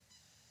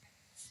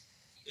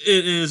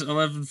It is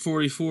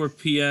 11:44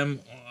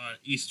 p.m. on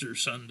Easter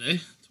Sunday,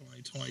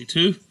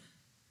 2022.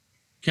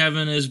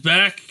 Kevin is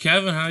back.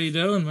 Kevin, how you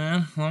doing,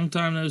 man? Long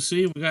time no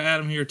see. We got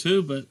Adam here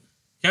too, but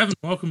Kevin,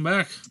 welcome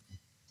back.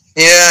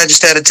 Yeah, I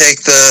just had to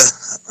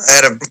I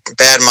had a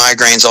bad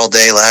migraines all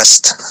day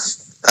last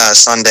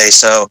Sunday,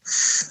 so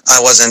I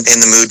wasn't in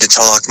the mood to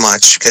talk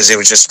much because it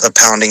was just a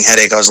pounding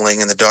headache. I was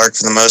laying in the dark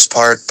for the most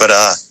part, but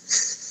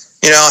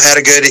had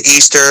a good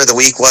Easter. The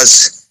week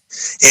was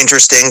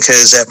interesting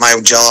because at my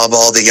job,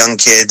 all the young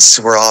kids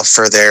were off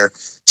for their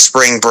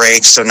spring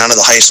break, so none of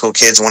the high school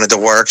kids wanted to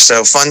work.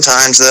 So fun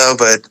times though,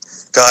 but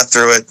got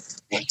through it.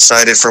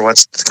 Excited for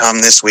what's to come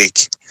this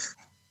week.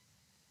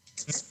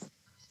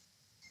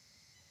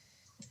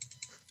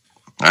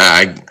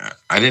 I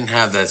didn't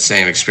have that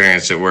same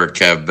experience at work,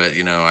 Kev, but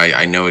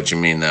I know what you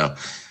mean though.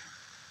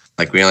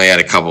 Like we only had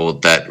a couple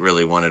that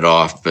really wanted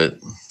off, but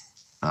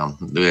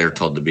they were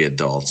told to be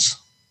adults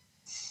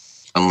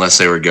unless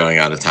they were going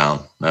out of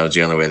town. That was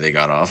the only way they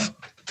got off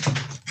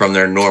from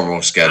their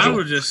normal schedule. I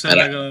would just say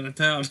I got out of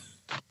town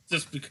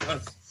just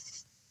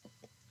because.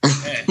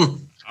 Hey,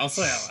 I'll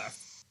say I laughed.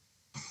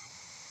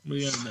 What are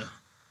you gonna do?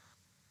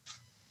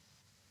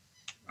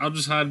 I'll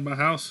just hide in my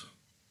house.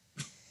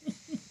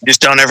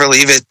 Just don't ever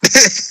leave it.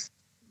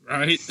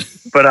 Right.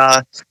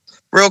 But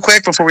real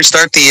quick before we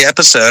start the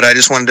episode, I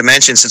just wanted to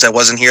mention, since I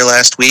wasn't here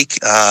last week,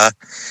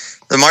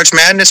 the March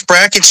Madness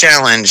Bracket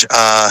Challenge.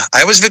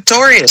 I was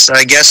victorious.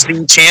 I guess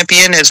the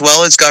champion as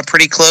well as got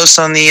pretty close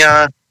on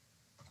the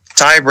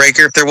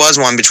tiebreaker, if there was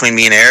one between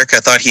me and Eric.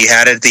 I thought he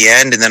had it at the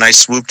end, and then I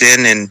swooped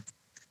in and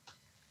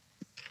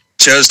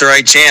chose the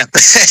right champ.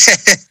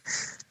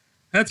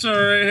 That's all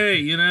right. Hey,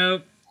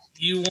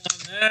 you won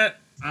that.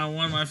 I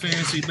won my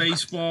fantasy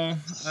baseball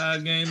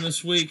game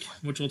this week,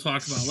 which we'll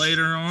talk about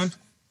later on.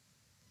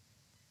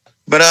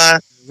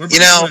 But we're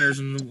winners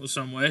in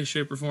some way,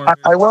 shape, or form.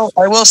 I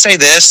will say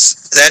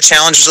this: that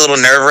challenge was a little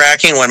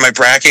nerve-wracking when my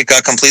bracket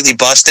got completely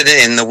busted,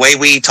 and the way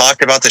we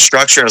talked about the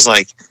structure, I was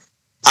like,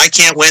 I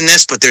can't win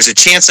this, but there's a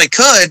chance I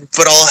could.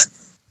 But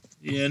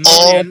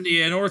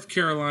North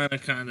Carolina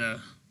kind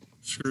of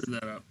screwed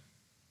that up.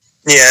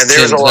 Yeah,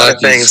 there was a lot of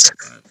things.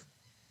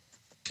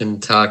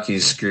 Kentucky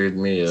screwed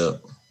me up.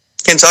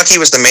 Kentucky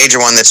was the major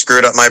one that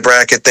screwed up my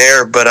bracket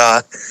there,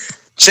 but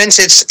since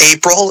it's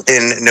April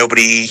and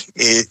nobody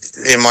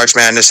in March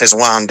Madness has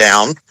wound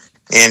down,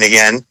 and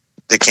again,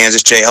 the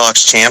Kansas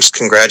Jayhawks champs,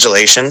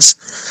 congratulations.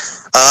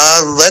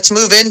 Let's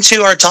move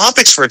into our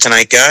topics for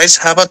tonight, guys.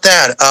 How about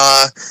that?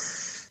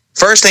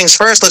 First things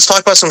first, let's talk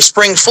about some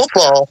spring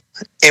football,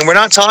 and we're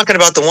not talking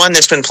about the one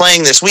that's been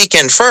playing this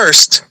weekend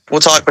first.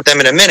 We'll talk about them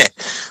in a minute.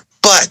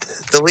 But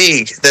the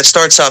league that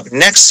starts up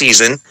next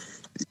season,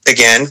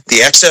 again,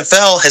 the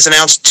XFL has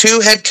announced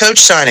 2 head coach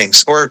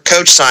signings, or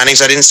coach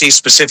signings. I didn't see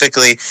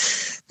specifically.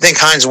 I think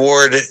Hines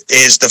Ward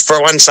is the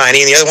first one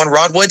signing, and the other one,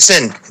 Rod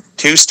Woodson.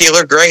 2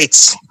 Steeler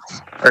greats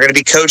are going to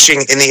be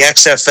coaching in the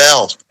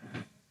XFL.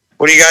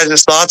 What are you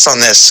guys' thoughts on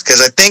this?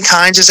 Because I think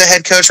Hines is a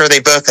head coach, or are they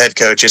both head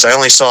coaches? I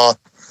only saw...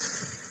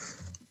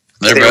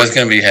 They're both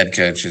going to be head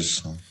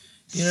coaches.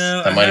 I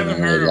haven't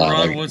heard of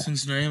Rod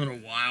Woodson's name in a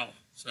while.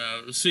 So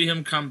to see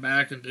him come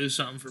back and do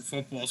something for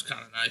football is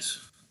kind of nice.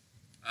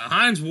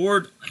 Hines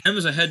Ward, him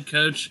as a head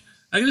coach,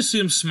 I can just see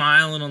him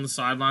smiling on the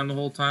sideline the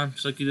whole time,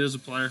 just like he did as a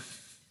player.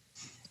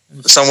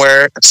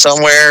 Somewhere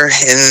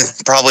in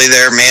probably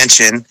their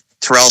mansion,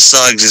 Terrell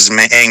Suggs is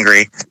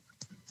angry.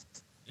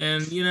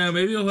 And,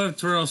 maybe he'll have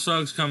Terrell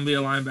Suggs come be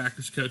a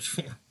linebackers coach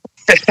for him.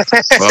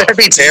 That'd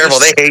be terrible.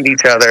 They hate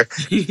each other.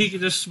 He can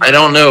just I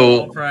don't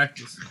know.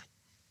 Practice.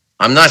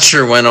 I'm not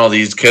sure when all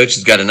these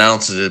coaches got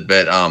announced,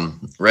 but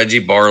Reggie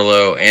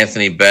Barlow,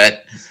 Anthony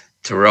Bett,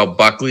 Terrell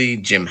Buckley,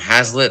 Jim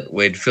Haslett,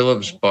 Wade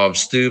Phillips, Bob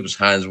Stoops,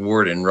 Hines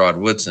Ward, and Rod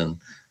Woodson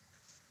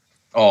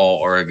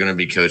all are going to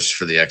be coached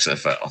for the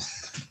XFL.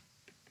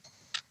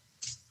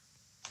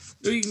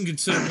 You can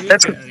consider the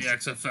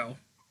XFL.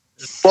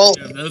 Well,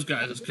 those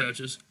guys as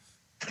coaches.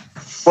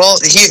 Well,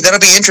 that'll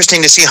be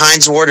interesting to see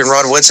Hines Ward and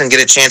Rod Woodson get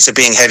a chance at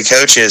being head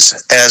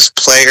coaches as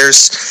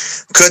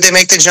players. Could they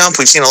make the jump?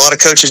 We've seen a lot of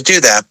coaches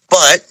do that,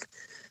 but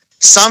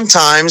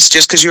sometimes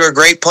just because you're a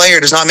great player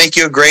does not make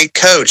you a great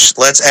coach.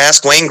 Let's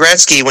ask Wayne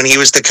Gretzky when he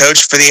was the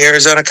coach for the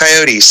Arizona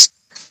Coyotes.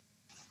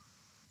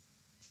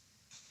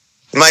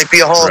 You might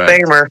be a Hall of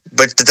Famer,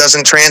 but it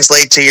doesn't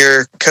translate to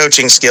your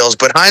coaching skills.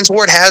 But Hines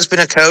Ward has been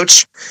a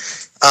coach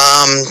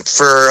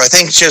for, I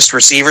think, just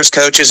receivers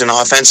coaches and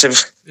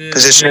offensive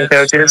positioning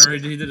coaches.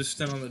 He did a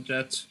stint on the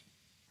Jets.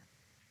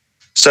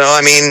 So,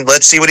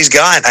 let's see what he's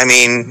got.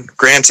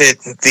 Granted,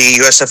 the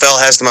USFL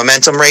has the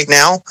momentum right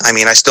now.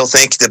 I still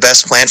think the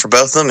best plan for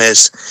both of them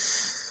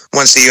is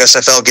once the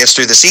USFL gets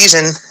through the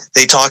season,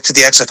 they talk to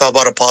the XFL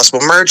about a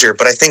possible merger.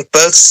 But I think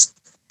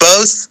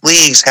both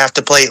leagues have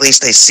to play at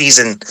least a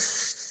season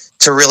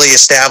to really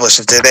establish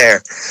if they're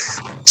there.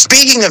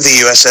 Speaking of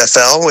the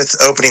USFL, with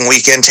opening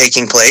weekend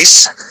taking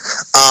place,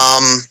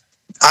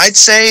 I'd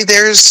say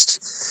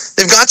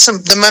they've got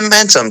the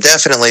momentum,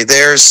 definitely.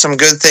 There's some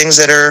good things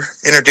that are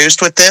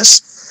introduced with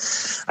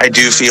this. I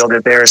do feel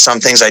that there are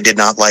some things I did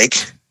not like.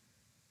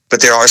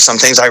 but there are some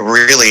things I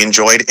really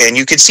enjoyed. And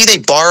you could see they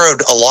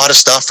borrowed a lot of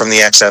stuff from the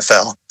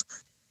XFL.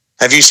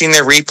 Have you seen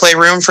their replay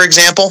room, for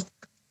example?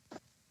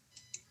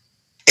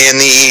 And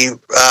the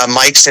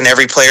mics in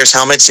every player's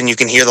helmets, and you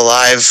can hear the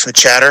live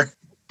chatter.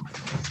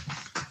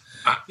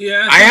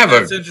 Yeah, I think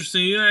that's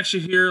interesting. You can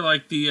actually hear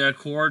like the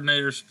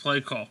coordinator's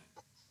play call.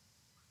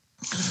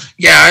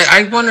 Yeah,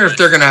 I wonder if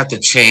they're going to have to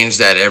change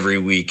that every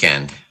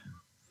weekend.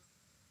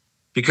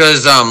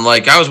 Because,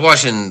 like, I was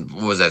watching,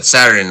 what was that,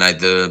 Saturday night,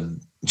 the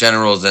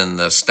Generals and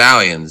the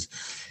Stallions,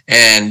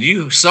 and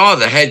you saw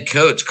the head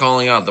coach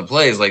calling out the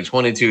plays like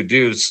 22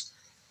 deuce.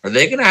 Are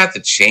they going to have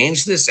to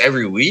change this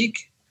every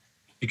week?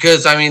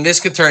 Because, I mean, this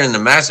could turn into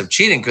massive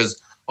cheating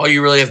because all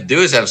you really have to do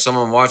is have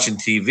someone watching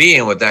TV,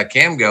 and with that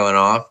cam going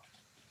off,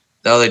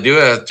 all they do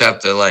is have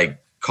to, like,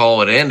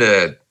 call it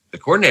into the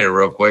coordinator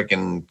real quick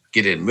and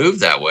get it moved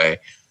that way.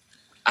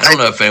 I don't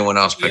know if anyone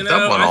else picked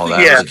up on all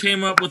that. I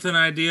came up with an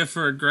idea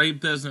for a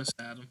great business,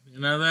 Adam. You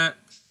know that?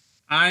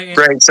 I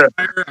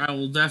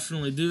will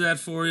definitely do that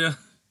for you.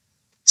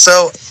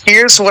 So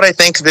here's what I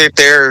think that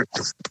their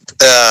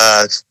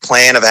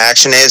plan of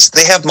action is.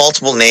 They have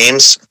multiple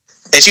names.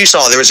 As you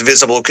saw, there was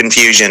visible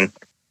confusion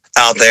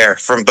out there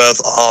from both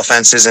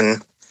offenses,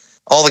 and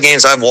all the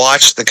games I've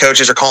watched, the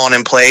coaches are calling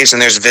in plays,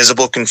 and there's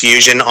visible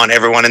confusion on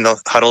everyone in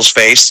the huddle's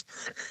face.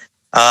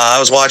 I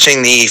was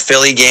watching the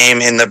Philly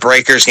game and the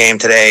Breakers game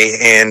today,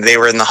 and they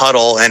were in the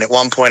huddle, and at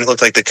one point it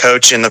looked like the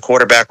coach and the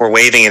quarterback were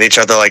waving at each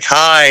other like,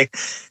 hi,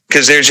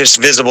 because there's just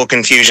visible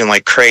confusion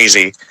like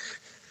crazy.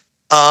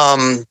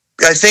 I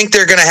think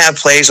they're going to have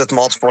plays with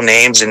multiple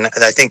names, and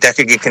I think that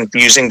could get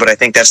confusing, but I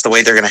think that's the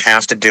way they're going to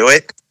have to do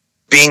it,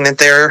 being that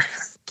their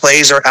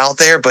plays are out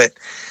there. But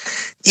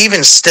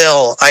even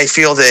still, I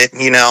feel that,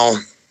 you know,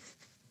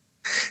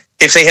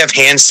 if they have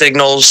hand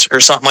signals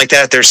or something like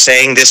that, they're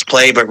saying this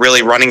play, but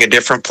really running a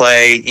different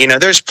play. You know,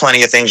 there's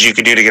plenty of things you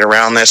could do to get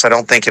around this. I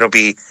don't think it'll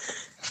be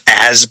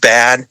as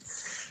bad.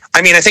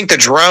 I mean, I think the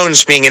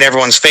drones being in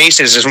everyone's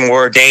faces is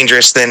more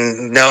dangerous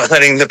than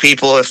letting the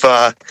people, if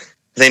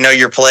they know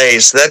your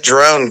plays. That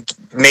drone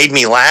made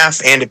me laugh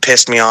and it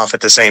pissed me off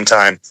at the same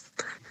time.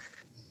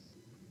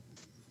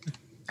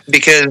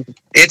 Because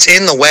it's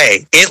in the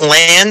way. It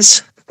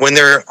lands when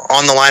they're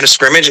on the line of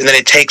scrimmage, and then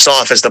it takes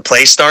off as the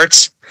play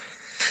starts.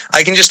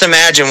 I can just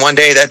imagine one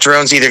day that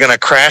drone's either going to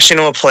crash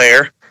into a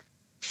player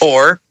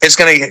or it's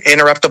going to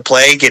interrupt the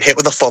play, get hit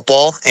with a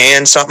football,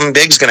 and something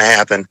big's going to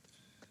happen.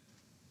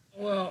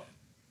 Well,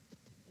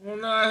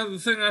 no, the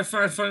thing I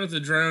find funny with the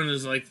drone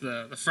is like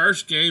the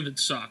first game, it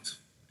sucked.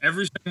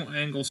 Every single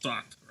angle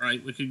sucked,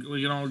 right? We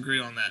can all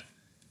agree on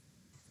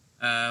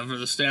that. For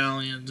the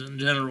Stallions and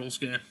Generals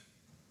game.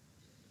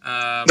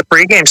 The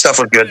pregame stuff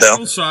was good,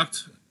 though. It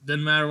sucked.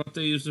 Didn't matter what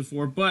they used it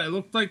for, but it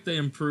looked like they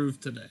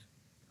improved today.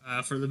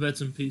 For the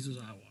bits and pieces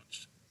I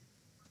watched.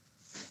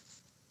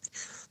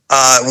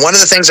 One of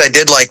the things I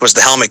did like was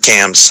the helmet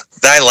cams.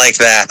 I like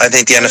that. I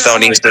think the NFL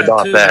needs to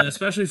adopt that.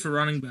 Especially for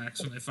running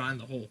backs when they find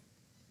the hole.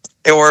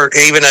 Or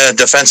even a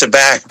defensive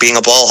back being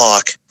a ball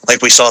hawk,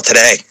 like we saw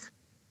today.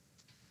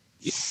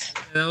 Yeah,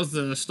 that was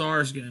the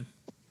Stars game.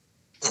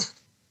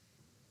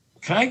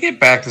 Can I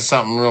get back to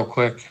something real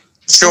quick?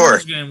 Sure. The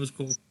Stars game was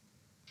cool.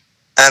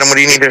 Adam, what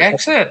do you need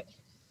to...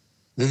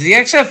 Did the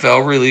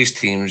XFL release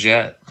teams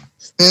yet?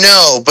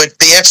 No, but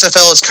the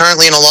XFL is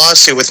currently in a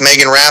lawsuit with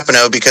Megan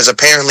Rapinoe because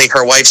apparently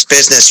her wife's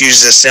business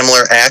uses a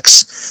similar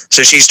X,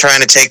 so she's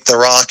trying to take The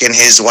Rock and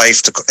his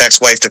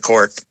ex-wife to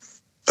court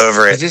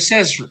over it.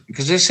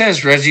 Because this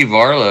says Reggie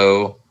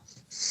Barlow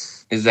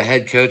is the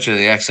head coach of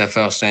the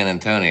XFL San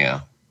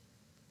Antonio.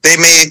 They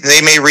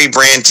may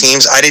rebrand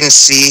teams. I didn't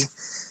see.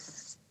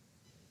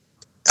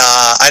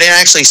 I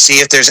didn't actually see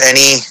if there's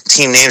any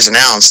team names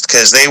announced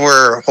because they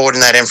were holding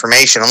that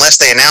information. Unless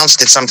they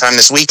announced it sometime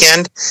this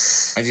weekend.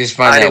 I just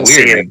find that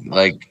weird.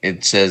 Like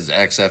it says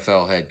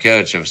XFL head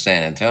coach of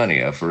San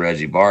Antonio for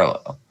Reggie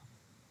Barlow.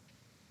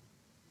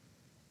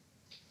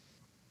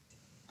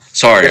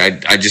 Sorry,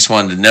 I just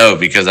wanted to know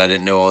because I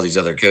didn't know all these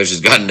other coaches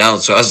got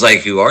announced. So I was like,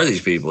 who are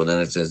these people? And then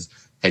it says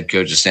head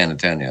coach of San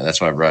Antonio. That's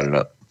why I brought it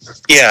up.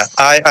 Yeah,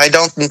 I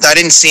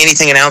didn't see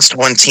anything announced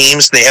on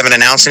teams. They haven't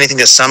announced anything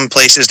because some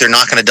places they're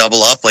not going to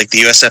double up. Like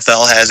the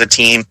USFL has a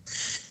team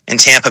in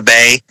Tampa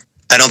Bay.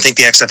 I don't think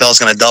the XFL is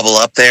going to double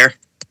up there.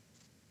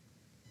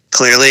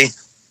 Clearly.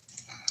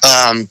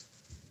 But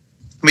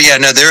yeah,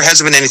 no, there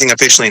hasn't been anything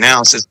officially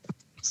announced as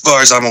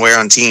far as I'm aware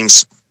on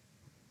teams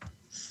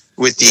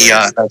with the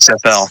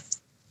XFL.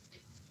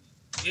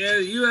 Yeah,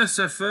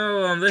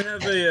 USFL, they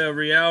have a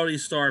reality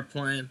star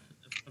plan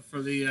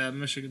for the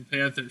Michigan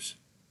Panthers.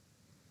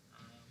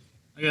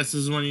 I guess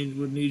this is when you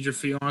would need your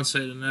fiance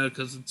to know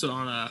because it's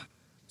on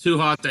Too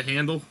Hot to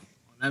Handle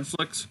on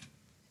Netflix.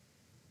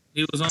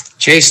 He was on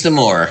Chase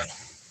Demore.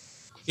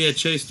 Yeah,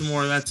 Chase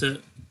Demore. That's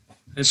it.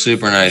 It's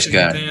super nice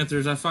guy.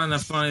 Panthers. I find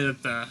that funny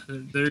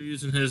that they're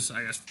using his,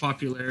 I guess,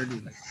 popularity.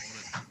 They call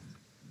it.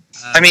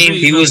 I mean,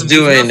 he was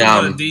doing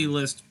a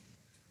D-list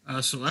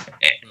celebrity,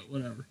 but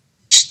whatever.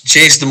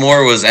 Chase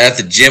Demore was at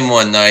the gym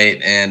one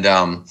night and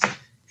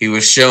he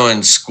was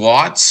showing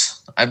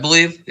squats. I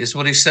believe is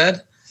what he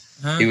said.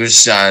 He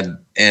was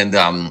and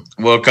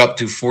woke up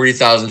to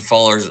 40,000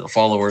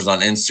 followers on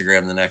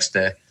Instagram the next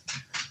day.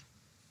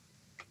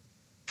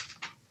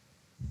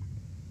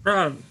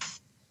 Proud of him.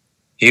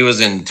 He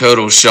was in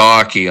total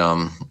shock. He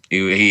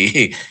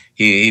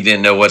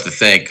didn't know what to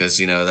think because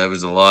that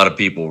was a lot of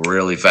people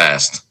really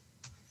fast.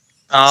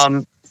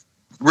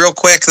 Real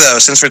quick though,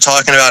 since we're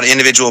talking about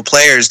individual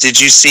players, did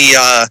you see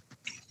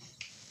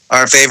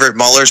our favorite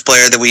Mullers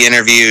player that we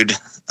interviewed?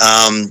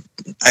 I'm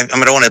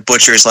gonna want to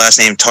butcher his last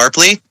name.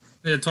 Tarpley.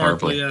 Yeah,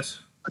 Tarpley. Yes.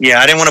 Yeah,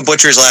 I didn't want to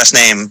butcher his last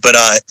name, but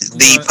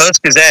the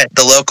Post-Gazette,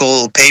 the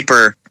local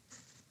paper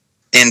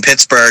in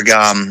Pittsburgh,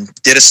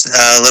 did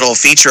a little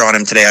feature on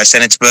him today. I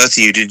sent it to both of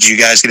you. Did you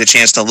guys get a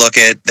chance to look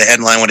at the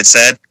headline, what it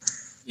said?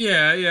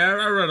 Yeah,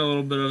 I read a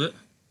little bit of it.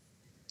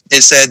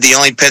 It said the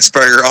only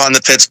Pittsburgher on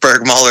the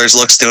Pittsburgh Mullers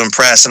looks to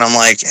impress, and I'm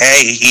like,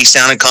 hey, he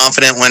sounded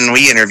confident when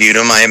we interviewed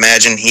him. I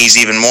imagine he's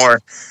even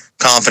more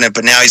confident,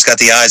 but now he's got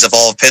the eyes of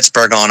all of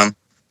Pittsburgh on him.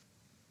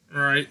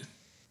 Right.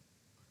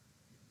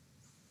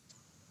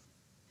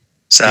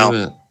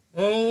 So,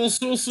 we'll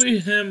see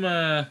him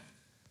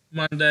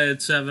Monday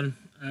at 7.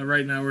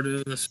 Right now we're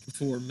doing this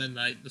before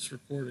midnight, this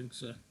recording,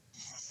 so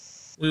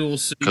we will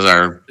see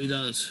what he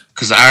does.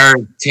 Because our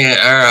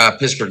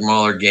Pittsburgh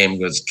Muller game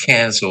was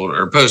canceled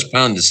or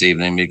postponed this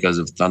evening because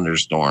of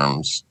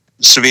thunderstorms.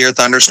 Severe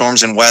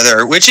thunderstorms and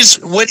weather, which is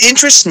what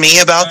interests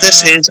me about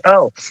this is,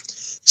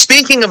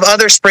 speaking of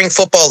other spring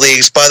football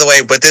leagues, by the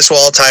way, but this will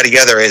all tie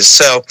together is,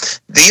 so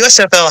the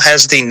USFL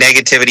has the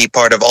negativity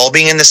part of all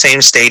being in the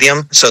same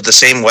stadium, so the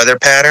same weather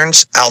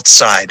patterns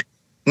outside.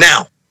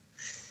 Now,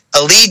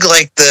 a league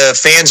like the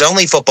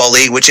fans-only football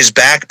league, which is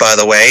back, by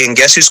the way, and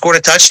guess who scored a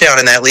touchdown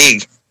in that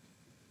league?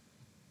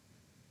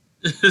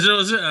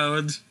 Was it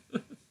Owens?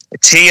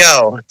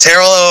 Terrell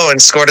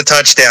Owens scored a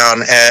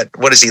touchdown at,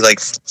 what is he, like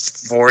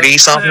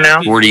 40-something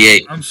now?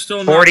 48. I'm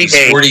still not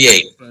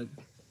 48. But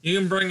you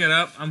can bring it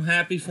up. I'm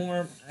happy for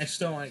him. I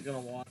still ain't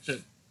going to watch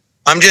it.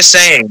 I'm just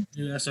saying.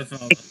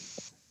 USFL.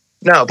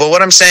 No, but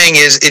what I'm saying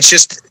is it's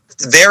just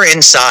they're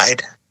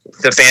inside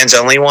the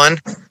fans-only one.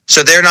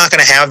 So they're not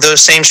going to have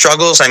those same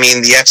struggles. I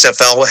mean, the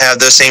XFL will have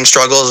those same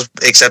struggles,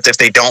 except if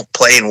they don't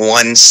play in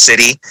one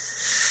city,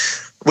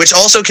 which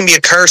also can be a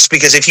curse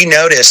because if you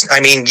notice, I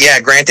mean, yeah,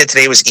 granted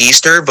today was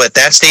Easter, but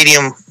that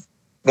stadium,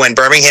 when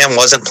Birmingham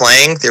wasn't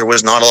playing, there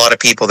was not a lot of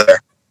people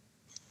there.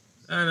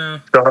 I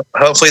know. So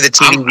hopefully the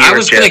TV I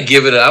was going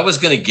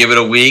to give it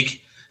a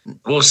week.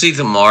 We'll see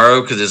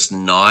tomorrow because it's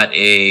not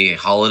a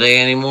holiday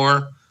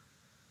anymore.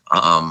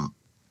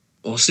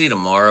 We'll see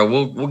tomorrow.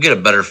 We'll get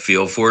a better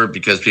feel for it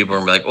because people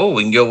are like, oh,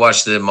 we can go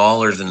watch the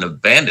Maulers and the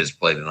Bandits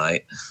play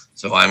tonight.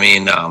 So, I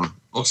mean,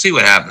 we'll see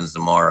what happens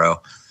tomorrow.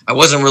 I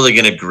wasn't really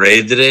going to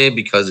grade today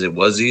because it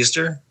was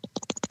Easter.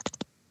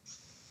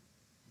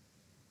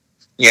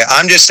 Yeah,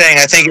 I'm just saying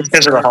I think it's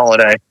because of the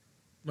holiday.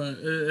 But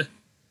it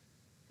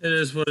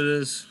is what it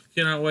is.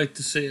 Cannot wait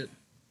to see it.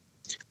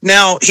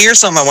 Now, here's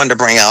something I wanted to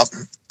bring up.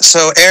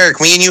 So, Eric,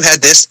 me and you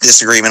had this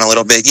disagreement a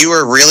little bit. You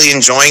were really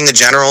enjoying the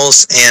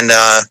Generals and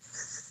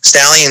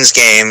Stallions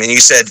game, and you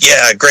said,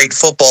 yeah, great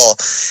football.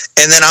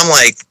 And then I'm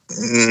like,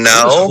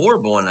 no. It was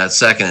horrible in that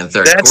second and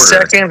third quarter.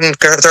 That second and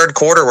third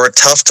quarter were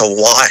tough to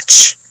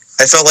watch.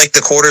 I felt like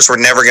the quarters were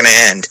never going to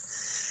end.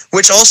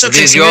 Which also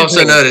because you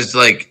also noticed,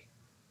 like,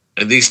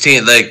 these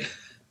teams, like,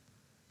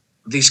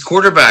 these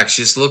quarterbacks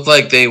just looked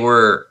like they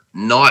were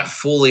not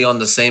fully on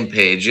the same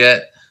page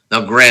yet.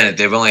 Now, granted,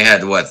 they've only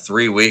had,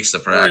 3 weeks to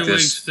practice? 3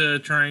 weeks to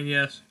train,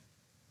 yes.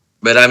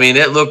 But, I mean,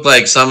 it looked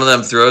like some of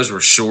them throws were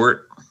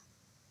short.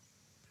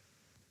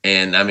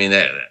 And, I mean,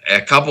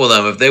 a couple of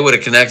them, if they would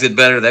have connected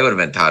better, they would have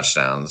been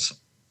touchdowns.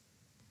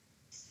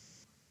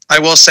 I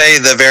will say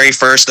the very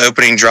first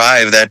opening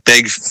drive, that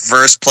big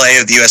first play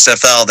of the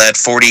USFL, that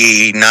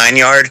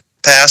 49-yard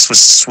pass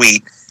was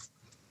sweet.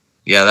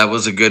 Yeah, that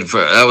was a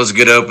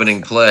good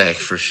opening play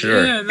for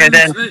sure. Yeah, and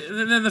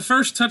then the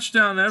first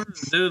touchdown ever,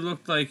 dude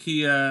looked like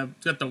he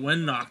got the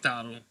wind knocked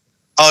out of him.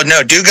 Oh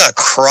no, dude got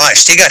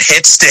crushed. He got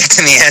hit sticked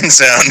in the end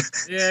zone.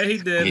 Yeah, he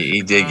did.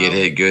 He did get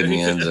hit good in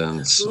the end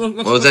zone.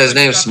 What was that, his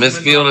name?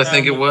 Smithfield, I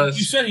think it was.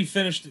 You said he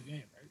finished the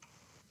game,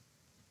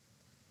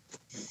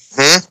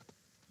 right?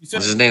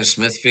 Was his name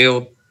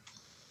Smithfield?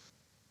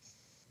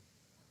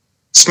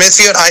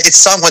 Smithfield? It's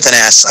something with an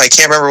S. I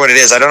can't remember what it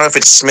is. I don't know if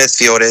it's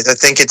Smithfield. I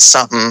think it's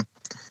something.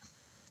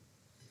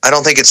 I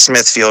don't think it's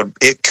Smithfield.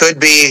 It could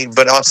be,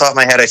 but off the top of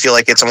my head, I feel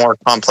like it's a more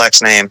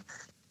complex name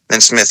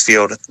than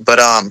Smithfield. But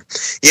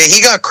yeah,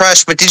 he got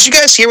crushed. But did you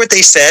guys hear what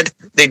they said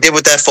they did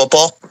with that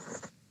football?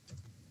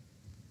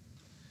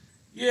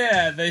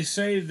 Yeah, they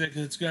say that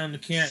it's going to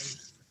Canton.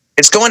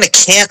 It's going to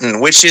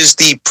Canton, which is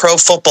the Pro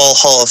Football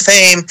Hall of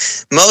Fame,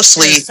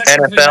 mostly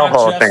NFL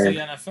Hall of Fame.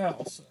 The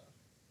NFL, so.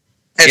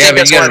 Yeah,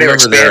 but you got to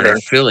remember they're an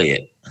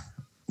affiliate.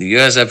 The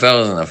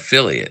USFL is an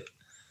affiliate.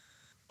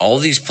 All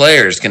these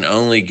players can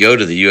only go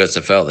to the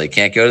USFL. They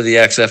can't go to the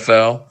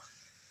XFL.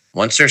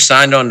 Once they're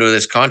signed onto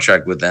this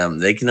contract with them,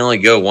 they can only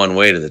go one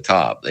way to the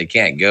top. They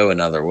can't go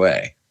another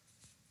way.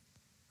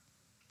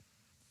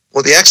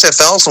 Well, the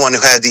XFL is the one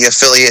who had the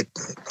affiliate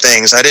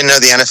things. I didn't know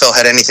the NFL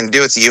had anything to do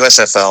with the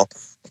USFL.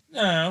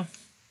 No.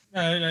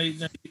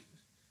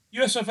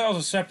 USFL is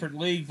a separate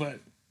league, but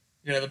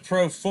the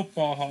Pro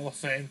Football Hall of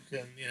Fame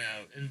can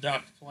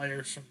induct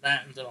players from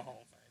that into the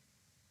Hall of Fame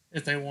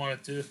if they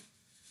wanted to.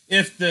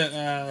 If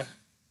the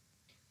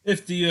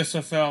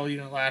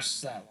USFL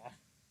lasts that long.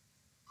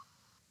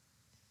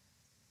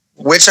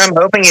 Which I'm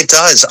hoping it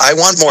does. I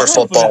want more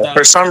football.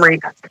 For some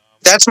reason,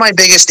 that's my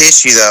biggest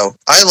issue, though.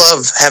 I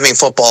love having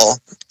football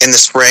in the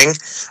spring.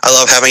 I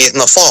love having it in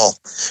the fall.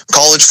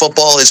 College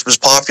football is as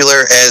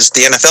popular as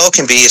the NFL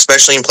can be,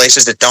 especially in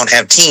places that don't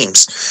have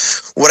teams.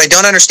 What I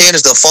don't understand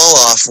is the fall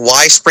off,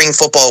 why spring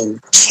football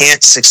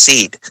can't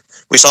succeed.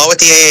 We saw it with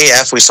the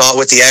AAF, we saw it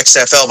with the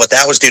XFL, but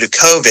that was due to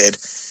COVID.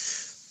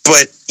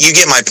 But you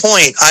get my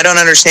point. I don't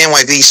understand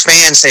why these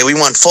fans say we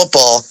want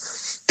football.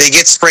 They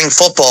get spring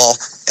football,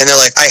 and they're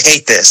like, I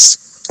hate this.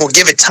 Well,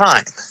 give it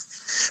time.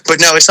 But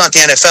no, it's not the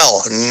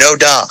NFL. No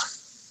duh.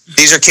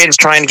 These are kids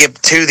trying to get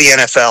to the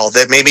NFL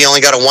that maybe only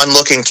got a one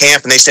look in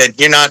camp, and they said,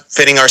 you're not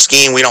fitting our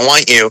scheme. We don't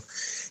want you.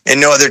 And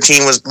no other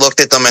team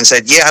looked at them and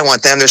said, yeah, I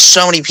want them. There's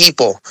so many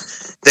people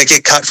that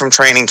get cut from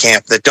training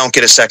camp that don't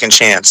get a second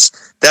chance.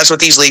 That's what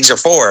these leagues are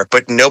for.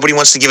 But nobody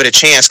wants to give it a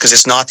chance because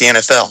it's not the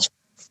NFL.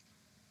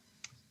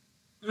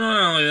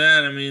 Not only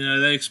that, I mean,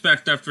 they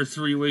expect after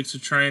 3 weeks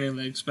of training,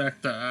 they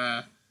expect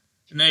an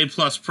A+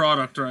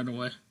 product right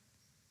away.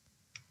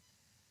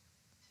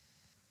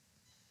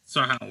 That's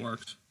not how it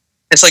works.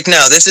 It's like,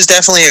 no, this is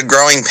definitely a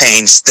growing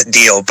pains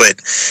deal, but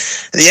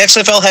the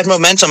XFL had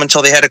momentum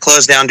until they had to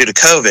close down due to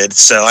COVID.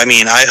 So, I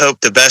mean, I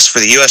hope the best for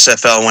the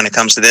USFL when it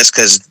comes to this,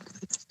 because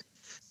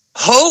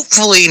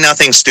hopefully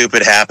nothing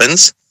stupid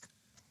happens,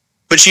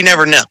 but you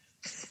never know.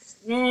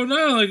 Well,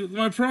 no,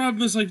 my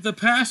problem is, the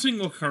passing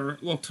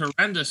looked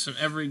horrendous in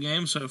every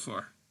game so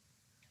far.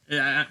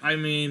 I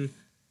mean,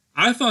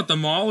 I thought the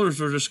Maulers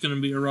were just going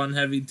to be a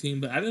run-heavy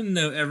team, but I didn't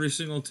know every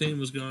single team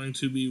was going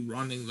to be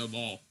running the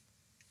ball.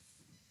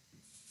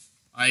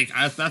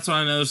 That's what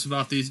I noticed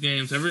about these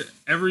games.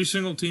 Every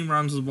single team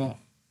runs the ball.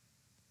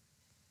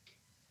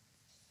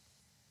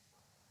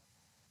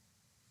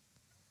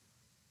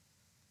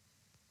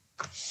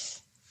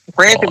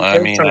 Well, I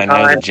mean, I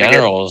know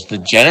the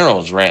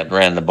Generals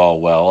ran the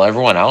ball well.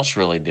 Everyone else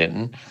really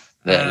didn't.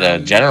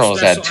 The Generals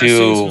had two. I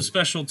see some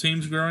special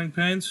teams growing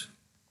pains.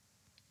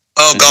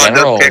 Oh, God,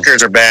 the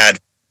kickers are bad.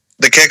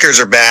 The kickers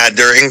are bad.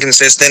 They're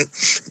inconsistent.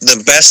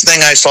 The best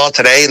thing I saw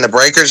today in the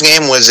Breakers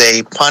game was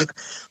a punt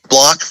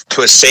block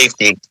to a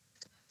safety.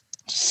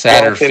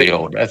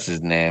 Satterfield, that's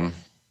his name.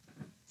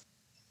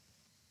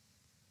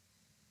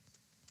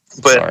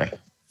 But sorry.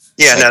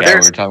 Yeah, we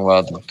were talking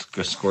about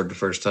scored the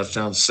first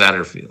touchdown,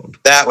 Satterfield.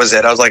 That was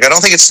it. I was like, I don't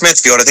think it's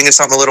Smithfield. I think it's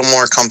something a little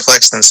more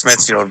complex than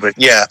Smithfield. But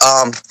yeah,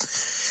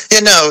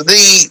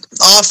 the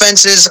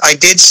offenses I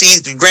did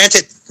see.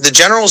 Granted, the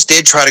Generals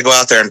did try to go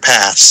out there and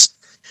pass.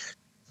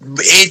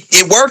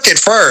 It worked at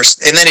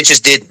first, and then it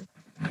just didn't.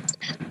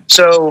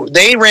 So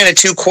they ran a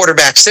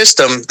 2-quarterback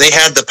system. They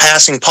had the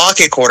passing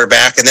pocket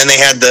quarterback, and then they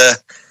had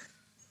the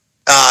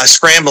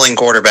scrambling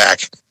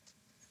quarterback.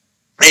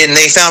 And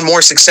they found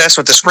more success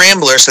with the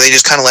scrambler, so they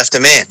just kind of left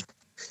him in.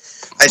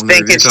 I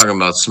think you're talking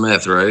about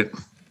Smith, right?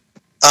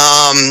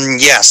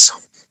 Yes.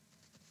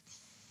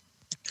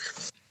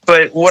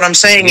 But what I'm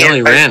saying he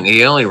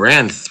only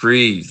ran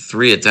three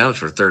attempts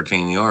for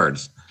 13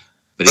 yards.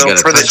 But he got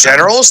for the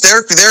Generals,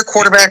 their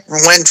quarterback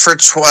went for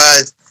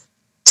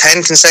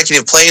 10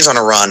 consecutive plays on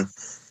a run.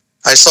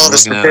 I saw the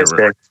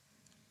statistic.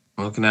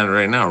 I'm looking at it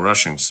right now.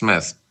 Rushing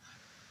Smith,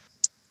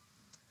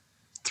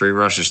 3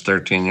 rushes,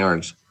 13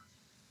 yards.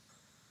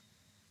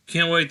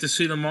 Can't wait to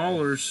see the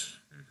Maulers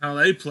and how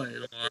they play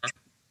tomorrow.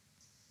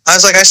 I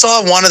was like, I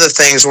saw one of the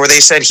things where they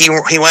said he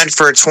went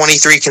for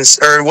 23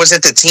 or was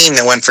it the team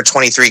that went for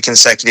 23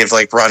 consecutive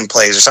run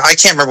plays or something? I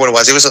can't remember what it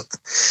was. It was a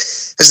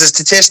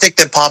statistic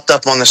that popped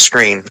up on the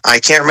screen. I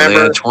can't remember.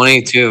 They had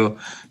 22.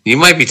 You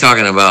might be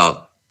talking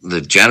about the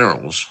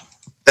Generals.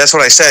 That's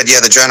what I said.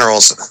 Yeah, the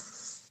Generals.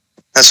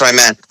 That's what I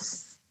meant.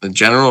 The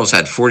Generals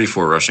had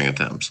 44 rushing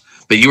attempts,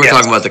 but you were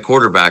talking about the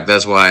quarterback.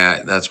 That's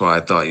why I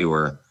thought you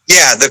were.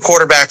 Yeah, the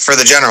quarterback for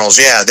the Generals.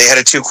 Yeah, they had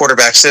a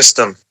 2-quarterback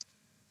system.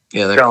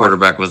 Yeah, that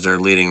quarterback was their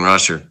leading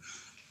rusher.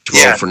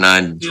 12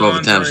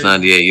 attempts,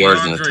 98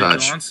 yards and a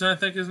touch. Johnson, I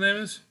think his name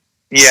is.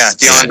 Yeah,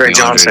 DeAndre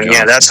Johnson.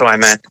 Yeah, that's what I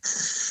meant.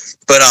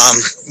 But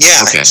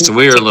yeah. Okay, so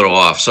we were a little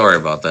off. Sorry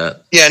about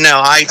that. Yeah,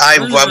 no, I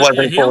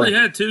wasn't. He only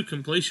had 2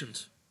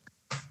 completions.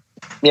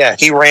 Yeah,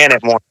 he ran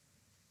it more.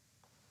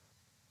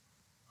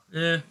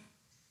 Yeah.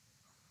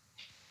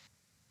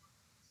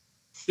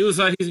 He was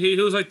like the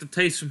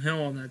Taysom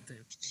Hill on that team.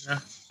 Yeah.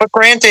 But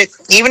granted,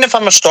 even if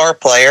I'm a star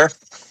player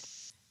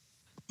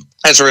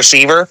as a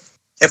receiver,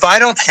 if I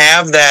don't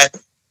have that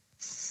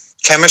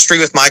chemistry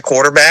with my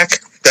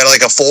quarterback,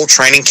 that a full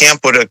training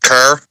camp would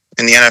occur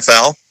in the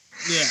NFL,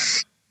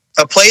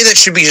 a play that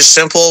should be just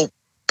simple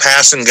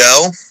pass and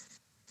go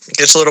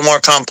gets a little more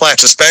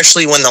complex,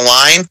 especially when the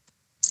line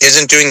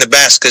isn't doing the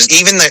best. Because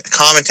even the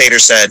commentator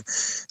said,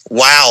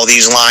 wow,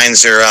 these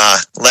lines are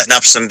letting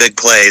up some big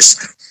plays.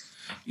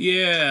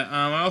 Yeah,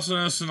 I also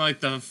noticed in like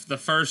the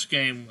first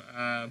game,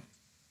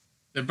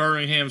 the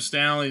Birmingham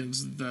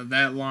Stallions,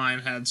 that line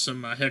had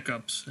some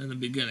hiccups in the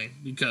beginning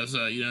because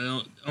they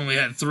only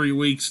had 3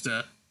 weeks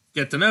to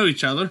get to know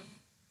each other.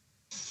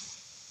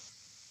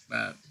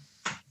 But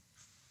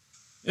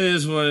it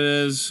is what it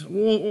is.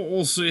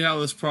 We'll see how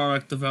this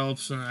product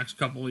develops in the next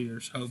couple of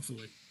years.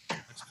 Hopefully,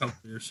 next couple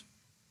of years.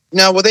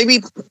 Now, will they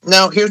be?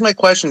 Now, here's my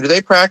question: do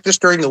they practice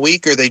during the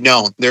week, or they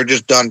don't? They're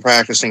just done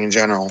practicing in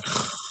general.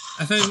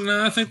 I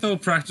think they'll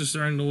practice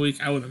during the week.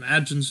 I would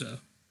imagine so.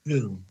 A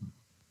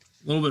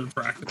little bit of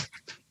practice.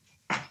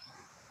 How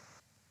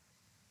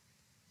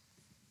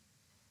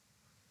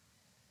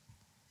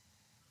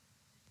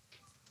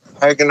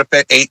are you going to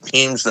fit 8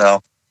 teams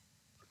though?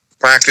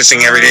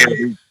 Practicing every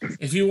day.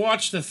 If you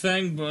watch the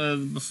thing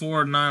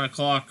before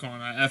 9:00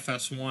 on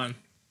FS1,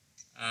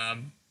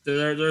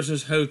 there's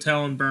this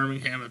hotel in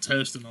Birmingham that's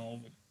hosting all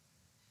of them.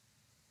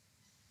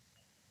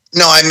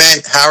 No, I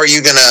meant how are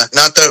you gonna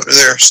not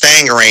their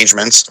staying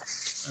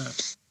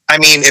arrangements. I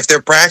mean, if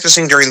they're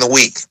practicing during the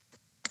week,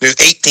 there's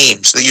 8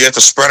 teams that you have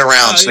to spread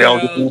around, so they all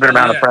get an even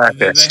amount of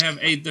practice. They have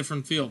 8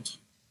 different fields.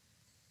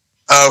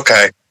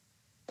 Okay.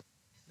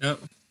 Yep.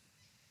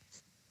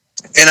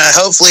 And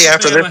hopefully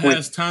after this week,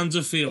 has tons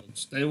of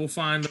fields. They will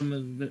find them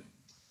in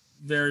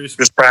various.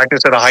 Just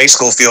practice at a high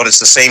school field. It's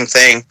the same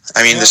thing.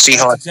 I mean, the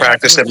Seahawks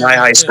practice at my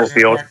high school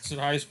field. Practice at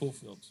high school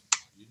fields.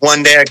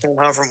 One day I came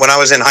home from when I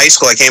was in high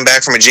school. I came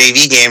back from a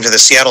JV game to the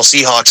Seattle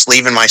Seahawks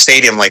leaving my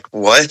stadium. Like,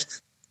 what?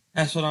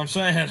 That's what I'm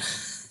saying.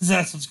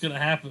 That's what's going to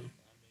happen.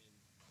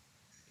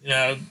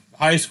 I mean,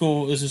 high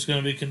school is just going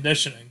to be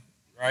conditioning,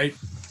 right?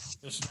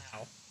 Just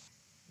now,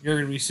 you're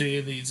going to be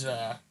seeing these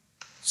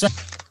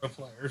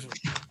players.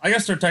 I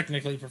guess they're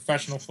technically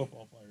professional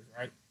football players,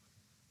 right?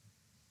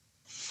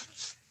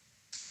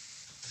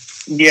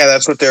 Yeah,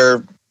 that's what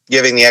they're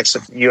giving the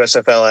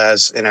USFL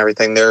as and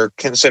everything. They're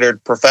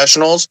considered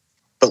professionals,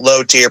 but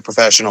low-tier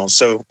professionals.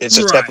 So it's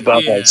a step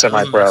above like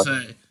semi-pro.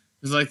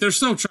 It's like they're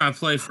still trying to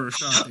play for a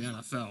shot at the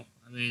NFL.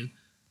 I mean,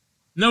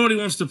 nobody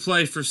wants to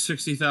play for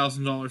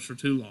 $60,000 for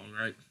too long,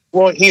 right?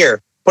 Well,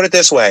 here, put it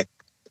this way.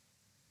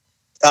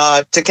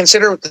 To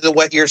consider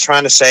what you're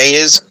trying to say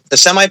is the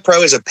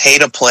semi-pro is a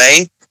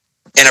pay-to-play,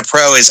 and a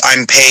pro is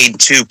I'm paid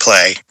to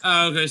play.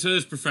 Oh, okay, so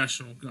it's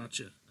professional.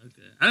 Gotcha.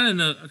 Okay. I didn't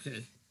know.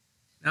 Okay.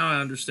 Now I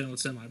understand what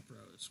semi-pro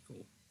is.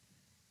 Cool.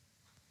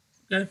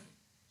 Okay.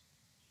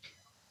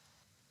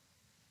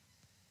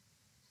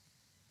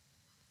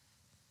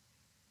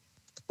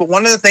 But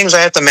one of the things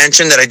I have to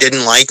mention that I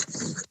didn't like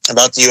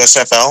about the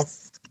USFL,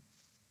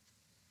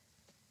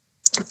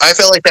 I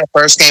felt like that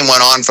first game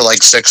went on for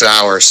like 6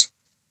 hours.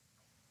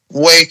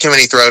 Way too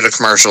many throws of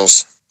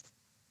commercials.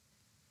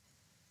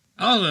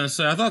 I was gonna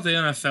say I thought the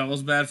NFL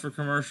was bad for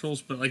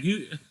commercials, but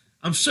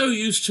I'm so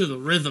used to the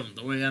rhythm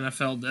the way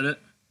NFL did it.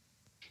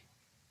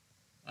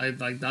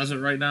 Does it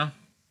right now.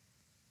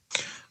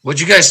 What'd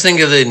you guys think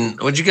of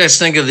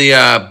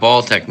the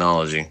ball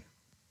technology?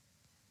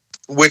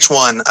 Which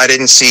one? I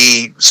didn't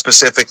see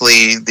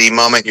specifically the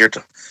moment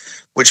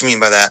what you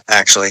mean by that,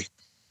 actually?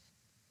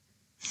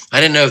 I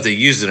didn't know if they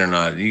used it or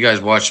not. You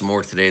guys watched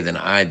more today than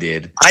I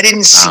did. I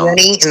didn't see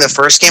any in the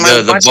first game.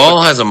 The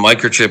ball has a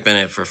microchip in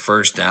it for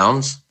first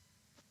downs.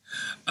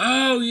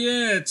 Oh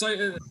yeah,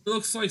 it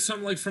looks like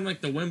something like from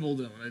like the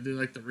Wimbledon when they do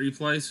like the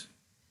replays.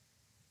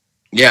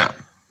 Yeah.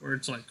 Where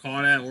it's like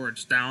caught at or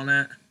it's down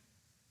at.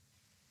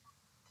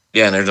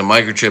 Yeah, and there's a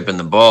microchip in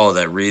the ball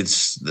that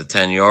reads the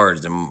 10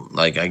 yards, and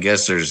I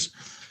guess there's,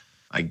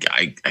 I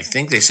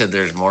think they said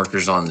there's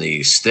markers on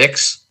the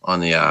sticks on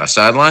the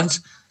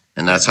sidelines.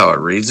 And that's how it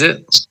reads it?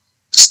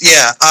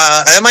 Yeah,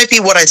 that might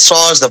be what I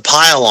saw as the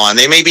pylon.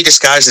 They may be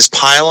disguised as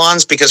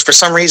pylons because for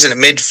some reason at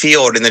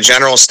midfield in the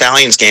General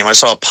Stallions game, I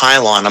saw a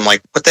pylon. I'm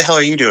like, what the hell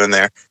are you doing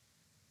there?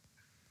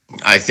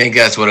 I think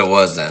that's what it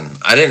was then.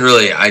 I didn't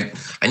really, I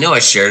know I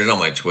shared it on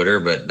my Twitter,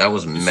 but that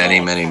was many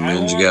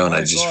moons ago, and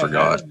I just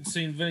forgot. I haven't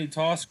seen Vinny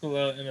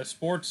Toscola in a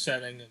sports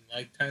setting in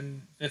like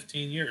 10,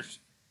 15 years.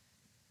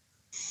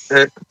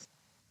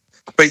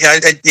 But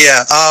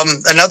yeah.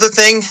 Another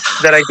thing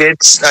that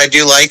I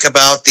do like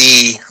about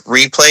the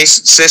replay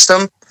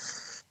system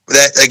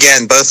that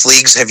again both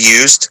leagues have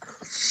used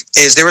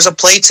is there was a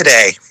play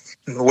today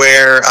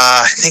where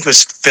I think it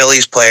was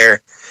Philly's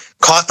player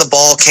caught the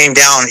ball, came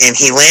down, and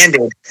he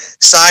landed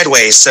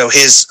sideways. So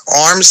his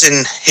arms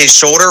and his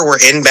shoulder were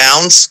in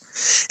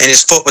bounds, and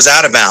his foot was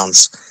out of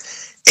bounds.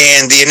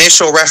 And the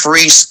initial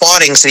referee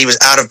spotting said he was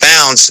out of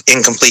bounds,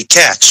 incomplete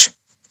catch.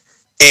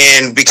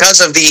 And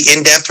because of the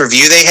in-depth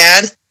review they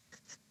had,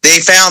 they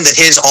found that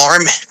his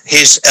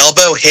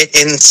elbow hit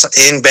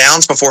in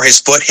bounds before his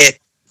foot hit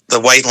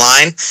the white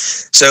line.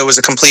 So it was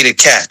a completed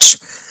catch.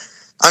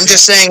 I'm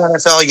just saying,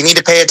 NFL, you need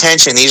to pay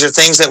attention. These are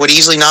things that would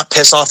easily not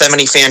piss off that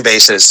many fan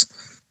bases.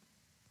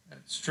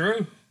 That's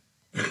true.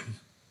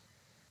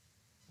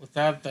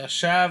 Without the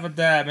shadow of a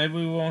doubt, maybe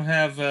we won't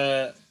have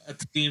a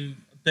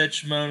team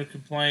bitch, moan, and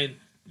complain,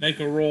 make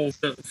a rule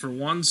for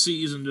one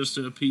season just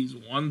to appease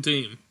one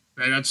team.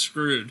 They got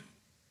screwed.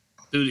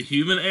 due to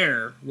human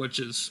error, which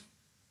is,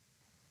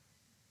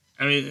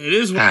 I mean, it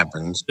is what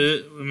happens.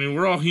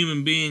 We're all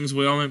human beings.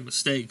 We all make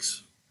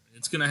mistakes.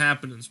 It's going to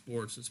happen in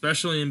sports,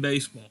 especially in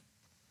baseball.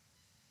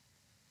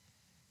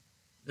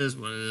 It is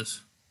what it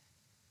is.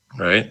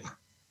 Right.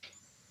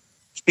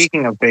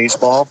 Speaking of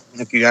baseball,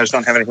 if you guys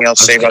don't have anything else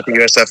to say about the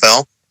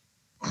USFL.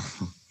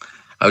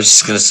 I was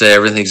just going to say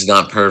everything's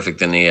not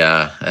perfect in the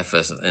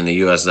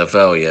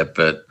USFL yet,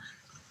 but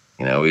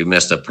we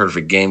missed a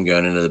perfect game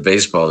going into the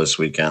baseball this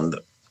weekend.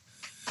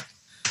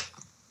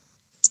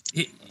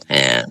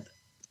 And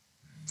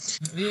it's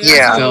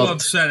a little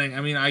upsetting.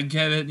 I mean, I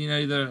get it.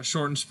 The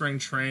shortened spring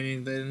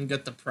training, they didn't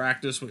get the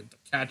practice with the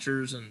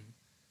catchers,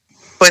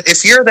 but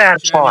if you're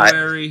that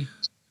January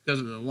hot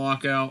because of the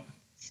lockout.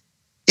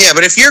 Yeah,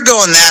 but if you're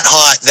going that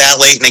hot that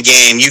late in the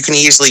game, you can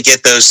easily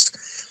get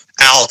those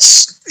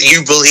outs.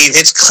 You believe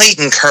it's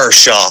Clayton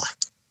Kershaw.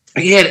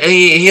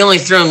 He only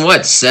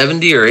thrown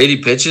 70 or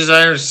 80 pitches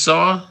I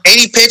saw?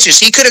 80 pitches.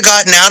 He could have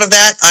gotten out of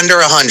that under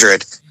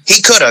 100.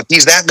 He could have.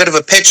 He's that good of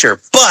a pitcher.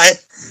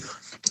 But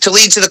to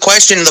lead to the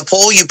question, the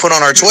poll you put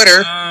on our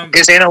Twitter,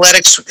 is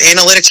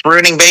analytics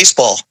ruining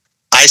baseball?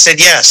 I said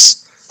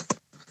yes.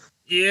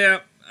 Yeah.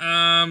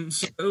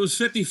 So it was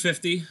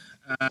 50-50.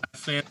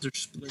 Fans are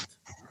split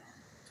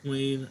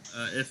between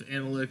if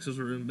analytics is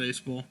ruining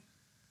baseball.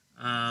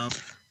 I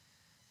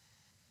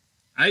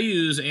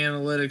use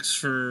analytics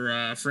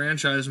for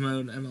franchise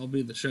mode and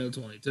MLB The Show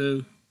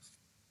 22.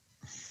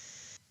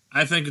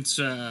 I think it's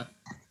a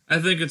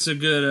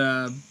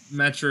good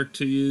metric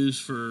to use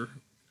for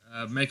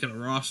making a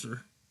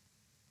roster.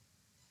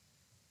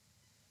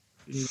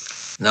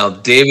 Now,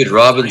 David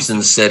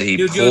Robinson said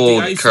he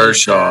pulled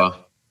Kershaw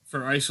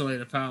for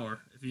isolated power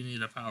if you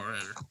need a power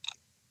hitter.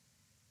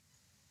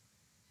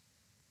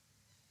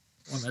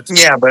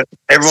 Yeah, but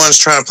everyone's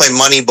trying to play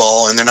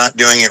Moneyball and they're not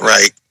doing it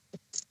right.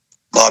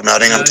 Bob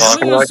Nutting, I'm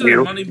talking about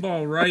you.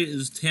 Moneyball right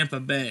is Tampa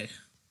Bay.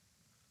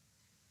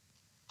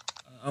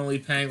 Only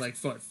paying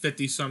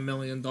 $50-some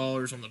million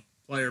on the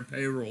player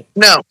payroll.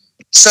 No.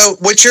 So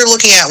what you're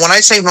looking at, when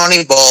I say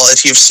Moneyball,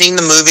 if you've seen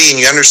the movie and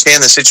you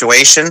understand the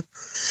situation,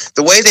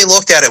 the way they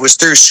looked at it was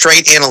through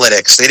straight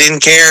analytics. They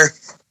didn't care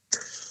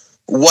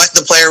what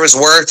the player was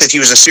worth, if he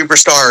was a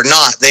superstar or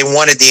not. They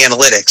wanted the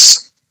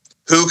analytics.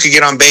 Who could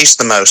get on base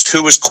the most?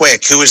 Who was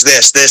quick? Who was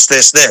this?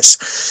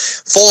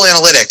 Full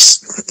analytics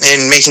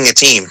in making a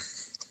team.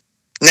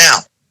 Now,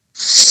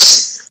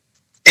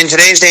 in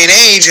today's day and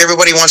age,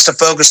 everybody wants to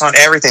focus on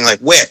everything like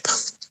WHIP,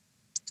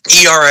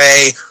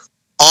 ERA,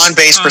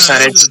 on-base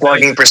percentage,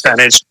 slugging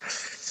percentage.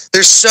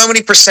 There's so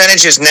many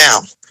percentages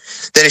now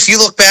that if you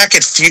look back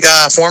at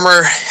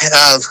former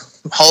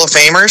Hall of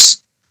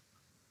Famers,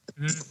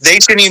 they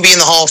shouldn't even be in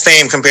the Hall of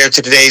Fame compared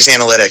to today's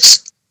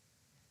analytics.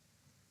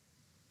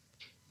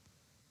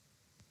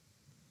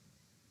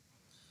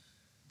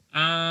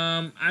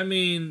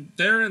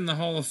 They're in the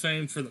Hall of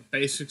Fame for the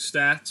basic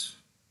stats,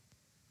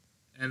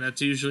 and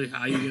that's usually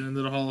how you get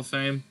into the Hall of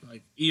Fame.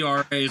 Like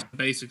ERA is a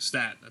basic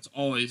stat. That's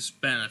always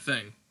been a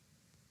thing.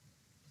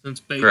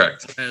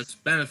 Correct. It's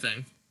been a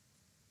thing.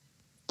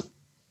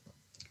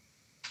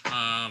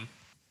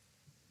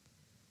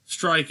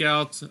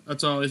 Strikeouts,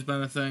 that's always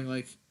been a thing.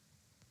 Like,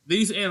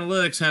 these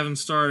analytics haven't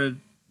started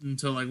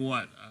until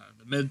the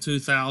mid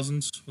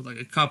 2000s with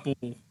a couple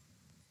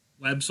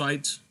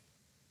websites.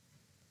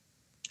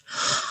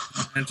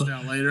 Branched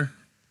out later.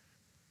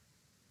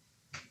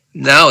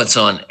 Now it's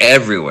on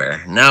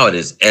everywhere. Now it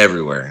is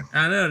everywhere.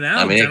 I know.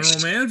 Now general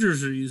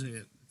managers are using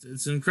it.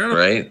 It's incredible.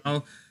 Right?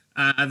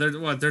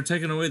 They're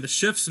taking away the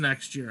shifts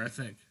next year, I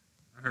think.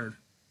 I heard,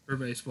 for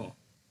baseball.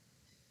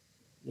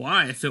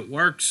 Why? If it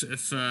works,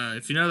 if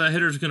you know that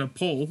hitter's going to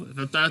pull,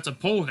 if that's a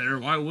pull hitter,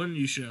 why wouldn't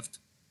you shift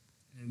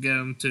and get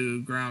him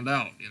to ground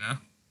out, I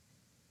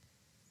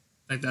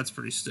think that's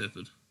pretty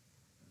stupid.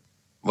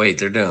 Wait,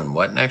 they're doing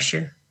what next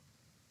year?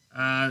 You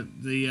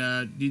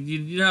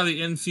know how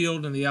the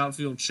infield and the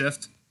outfield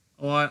shift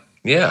a lot?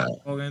 Yeah.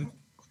 Well,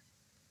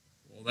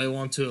 they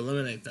want to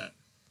eliminate that.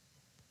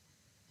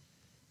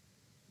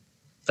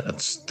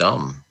 That's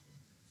dumb.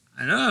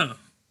 I know.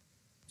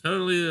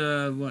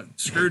 Totally,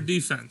 screwed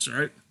defense,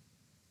 right?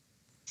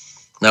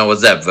 Now,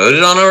 was that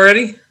voted on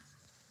already?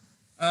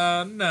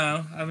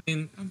 No.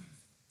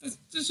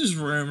 This is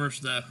rumors,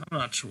 though. I'm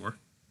not sure.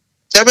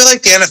 That'd be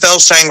like the NFL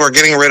saying we're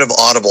getting rid of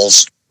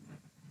audibles.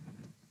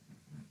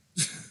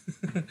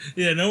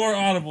 Yeah, no more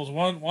audibles.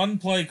 One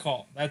play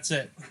call. That's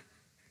it.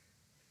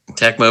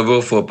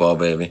 Tecmo football,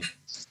 baby.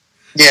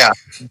 Yeah.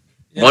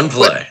 One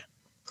play.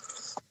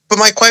 But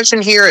my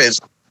question here is...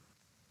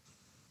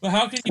 But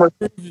how can you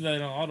prove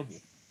that on audible?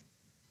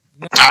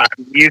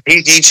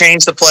 He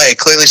changed the play.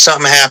 Clearly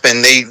something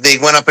happened. They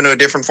went up into a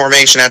different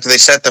formation after they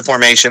set the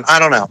formation. I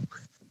don't know.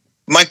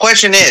 My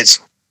question is,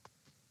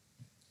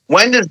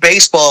 when does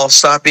baseball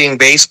stop being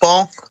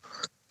baseball?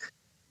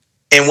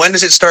 And when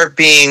does it start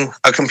being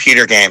a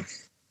computer game?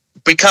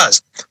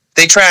 Because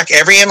they track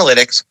every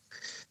analytics.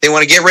 They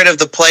want to get rid of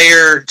the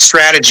player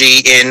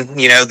strategy in,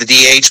 the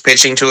DH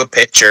pitching to a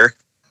pitcher.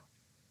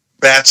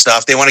 that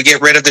stuff. They want to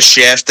get rid of the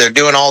shift. They're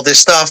doing all this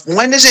stuff.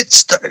 When does it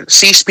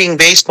cease being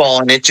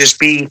baseball and it just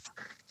be,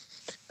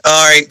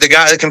 all right,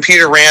 the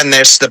computer ran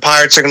this. The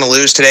Pirates are going to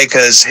lose today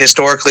because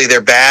historically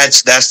they're bad.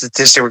 So that's the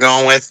statistic we're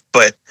going with.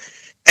 But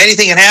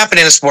anything can happen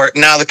in a sport.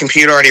 Now the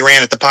computer already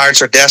ran it. The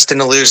Pirates are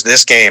destined to lose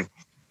this game.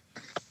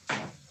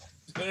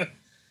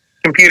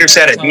 Computer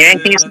said it. The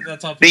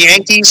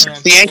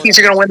Yankees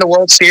are going to win the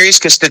World Series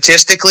because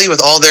statistically, with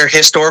all their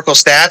historical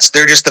stats,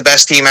 they're just the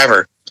best team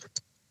ever.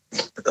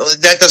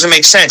 That doesn't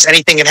make sense.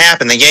 Anything can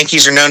happen. The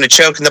Yankees are known to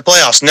choke in the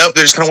playoffs. Nope,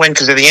 they're just going to win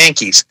because of the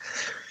Yankees.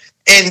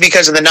 And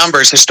because of the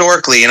numbers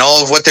historically and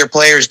all of what their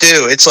players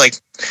do. It's like,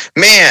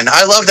 man,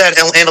 I love that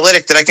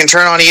analytic that I can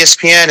turn on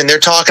ESPN and they're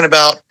talking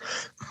about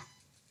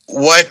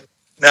what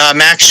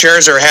Max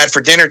Scherzer had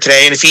for dinner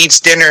today. And if he eats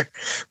dinner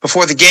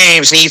before the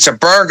games and he eats a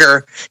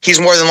burger, he's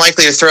more than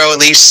likely to throw at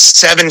least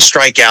 7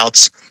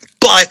 strikeouts.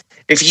 But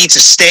if he eats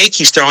a steak,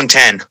 he's throwing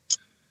 10.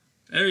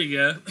 There you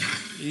go.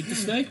 Eat the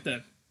steak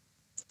then.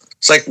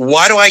 It's like,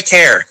 why do I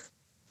care?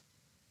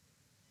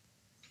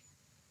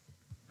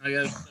 I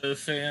guess the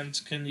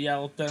fans can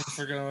yell at them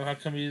for going, how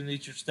come you didn't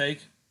eat your steak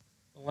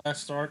the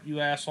last start,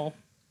 you asshole?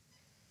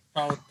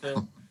 Probably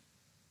too.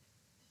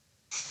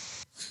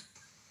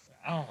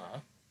 I don't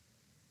know.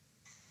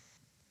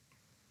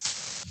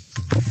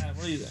 Yeah,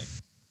 what do you think?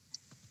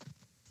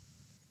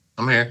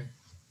 I'm here.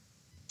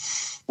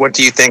 What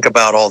do you think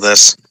about all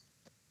this?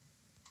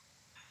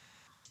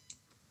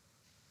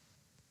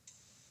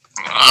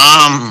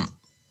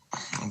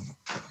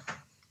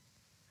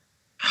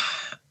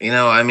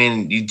 I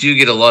mean, you do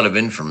get a lot of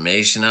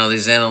information out of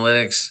these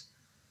analytics,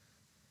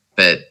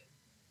 but,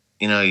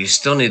 you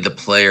still need the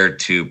player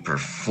to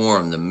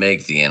perform to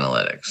make the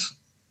analytics.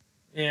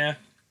 Yeah.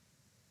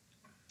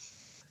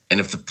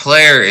 And if the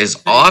player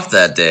is off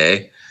that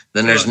day,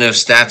 then there's no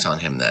stats on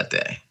him that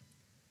day.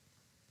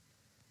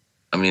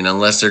 I mean,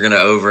 unless they're going to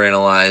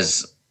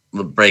overanalyze,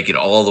 break it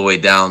all the way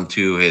down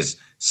to his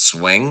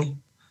swing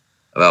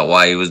about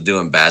why he was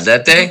doing bad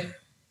that day.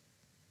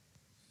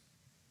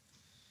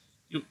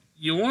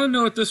 You want to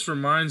know what this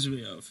reminds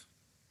me of?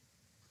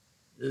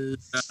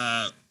 Is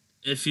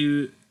if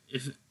you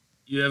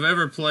have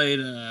ever played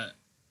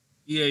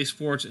EA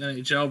Sports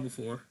NHL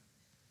before,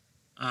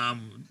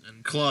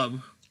 in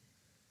club,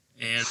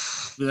 and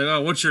be like,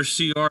 oh, what's your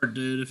CR,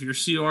 dude? If your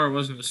CR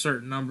wasn't a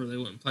certain number, they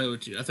wouldn't play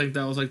with you. I think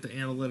that was like the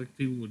analytic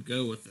people would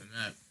go with in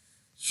that.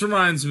 This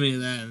reminds me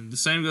of that, and the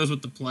same goes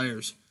with the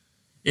players.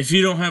 If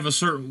you don't have a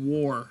certain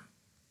WAR,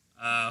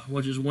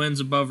 which is wins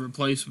above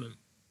replacement,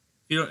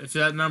 if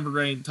that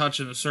number ain't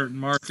touching a certain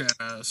mark at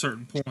a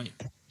certain point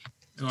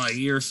in like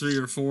year 3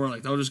 or 4,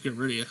 like they'll just get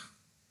rid of you.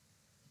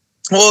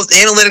 Well,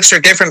 analytics are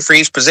different for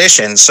each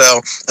position.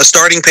 So a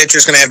starting pitcher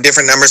is going to have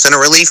different numbers than a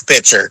relief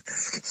pitcher.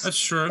 That's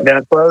true. And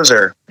a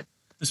closer.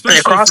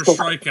 Especially for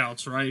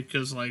strikeouts, right?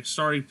 Because like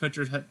starting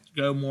pitchers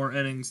go more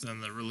innings than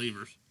the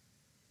relievers.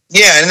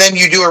 Yeah, and then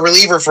you do a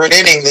reliever for an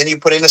inning, then you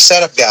put in a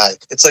setup guy.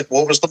 It's like,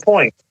 what was the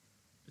point?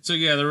 So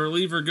yeah, the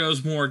reliever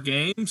goes more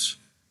games,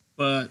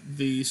 but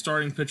the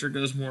starting pitcher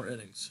goes more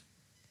innings.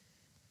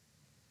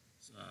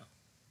 So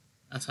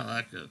that's how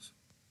that goes.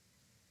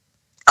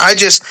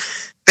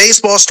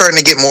 Baseball's starting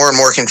to get more and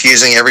more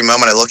confusing every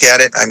moment I look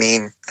at it. I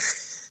mean,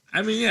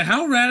 yeah,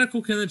 how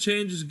radical can the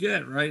changes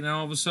get, right? Now,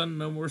 all of a sudden,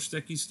 no more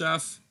sticky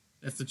stuff.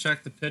 They have to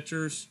check the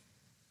pitchers.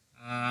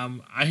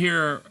 I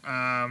hear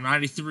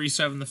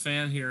 93.7 The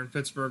Fan here in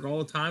Pittsburgh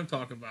all the time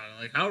talk about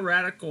it. Like, how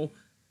radical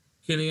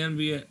can the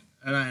NBA,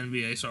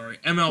 MLB. The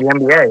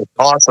NBA,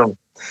 awesome.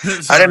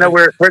 I don't know.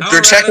 We're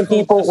checking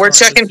people. We're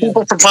checking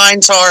people for pine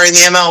tar in the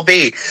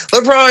MLB.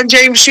 LeBron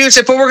James shoots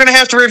it, but we're going to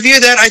have to review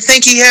that. I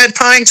think he had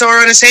pine tar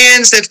on his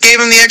hands that gave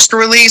him the extra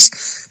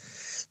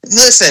release.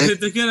 Listen,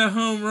 to get a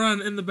home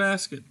run in the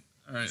basket.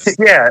 All right.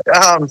 Yeah.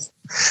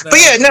 But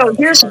yeah, no.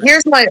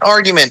 Here's my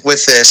argument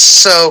with this.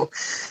 So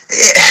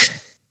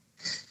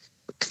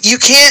you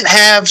can't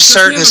have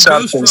certain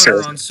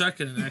substances on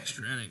second and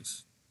extra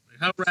innings.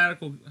 Like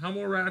how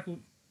more radical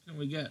can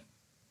we get?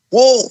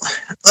 Well,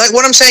 like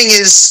what I'm saying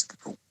is,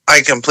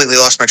 I completely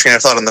lost my train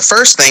of thought on the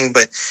first thing,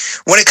 but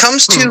when it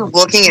comes to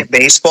looking at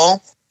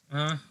baseball,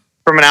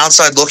 from an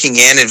outside looking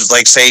in, it's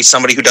like, say,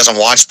 somebody who doesn't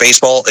watch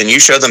baseball, and you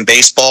show them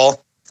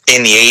baseball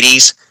in the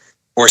 80s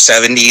or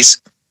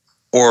 70s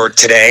or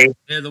today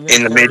in the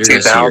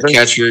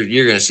mid-2000s.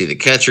 You're going to see the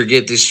catcher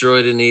get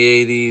destroyed in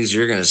the 80s.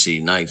 You're going to see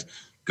nice,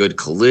 good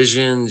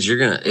collisions.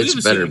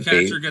 It's better. The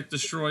catcher get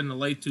destroyed in the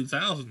late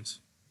 2000s.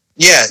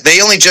 Yeah, they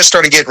only just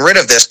started getting rid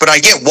of this, but I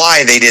get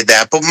why they did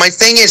that. But my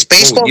thing is,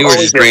 baseball. You were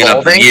just bringing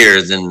up the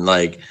years, and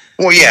the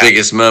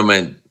biggest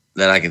moment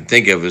that I can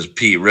think of is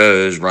Pete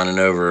Rose running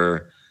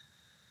over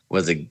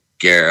I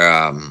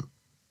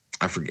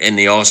forget, in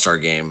the All-Star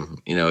game.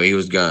 He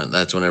was going.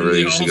 That's whenever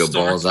they used to go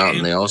balls out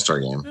in the All-Star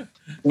game.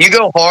 You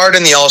go hard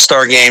in the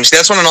All-Star games.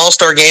 That's when an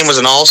All-Star game was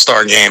an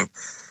All-Star game,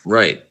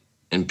 right?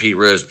 And Pete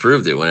Rose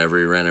proved it whenever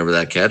he ran over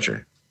that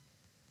catcher.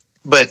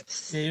 But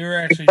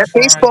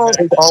baseball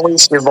is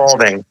always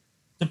evolving.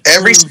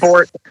 Every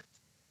sport.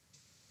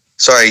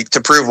 Sorry, to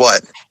prove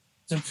what?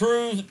 to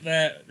prove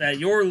that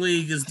your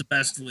league is the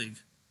best league.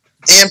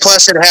 And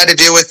plus, it had to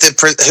do with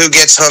who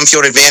gets home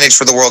field advantage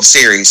for the World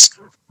Series.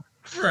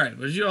 Right,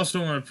 but you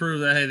also want to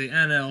prove that, hey, the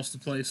NL's the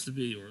place to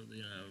be, or,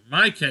 in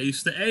my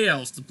case, the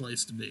AL's the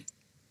place to be.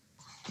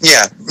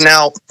 Yeah.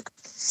 Now,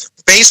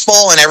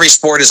 baseball in every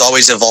sport is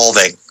always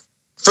evolving.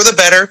 For the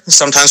better,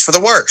 sometimes for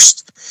the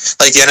worst.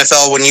 Like the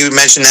NFL, when you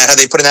mentioned that, how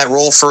they put in that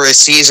rule for a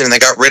season and they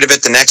got rid of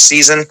it the next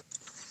season.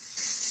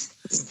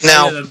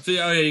 Now,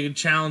 you can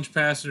challenge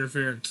pass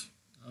interference.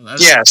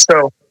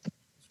 So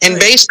in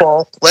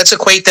baseball, let's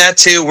equate that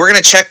to we're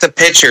going to check the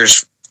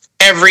pitchers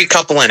every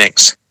couple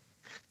innings.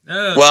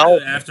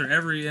 After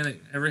every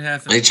inning, every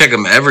half inning. They check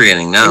them every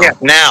inning now. Yeah,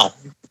 now.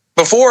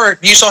 Before,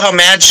 you saw how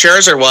mad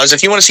Scherzer was.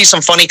 If you want to see some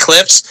funny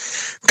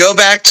clips, go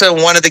back to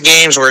one of the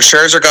games where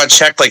Scherzer got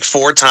checked like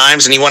 4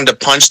 times and he wanted to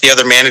punch the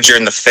other manager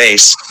in the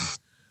face.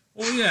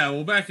 Well, yeah.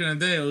 Well, back in the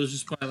day, it was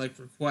just by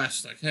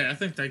request. Like, hey, I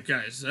think that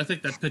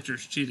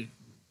pitcher's cheating.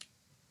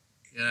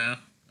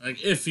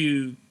 Like if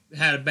you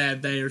had a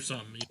bad day or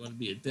something, you want to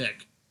be a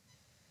dick.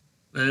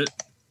 But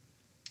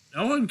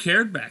no one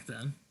cared back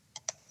then.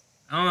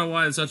 I don't know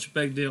why it's such a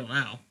big deal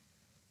now.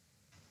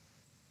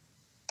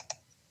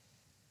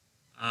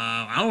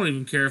 I don't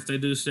even care if they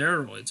do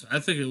steroids. I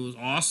think it was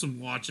awesome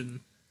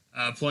watching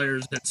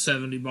players hit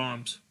 70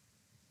 bombs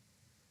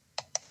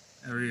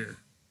every year.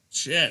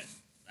 Shit.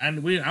 I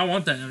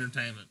want that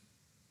entertainment.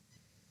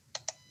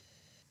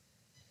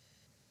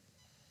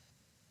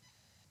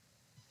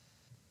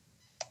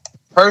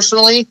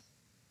 Personally,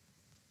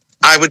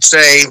 I would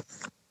say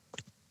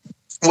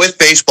with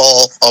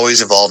baseball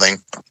always evolving,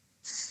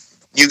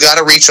 you got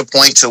to reach a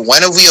point to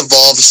when have we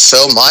evolved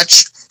so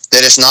much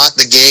that it's not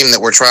the game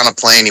that we're trying to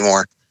play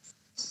anymore.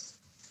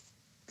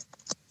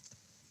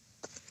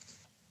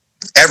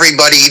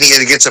 Everybody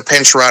gets a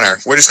pinch runner.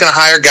 We're just going to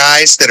hire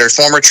guys that are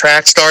former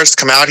track stars to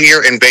come out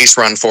here and base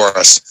run for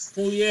us.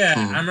 Well, yeah.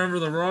 I remember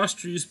the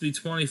roster used to be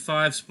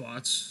 25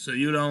 spots, so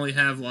you'd only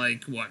have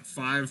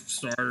 5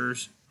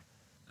 starters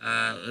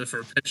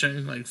for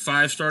pitching,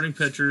 5 starting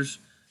pitchers.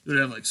 You'd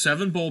have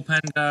 7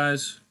 bullpen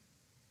guys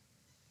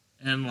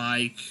and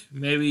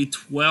maybe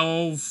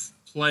 12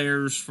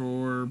 players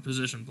for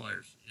position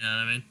players. You know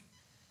what I mean?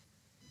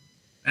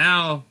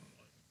 Now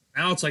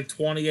it's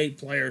 28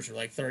 players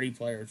or 30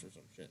 players or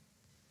some shit.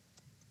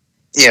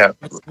 Yeah.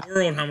 In the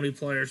world, how many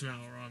players now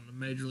are on the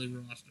major league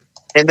roster?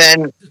 And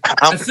then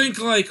I think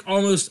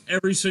almost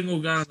every single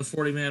guy on the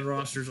 40-man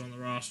roster is on the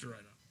roster right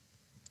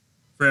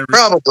now.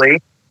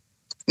 Probably.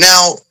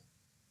 Now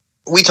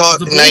you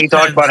talk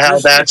about how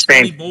that's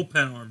changed.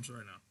 Bullpen arms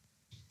right now.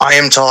 I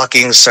am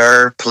talking,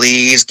 sir.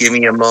 Please give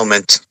me a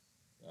moment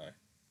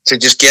to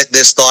just get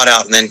this thought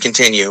out and then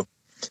continue.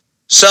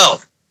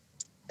 So,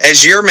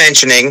 as you're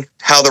mentioning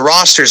how the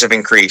rosters have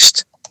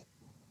increased,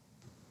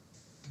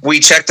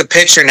 we check the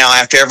pitcher now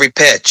after every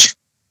pitch.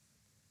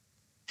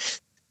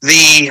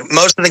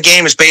 Most of the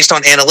game is based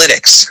on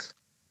analytics.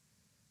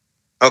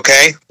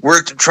 Okay?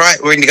 We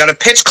got a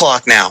pitch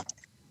clock now.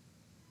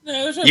 No,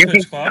 there's no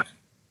pitch clock.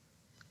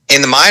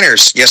 In the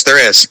minors, yes, there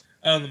is.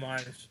 Oh, the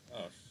minors.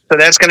 Oh, shit. So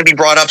that's going to be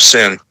brought up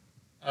soon.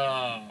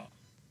 Oh.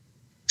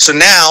 So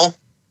now,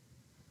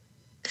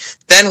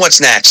 then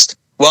what's next?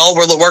 Well,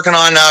 we're working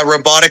on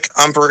robotic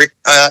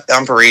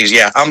umpires.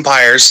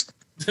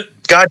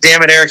 God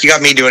damn it, Eric, you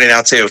got me doing it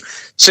now too.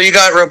 So you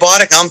got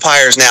robotic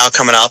umpires now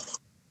coming up.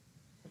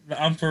 The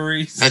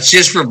umpirees. That's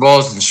just for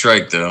balls and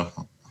strike, though.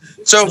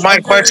 So my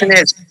question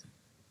is,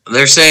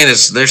 they're saying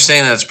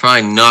that's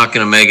probably not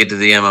going to make it to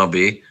the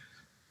MLB.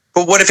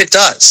 But what if it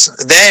does?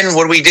 Then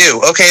what do we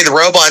do? Okay, the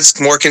robot's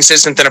more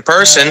consistent than a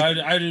person.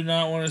 I do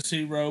not want to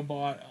see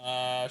robot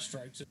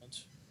strike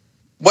zones.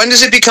 When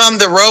does it become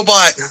the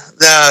robot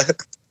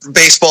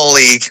baseball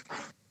league?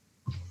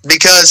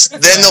 Because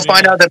then they'll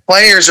find out that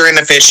players are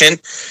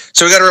inefficient.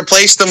 So we got to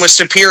replace them with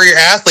superior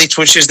athletes,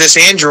 which is this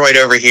android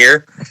over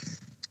here.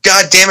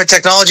 God damn it,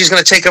 technology is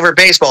going to take over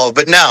baseball.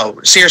 But no,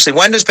 seriously,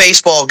 when does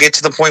baseball get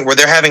to the point where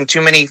they're having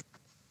too many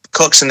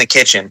cooks in the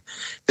kitchen?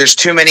 There's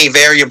too many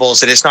variables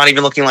that it's not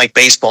even looking like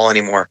baseball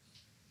anymore.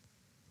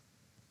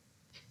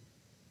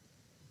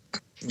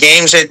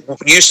 Games that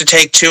used to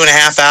take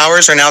 2.5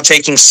 hours are now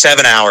taking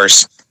 7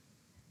 hours.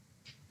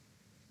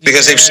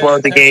 Because they've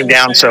slowed the game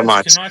down so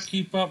much. I cannot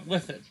keep up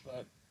with it,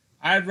 but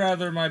I'd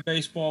rather my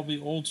baseball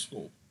be old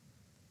school.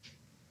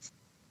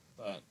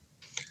 But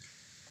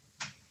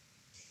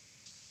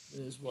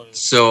it is what it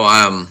is. So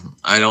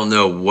I don't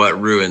know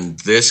what ruined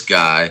this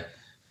guy,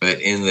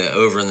 but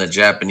over in the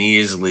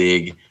Japanese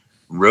league,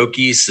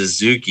 Roki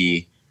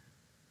Suzuki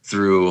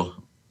threw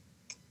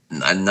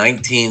a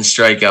 19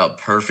 strikeout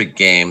perfect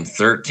game,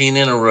 13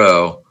 in a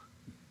row,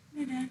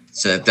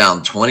 set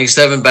down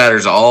 27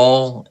 batters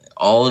all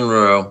in a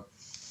row,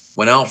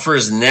 went out for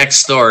his next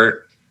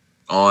start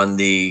on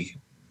the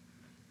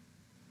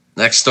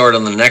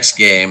next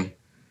game,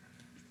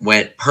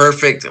 went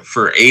perfect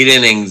for 8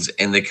 innings,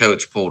 and the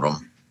coach pulled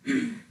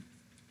him.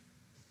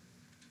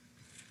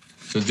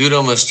 So dude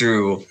almost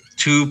threw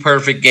 2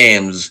 perfect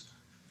games.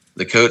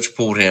 The coach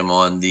pulled him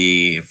on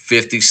the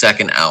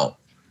 52nd out.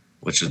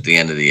 which was the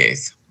end of the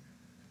 8th.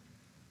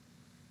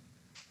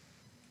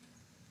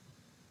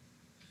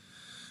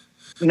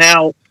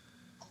 Now,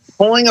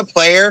 pulling a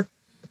player,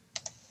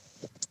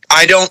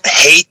 I don't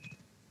hate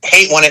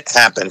when it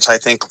happens. I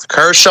think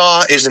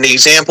Kershaw is an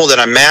example that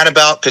I'm mad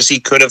about because he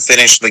could have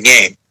finished the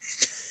game.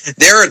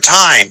 There are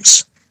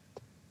times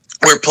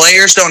where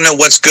players don't know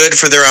what's good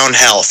for their own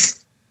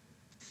health.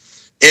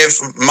 If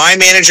my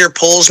manager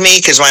pulls me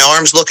because my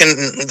arm's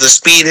the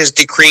speed has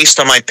decreased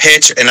on my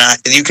pitch, and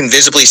you can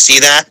visibly see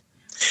that,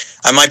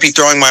 I might be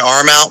throwing my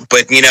arm out,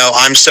 but,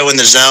 I'm so in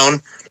the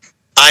zone,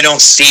 I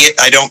don't see it,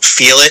 I don't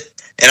feel it,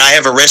 and I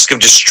have a risk of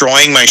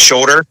destroying my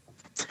shoulder.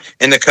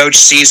 And the coach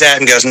sees that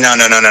and goes,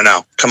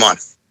 no. Come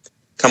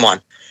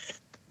on.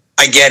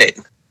 I get it.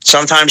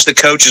 Sometimes the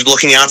coach is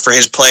looking out for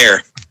his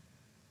player,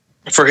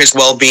 for his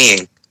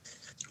well-being.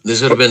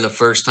 This would have been the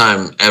first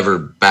time ever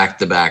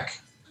back-to-back.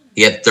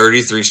 He had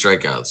 33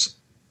 strikeouts.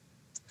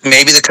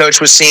 Maybe the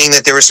coach was seeing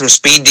that there was some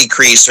speed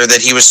decrease or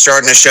that he was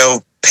starting to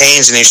show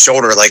pains in his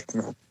shoulder, like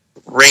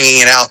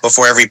wringing it out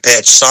before every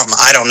pitch, something.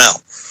 I don't know.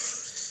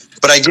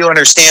 But I do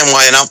understand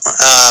why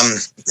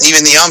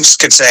even the umps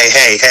could say,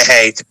 hey,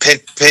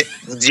 Pitt,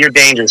 you're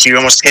dangerous. You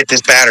almost hit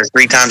this batter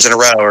 3 times in a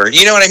row. Or,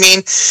 you know what I mean?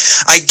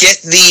 I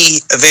get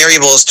the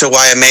variables to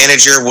why a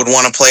manager would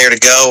want a player to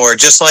go, or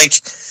just like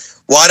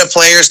why do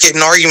players get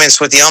in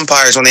arguments with the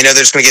umpires when they know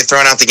they're just going to get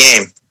thrown out the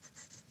game?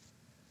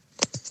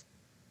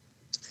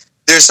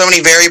 There's so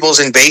many variables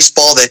in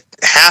baseball that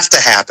have to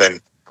happen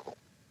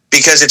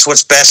because it's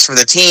what's best for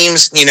the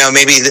teams.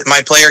 Maybe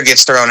my player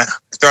gets thrown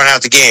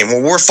out the game.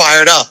 Well, we're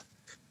fired up.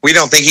 We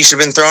don't think he should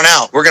have been thrown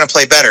out. We're going to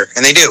play better.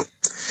 And they do.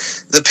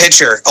 The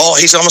pitcher,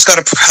 he's almost got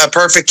a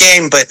perfect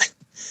game, but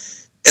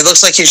it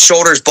looks like his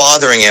shoulder's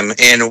bothering him.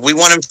 And we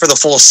want him for the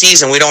full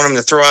season. We don't want him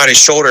to throw out his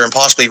shoulder and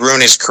possibly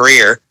ruin his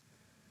career.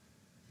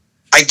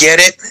 I get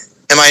it.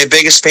 Am I a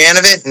biggest fan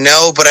of it?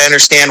 No, but I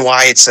understand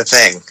why it's a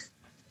thing.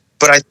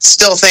 But I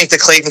still think that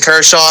Clayton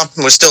Kershaw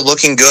was still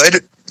looking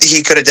good.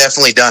 He could have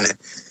definitely done it.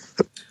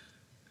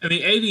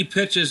 80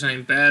 pitches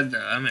ain't bad,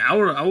 though. I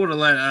would have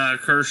let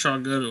Kershaw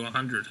go to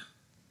 100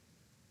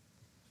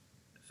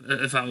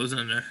 if I was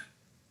in there.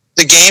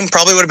 The game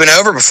probably would have been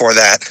over before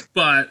that.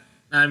 But,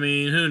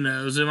 who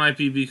knows? It might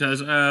be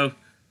because,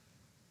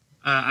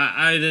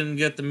 I didn't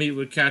get to meet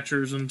with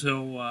catchers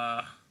until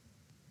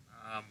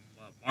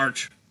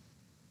March.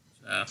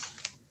 So.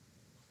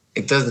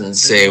 It doesn't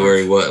say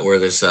where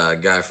this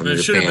guy from Japan was.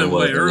 It should have been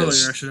way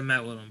earlier. I should have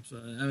met with him. So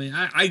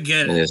I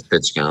get it. His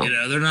pitch count.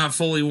 They're not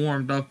fully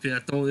warmed up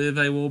yet.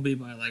 They will be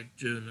by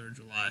June or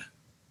July.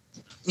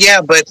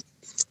 Yeah, but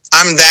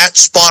I'm that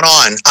spot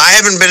on. I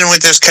haven't been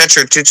with this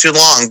catcher too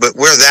long, but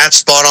we're that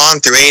spot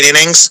on through 8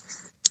 innings.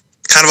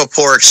 Kind of a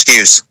poor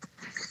excuse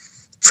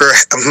for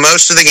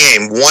most of the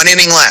game. 1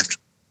 inning left.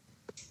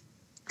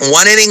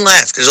 1 inning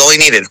left is all he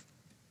needed.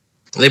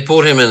 They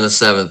pulled him in the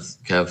 7th,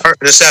 Kev. Or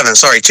the 7th,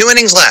 sorry. 2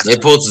 innings left. They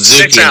pulled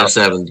Suzuki in the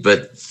 7th,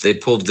 but they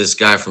pulled this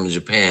guy from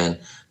Japan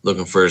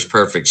looking for his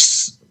perfect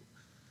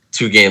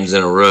 2 games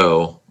in a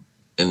row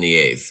in the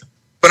 8th.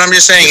 But I'm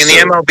just saying, in the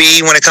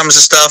MLB, when it comes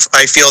to stuff,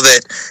 I feel that,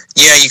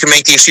 you can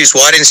make the excuse,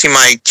 well, I didn't see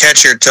my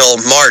catcher till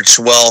March.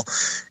 Well,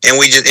 and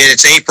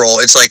it's April.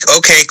 It's like,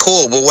 okay,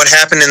 cool. But what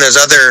happened in those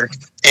other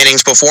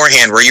innings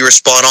beforehand where you were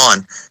spot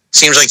on?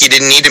 Seems like you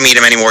didn't need to meet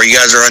him anymore. You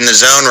guys are in the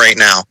zone right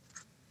now.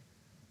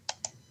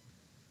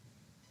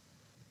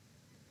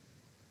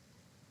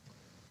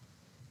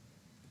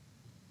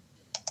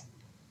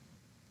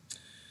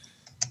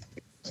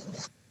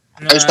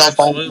 I just don't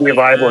find it to be a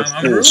viable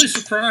excuse. I'm really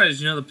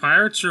surprised. The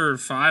Pirates are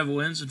 5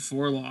 wins and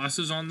 4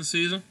 losses on the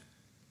season.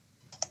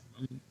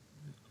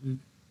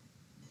 I'm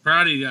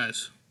proud of you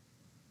guys.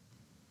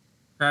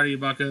 Proud of you,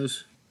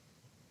 Buccos.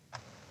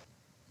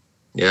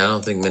 Yeah, I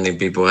don't think many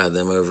people had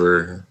them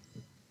over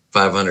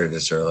 500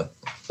 this early.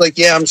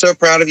 I'm so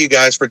proud of you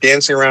guys for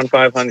dancing around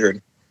 500.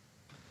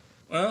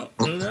 Well,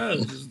 who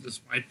knows?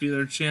 This might be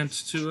their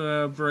chance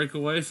to break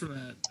away from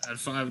that at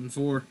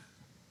 5-4.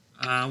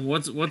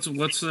 What's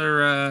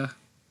their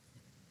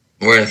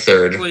We're in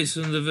 3rd. place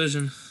in the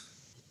division?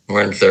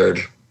 We're in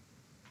 3rd.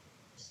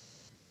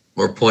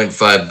 We're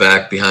 0.5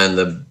 back behind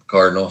the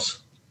Cardinals.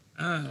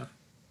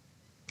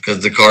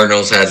 Because the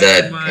Cardinals had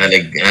that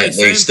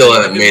they still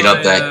haven't made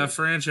up that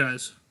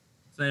franchise.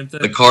 Same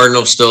thing. The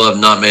Cardinals still have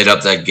not made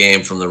up that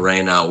game from the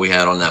rainout we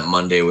had on that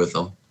Monday with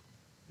them.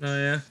 Oh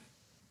yeah.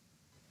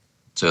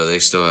 So they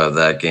still have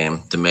that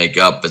game to make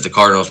up, but the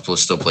Cardinals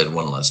still played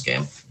 1 less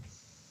game.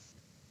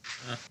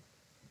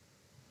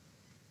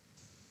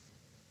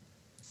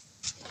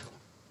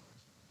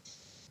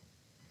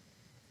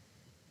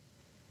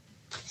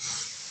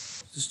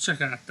 Just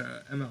check out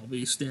the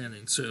MLB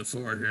standings so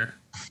far here.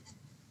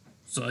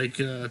 It's like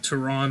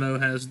Toronto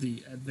has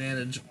the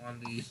advantage on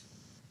the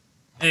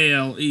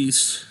AL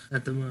East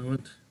at the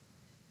moment.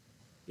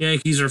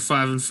 Yankees are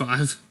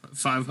 5-5,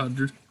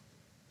 500.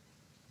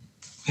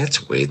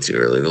 It's way too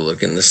early to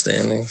look in the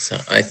standings,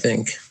 I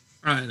think.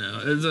 I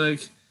know. It's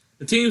like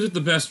the teams with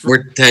the best.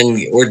 We're 10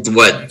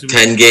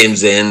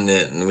 games in,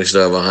 and we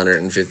still have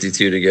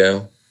 152 to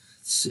go.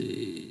 Let's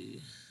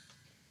see.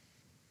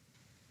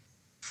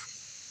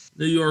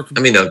 New York. I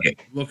mean, okay,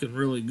 looking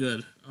really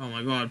good. Oh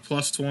my God,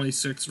 plus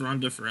 26 run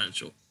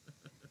differential.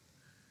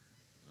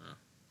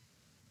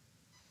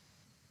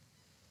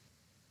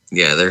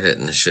 Yeah, they're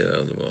hitting the shit out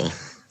of the ball.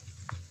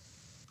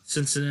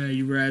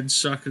 Cincinnati Reds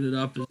sucking it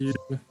up as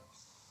usual.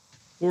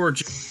 Poor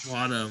Jimmy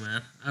Votto,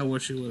 man. I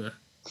wish he would have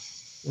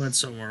went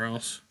somewhere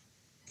else.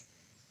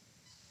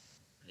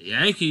 The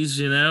Yankees,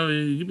 you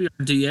could be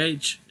our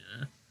DH.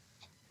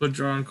 Put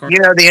drawing cards.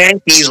 The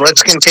Yankees.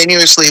 Let's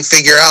continuously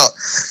figure out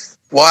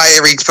why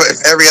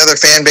every other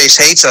fan base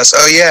hates us.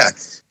 Oh yeah,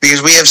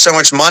 because we have so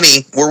much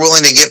money, we're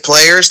willing to get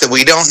players that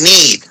we don't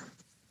need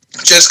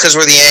just because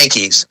we're the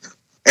Yankees.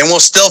 And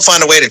we'll still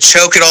find a way to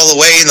choke it all the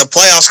way in the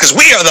playoffs because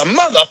we are the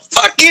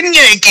motherfucking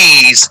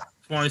Yankees.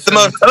 The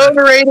most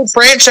overrated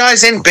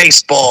franchise in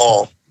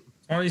baseball.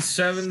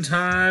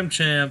 27-time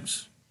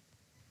champs.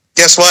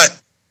 Guess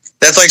what?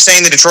 That's like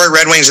saying the Detroit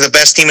Red Wings are the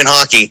best team in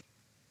hockey.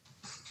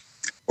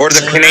 Or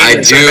the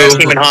Canadiens are the best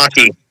team in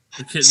hockey.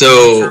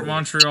 So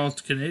Montreal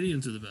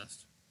Canadiens are the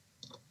best.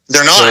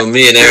 They're not. So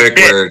me and Eric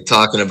were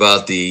talking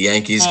about the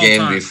Yankees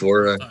game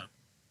before.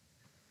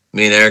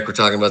 Me and Eric were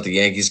talking about the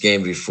Yankees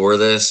game before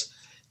this,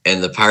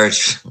 and the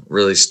Pirates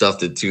really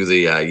stuffed it to the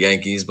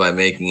Yankees by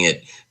making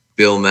it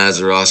Bill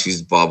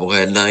Mazeroski's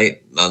bobblehead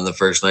night on the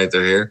first night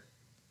they're here.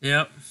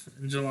 Yep,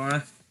 in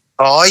July.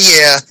 Oh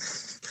yeah,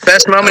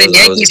 best moment in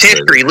Yankees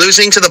history,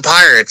 losing to the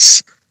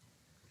Pirates.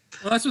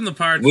 Well, that's when the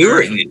Pirates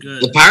were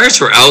good. The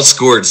Pirates were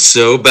outscored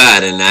so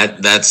bad in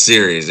that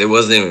series. It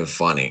wasn't even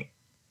funny.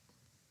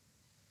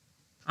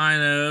 I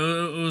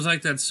know. It was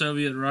like that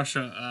Soviet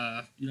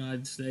Russia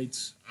United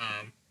States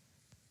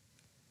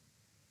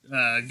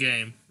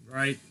game,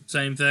 right?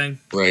 Same thing.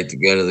 Right, to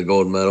go to the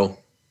gold medal.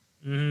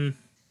 Mm-hmm.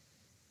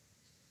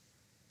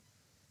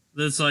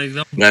 It's like we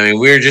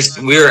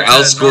were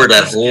outscored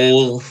that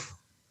whole.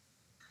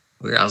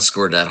 We were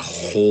outscored that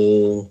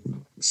whole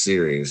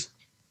series.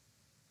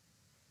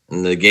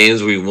 And the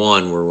games we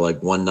won were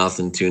like 1-0,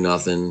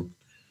 2-0,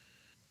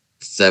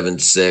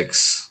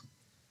 7-6.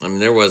 I mean,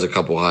 there was a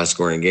couple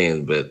high-scoring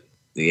games, but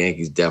the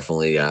Yankees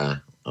definitely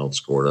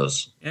outscored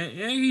us.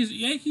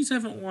 Yankees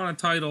haven't won a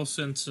title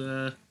since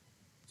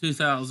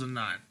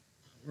 2009.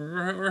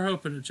 We're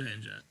hoping to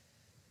change that.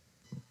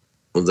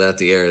 Was that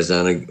the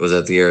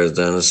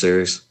Arizona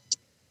series?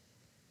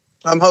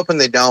 I'm hoping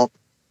they don't.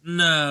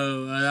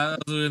 No, that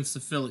was against the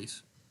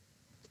Phillies.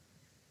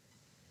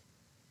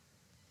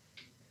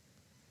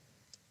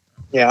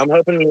 Yeah, I'm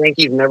hoping the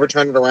Yankees never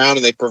turn it around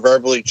and they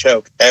proverbially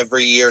choke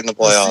every year in the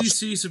playoffs.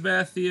 CC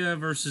Sabathia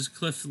versus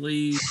Cliff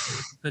Lee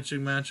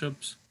pitching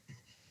matchups.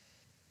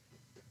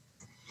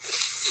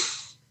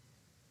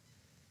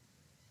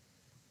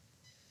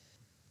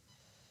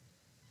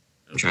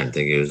 I'm trying to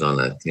think who was on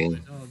that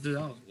team. Oh, dude,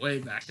 that was way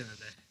back in the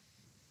day.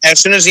 As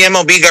soon as the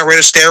MLB got rid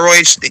of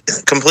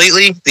steroids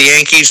completely, the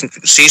Yankees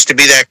ceased to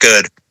be that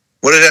good.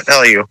 What did that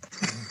tell you?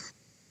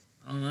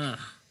 I don't know.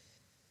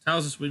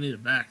 Tells us we need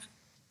it back.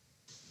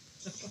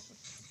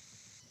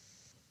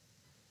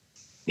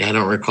 Yeah, I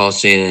don't recall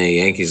seeing any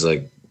Yankees ever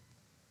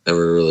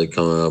really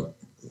coming up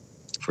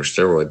for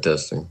steroid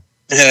testing.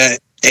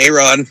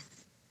 A-Rod.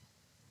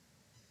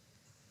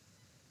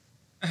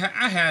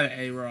 I had an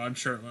A-Rod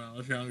shirt when I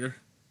was younger.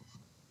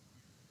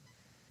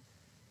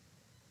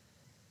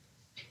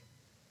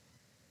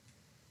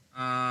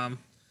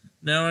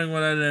 Knowing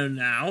what I know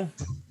now,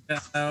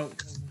 I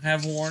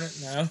have worn it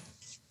now.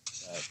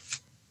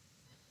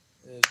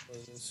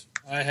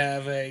 I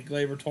have a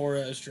Gleyber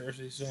Torres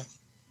jersey, so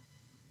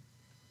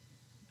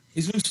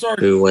he's been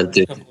starting. He went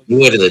to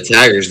the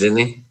Tigers, didn't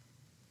he?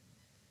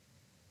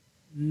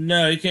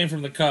 No, he came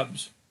from the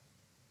Cubs.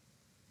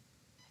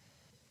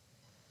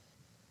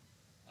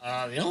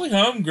 The only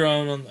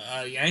homegrown on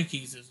the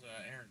Yankees is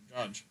Aaron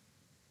Judge.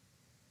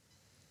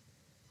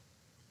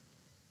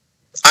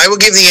 I will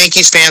give the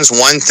Yankees fans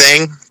one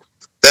thing.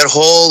 That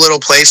whole little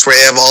place where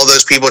they have all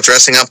those people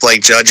dressing up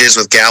like judges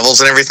with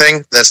gavels and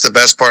everything, that's the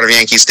best part of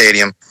Yankee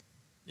Stadium.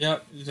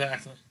 Yep,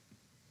 exactly.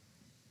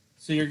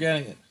 So you're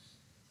getting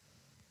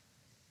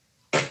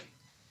it.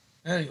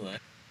 Anyway.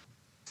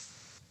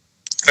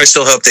 I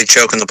still hope they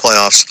choke in the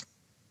playoffs.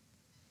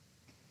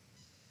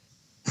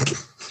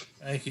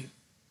 Thank you.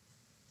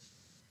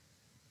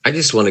 I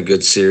just want a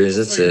good series.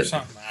 That's it.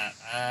 Something,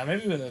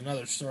 maybe with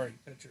another starting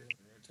pitcher in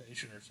the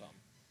rotation or something.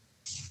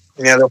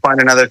 Yeah, they'll find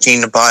another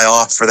team to buy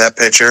off for that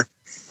pitcher.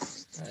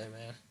 Hey,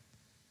 man.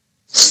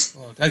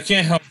 Look, I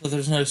can't help that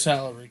there's no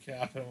salary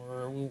cap and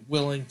we're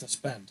willing to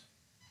spend.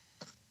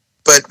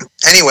 But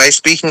anyway,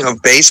 speaking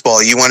of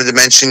baseball, you wanted to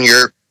mention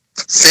your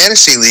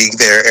fantasy league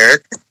there,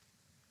 Eric.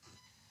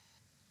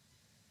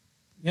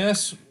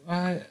 Yes,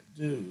 I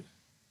do.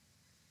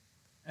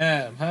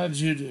 Adam, how did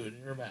you do in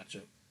your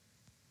matchup?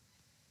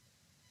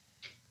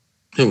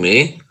 Who,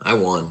 me? I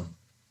won.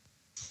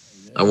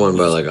 I won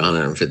by like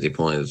 150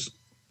 points.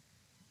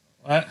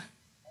 What?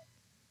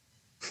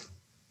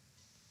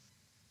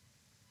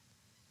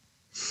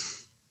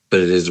 But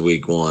it is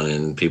week one,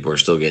 and people are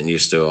still getting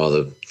used to all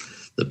the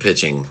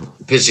pitching.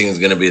 Pitching is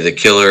going to be the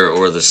killer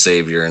or the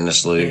savior in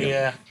this league.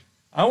 Yeah.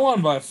 I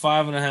won by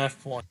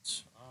 5.5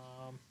 points.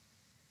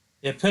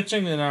 Yeah,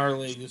 pitching in our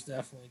league is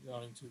definitely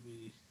going to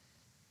be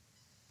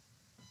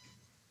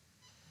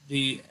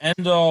the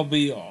end all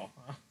be all.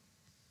 Huh?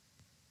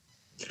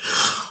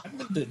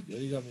 Chapman did good.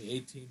 He got me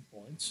 18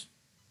 points.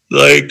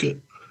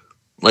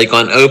 Like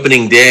on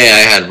opening day, I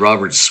had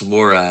Robert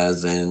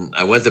Suarez, and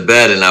I went to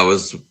bed and I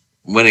was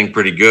winning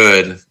pretty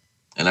good.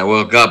 And I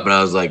woke up and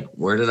I was like,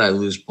 where did I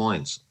lose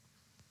points?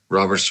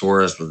 Robert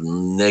Suarez was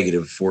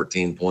negative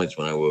 14 points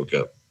when I woke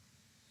up.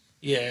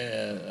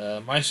 Yeah,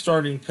 my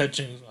starting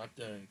pitching is not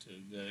doing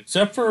too good,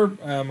 except for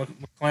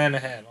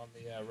McClanahan on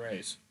the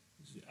Rays.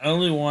 He's the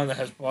only one that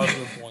has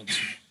positive points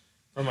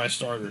for my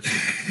starters.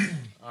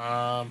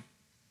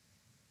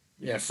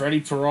 Yeah,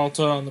 Freddie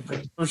Peralta on the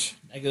Brewers,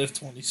 negative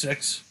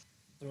 26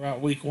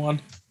 throughout week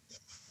 1.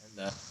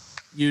 And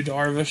Yu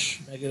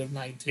Darvish, negative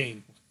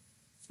 19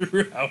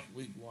 throughout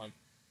week 1.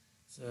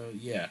 So,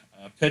 yeah,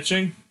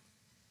 pitching,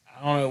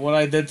 I don't know what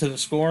I did to the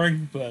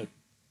scoring, but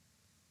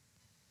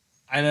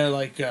I know,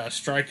 like,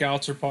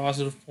 strikeouts are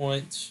positive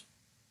points.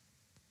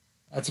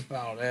 That's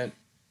about it.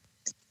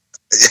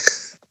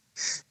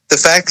 The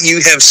fact that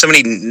you have so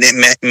many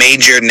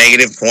major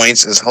negative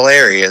points is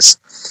hilarious.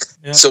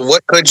 Yep. So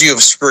what could you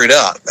have screwed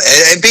up?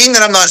 And being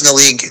that I'm not in the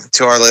league,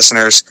 to our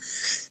listeners,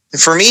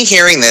 for me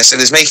hearing this,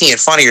 it is making it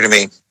funnier to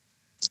me.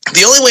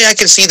 The only way I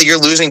can see that you're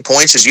losing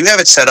points is you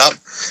have it set up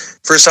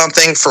for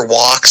something for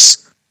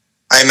walks.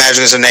 I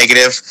imagine is a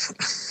negative.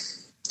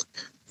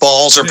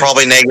 Balls are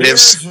probably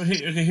negatives.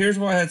 Here's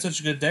why I had such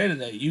a good day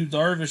today. Yu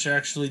Darvish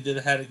actually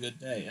had a good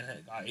day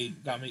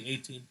and got me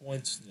 18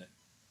 points today.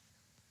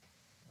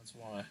 That's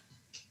why.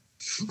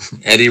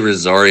 Eddie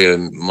Rosario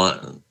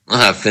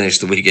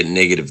finished the week at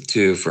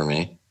 -2 for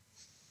me.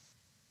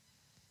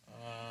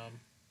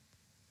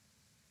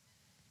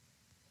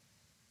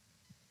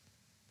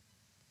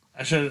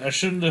 I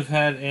shouldn't have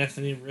had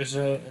Anthony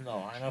Rizzo in the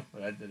lineup,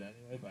 but I did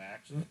anyway by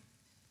accident.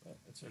 But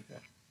it's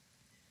okay.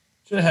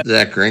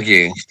 Zach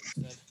Greinke.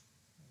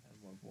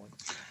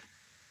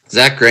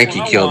 Zach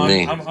Greinke killed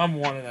me. I'm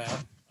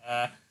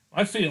 1-0.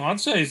 My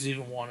fiance is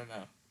even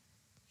 1-0.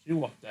 She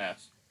whooped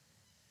ass.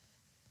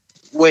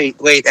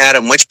 Wait,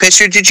 Adam. Which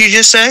pitcher did you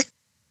just say?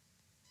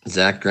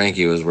 Zach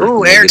Greinke was worth.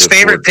 Ooh, Eric's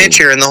favorite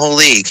pitcher in the whole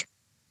league.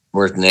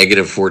 Worth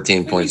negative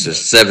 14 points,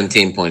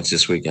 17 points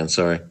this weekend.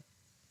 Sorry.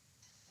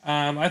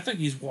 I think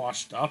he's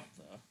washed up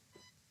though.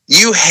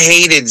 You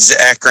hated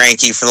Zach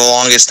Greinke for the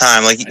longest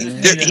time. Like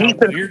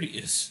how weird he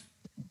is.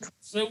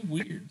 So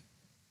weird.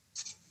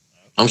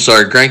 I'm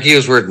sorry, Greinke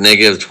was worth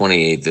negative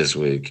 28 this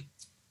week.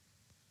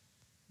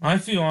 My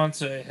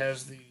fiance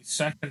has the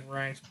second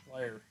ranked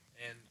player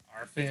in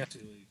our fantasy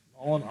league.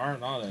 Nolan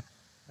Arenado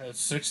has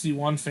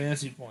 61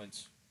 fantasy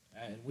points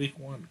in week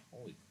 1.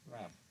 Holy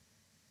crap.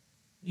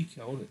 He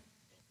killed it.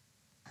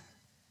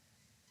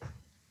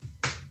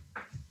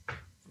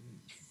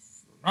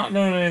 Not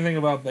knowing anything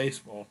about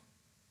baseball.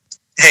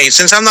 Hey,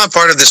 since I'm not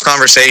part of this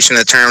conversation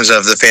in terms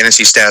of the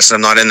fantasy stats and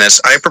I'm not in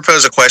this, I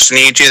propose a question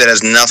to you two that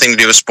has nothing to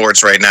do with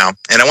sports right now.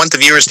 And I want the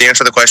viewers to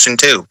answer the question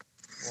too.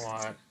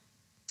 What?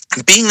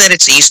 Being that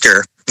it's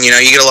Easter, you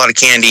get a lot of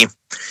candy,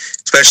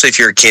 especially if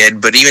you're a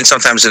kid, but even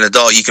sometimes an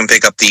adult, you can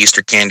pick up the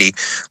Easter candy.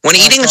 When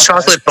eating a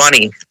chocolate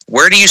bunny,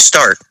 where do you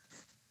start?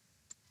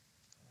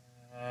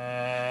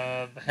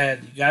 The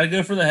head. You gotta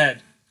go for the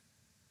head.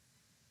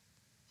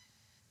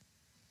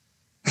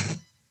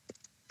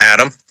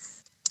 Adam?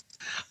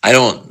 I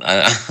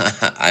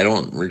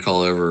don't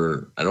recall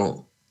ever. I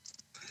don't.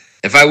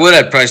 If I would,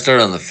 I'd probably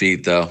start on the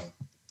feet, though.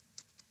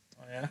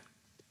 Oh yeah.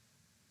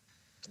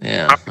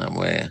 Yeah, that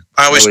way.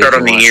 I always start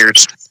on the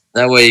ears.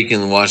 That way, you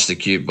can watch the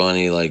cute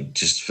bunny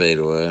just fade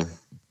away.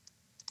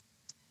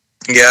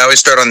 Yeah, I always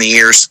start on the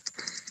ears.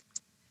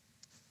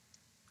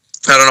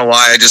 I don't know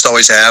why. I just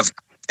always have,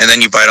 and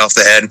then you bite off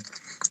the head.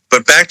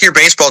 But back to your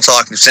baseball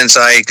talk, since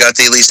I got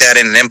to at least add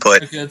in an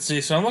input. Okay, let's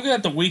see. So I'm looking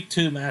at the week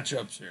 2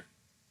 matchups here.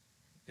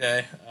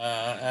 Okay,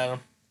 Adam.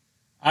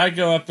 I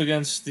go up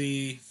against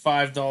the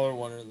 $5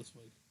 winner this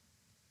week.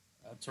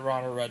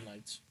 Toronto Red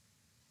Knights.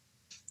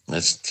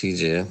 That's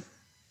TJ.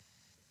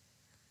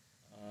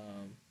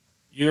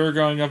 You're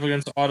going up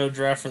against Auto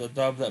Draft for the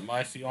dub that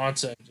my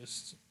fiance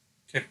just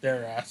kicked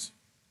their ass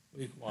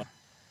week 1.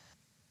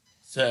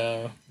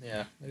 So,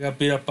 yeah, they got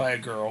beat up by a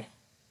girl.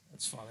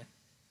 That's funny.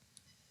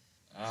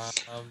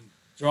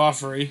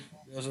 Joffrey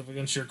goes up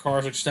against your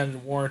car's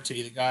extended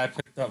warranty. The guy I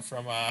picked up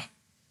from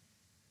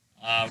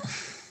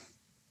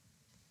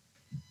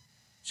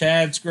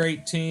Chad's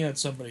great team.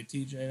 That's somebody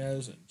TJ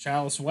knows. And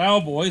Chalice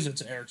Wow Boys.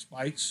 It's Eric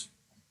Spikes,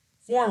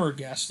 former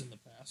guest in the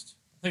past.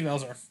 I think that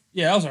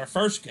was our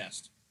first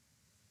guest.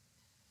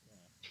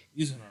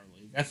 He's in our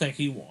league. I think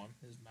he won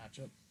his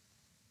matchup.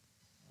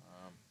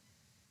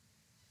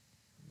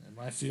 And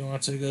my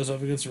fiance goes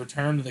up against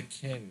Return to the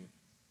King.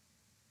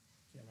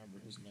 Can't remember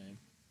his name.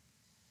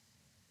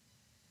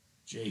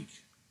 Jake.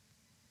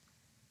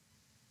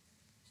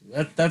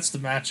 So that's the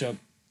matchup.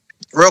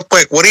 Real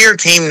quick, what are your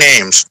team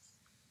names?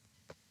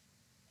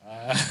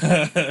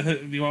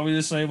 Do you want me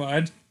to say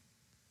mine?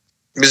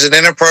 Is it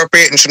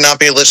inappropriate and should not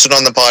be listed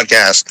on the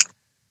podcast?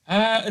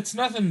 It's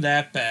nothing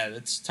that bad.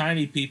 It's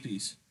Tiny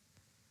Peepees.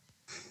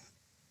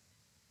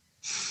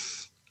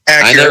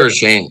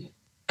 Accurate.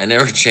 I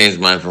never changed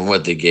mine from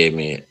what they gave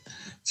me. It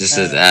just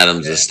says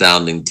Adam's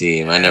astounding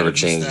team. I never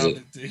changed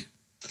it. Team.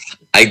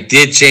 I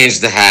did change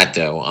the hat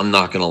though. I'm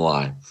not gonna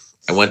lie.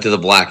 I went to the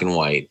black and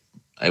white.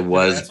 I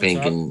was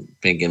pink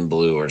and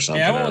blue or something.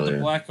 Yeah, I went with the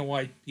black and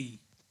white P.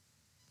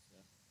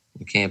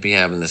 You can't be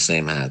having the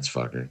same hats,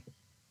 fucker.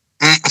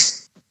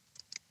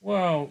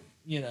 Well,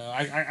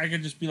 I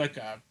could just be like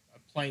a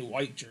plain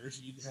white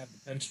jersey. You can have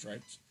the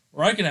pinstripes.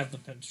 Or I can have the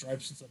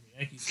pinstripes since I'm the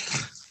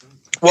Yankees.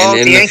 Well,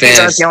 the Yankees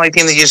aren't the only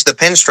team that uses the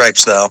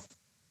pinstripes, though.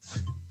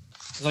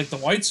 Like the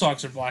White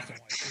Sox are black and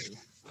white, too.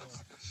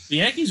 The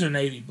Yankees are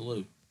navy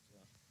blue.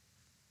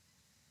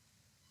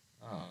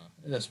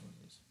 It is what it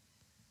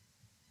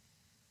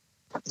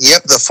is.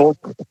 Yep, the full.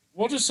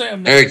 We'll just say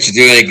I'm. Eric, you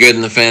do any good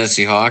in the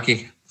fantasy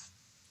hockey?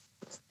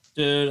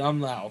 Dude,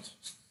 I'm out.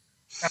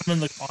 I'm in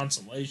the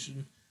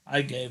consolation.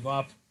 I gave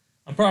up.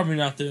 I'm probably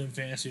not doing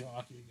fantasy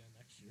hockey again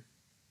next year.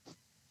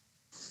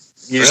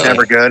 You're just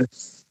never good.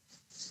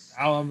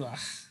 I'm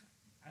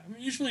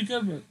usually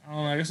good, but I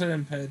don't know. I guess I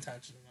didn't pay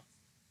attention enough.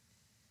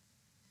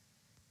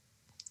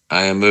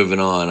 I am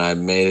moving on. I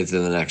made it to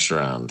the next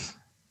round.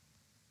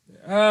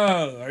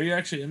 Oh, are you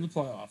actually in the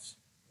playoffs?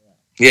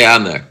 Yeah,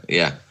 I'm there.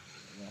 Yeah,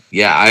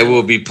 I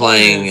will be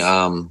playing.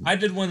 I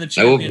did win the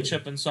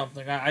championship in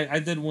something. I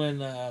did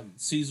win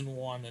season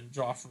 1 in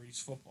Joffrey's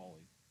football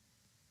league.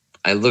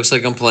 It looks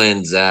like I'm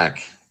playing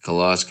Zach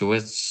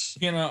Koloskowitz.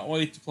 Cannot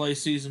wait to play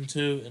season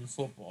 2 in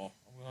football.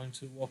 I'm going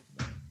to whoop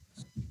them.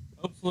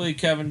 Hopefully,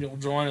 Kevin, you'll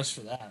join us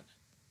for that.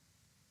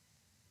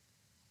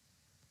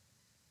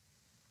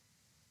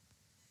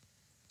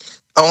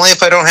 Only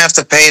if I don't have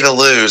to pay to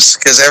lose.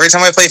 Because every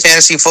time I play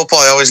fantasy football,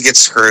 I always get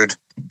screwed.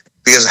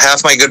 Because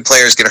half my good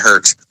players get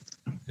hurt.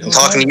 I'm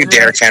talking to you,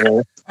 Derek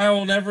Henry. I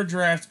will never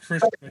draft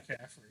Christian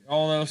McCaffrey.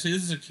 Although, see,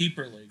 this is a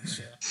keeper league,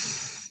 so.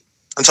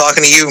 I'm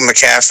talking to you,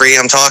 McCaffrey.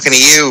 I'm talking to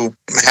you,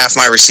 half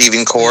my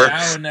receiving core.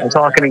 Yeah, I'm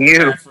talking to you.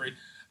 McCaffrey.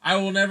 I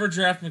will never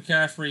draft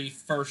McCaffrey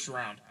first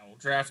round. I will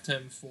draft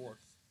him 4th.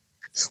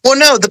 Well,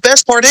 no, the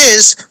best part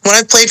is, when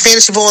I played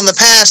fantasy football in the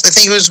past, I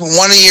think it was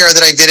one year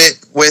that I did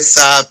it with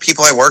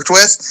people I worked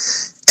with,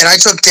 and I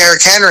took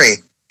Derrick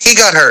Henry. He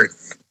got hurt.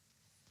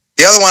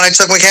 The other one, I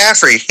took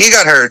McCaffrey. He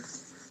got hurt.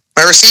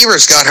 My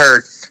receivers got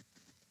hurt.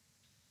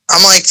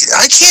 I'm like,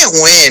 I can't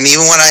win,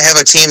 even when I have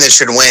a team that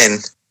should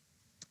win.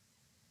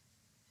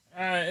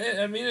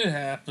 It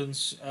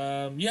happens.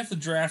 You have to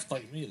draft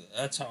like me.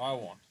 That's how I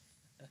want.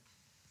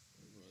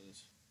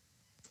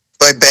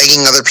 By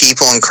begging other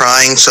people and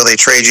crying so they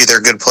trade you their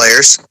good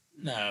players?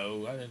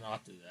 No, I did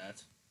not do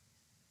that.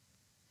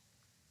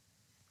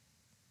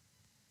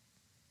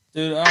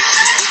 Dude, I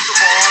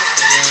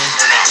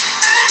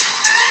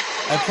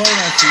play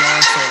my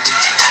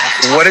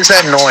fiance. What is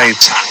that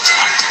noise?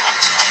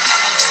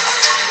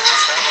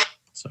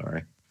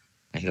 Sorry.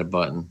 I hit a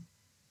button.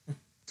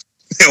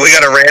 We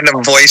got a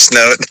random voice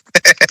note.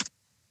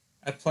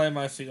 I play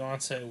my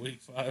fiance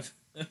week 5.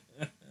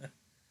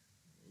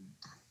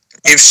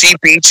 If she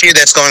beats you,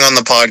 that's going on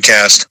the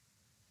podcast.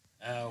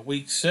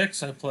 Week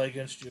 6, I play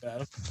against you,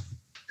 Adam.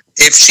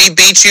 If she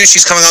beats you,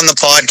 she's coming on the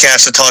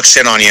podcast to talk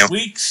shit on you.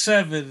 Week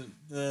 7,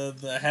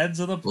 the heads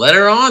of the. Let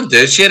her on,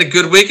 dude. She had a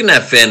good week in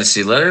that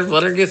fantasy. Let her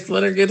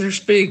get her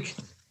speak.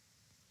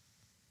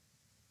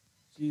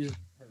 She's in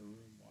her room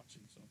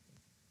watching something.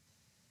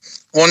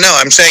 Well, no,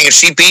 I'm saying if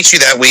she beats you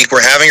that week,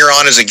 we're having her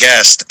on as a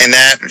guest, and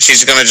that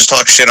she's going to just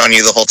talk shit on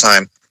you the whole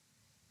time.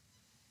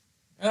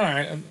 All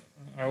right,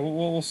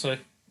 we'll see.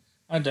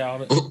 I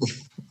doubt it.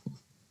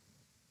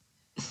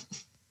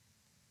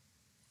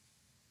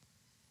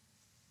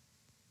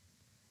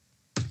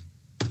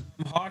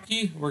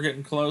 Hockey, we're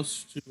getting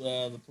close to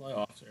the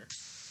playoffs here.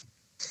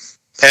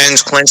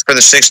 Pens clinched for the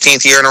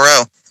 16th year in a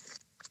row.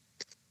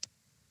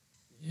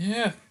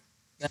 Yeah,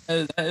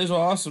 that is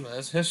awesome.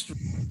 That's history.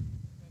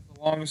 That's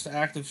the longest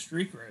active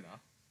streak right now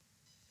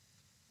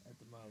at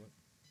the moment.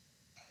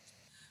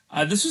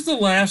 This is the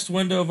last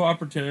window of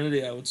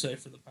opportunity, I would say,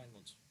 for the Penguins.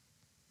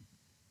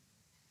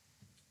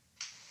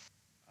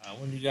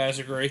 When you guys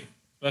agree,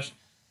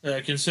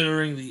 especially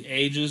considering the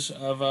ages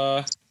of.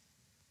 Well,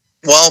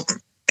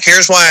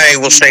 here's why I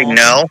will say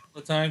no.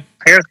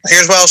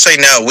 Here's why I'll say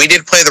no. We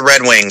did play the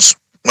Red Wings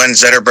when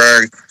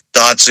Zetterberg,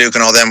 Datsuk,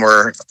 and all them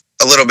were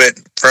a little bit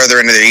further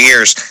into their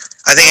years.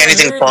 I think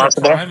anything's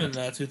possible. Prime in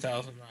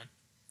 2009.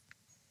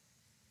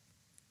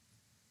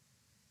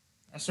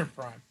 That's their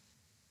prime.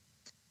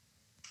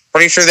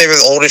 Pretty sure they were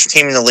the oldest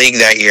team in the league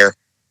that year.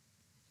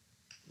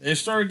 They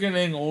started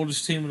getting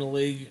oldest team in the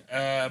league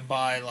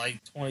by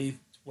like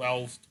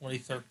 2012,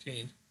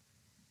 2013.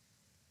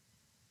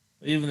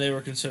 But even they were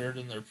considered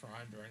in their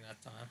prime during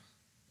that time.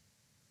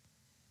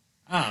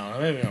 I don't know.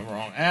 Maybe I'm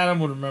wrong.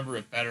 Adam would remember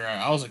it better.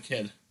 I was a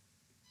kid.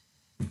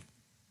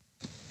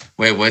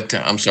 Wait, what?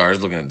 I'm sorry. I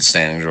was looking at the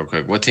standings real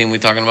quick. What team are we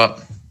talking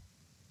about?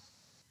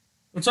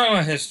 We're talking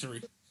about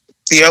history.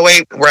 The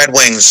 08 Red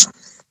Wings. Some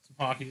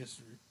hockey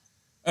history.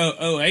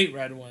 Oh, 08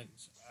 Red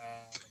Wings.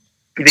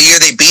 The year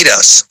they beat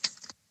us.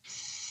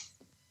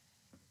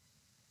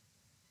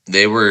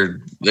 They were.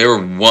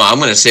 Well, I'm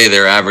going to say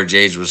their average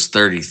age was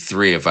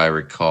 33, if I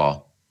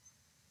recall.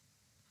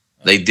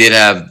 They did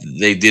have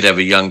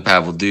a young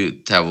Pavel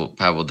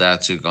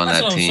Datsuk on That's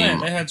that what I'm team. saying.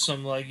 They had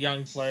some like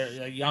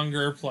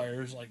younger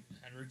players like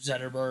Henrik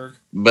Zetterberg.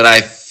 But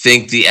I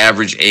think the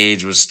average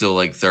age was still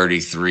like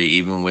 33,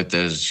 even with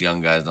those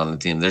young guys on the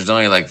team. There's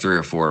only like 3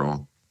 or 4 of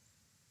them.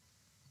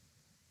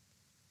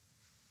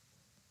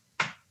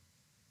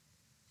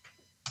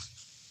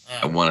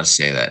 I want to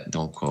say that.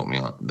 Don't quote me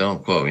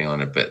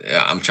on it, but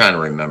I'm trying to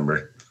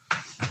remember.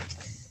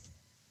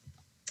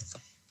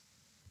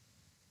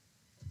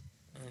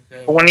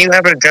 Okay. When you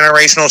have a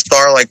generational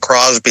star like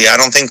Crosby, I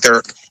don't think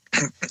they're.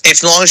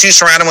 As long as you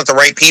surround him with the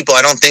right people,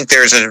 I don't think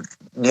there's a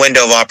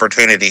window of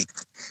opportunity.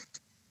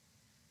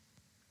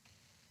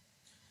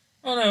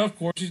 Oh no, of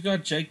course he's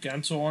got Jake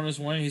Gensel on his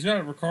wing. He's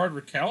got Rickard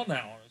Rakell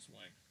now on his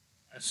wing.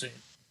 I've seen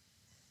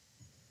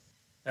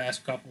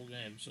past couple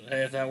games. So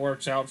hey, if that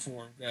works out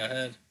for him, go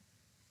ahead.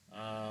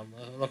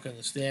 Look in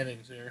the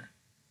standings here.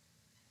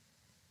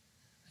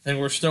 I think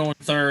we're still in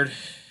third.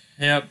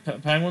 Yeah,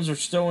 Penguins are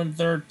still in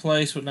third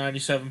place with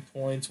 97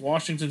 points.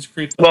 Washington's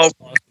creeped up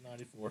to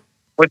 94.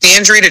 With the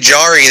injury to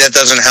Jari, that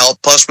doesn't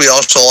help. Plus, we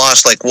also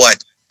lost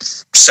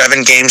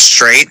 7 games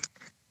straight.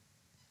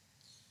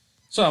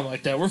 Something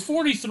like that. We're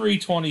 43,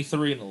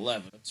 23, and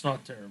 11. It's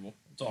not terrible.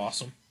 It's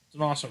awesome. It's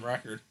an awesome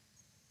record.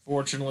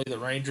 Fortunately, the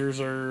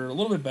Rangers are a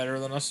little bit better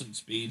than us in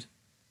speed.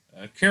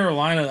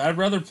 Carolina, I'd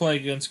rather play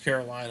against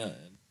Carolina.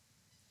 And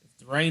if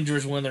the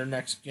Rangers win their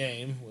next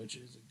game, which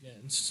is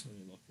against, let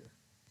me look here,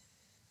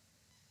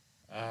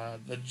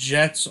 the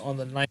Jets on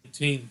the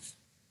 19th,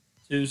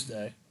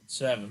 Tuesday, at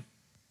 7.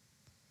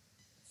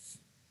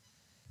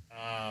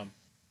 If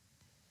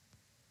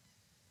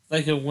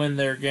they can win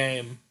their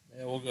game,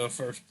 they will go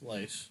first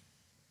place.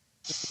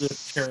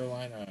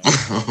 Carolina.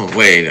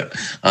 Wait,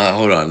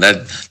 hold on.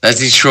 That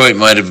Detroit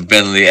might have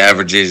been the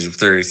average age of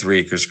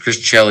 33 because Chris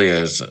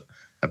Chelios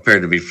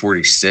appeared to be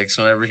 46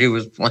 whenever he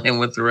was playing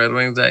with the Red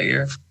Wings that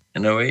year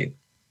in 08.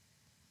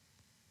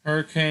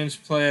 Hurricanes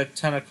play at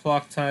 10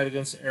 o'clock tonight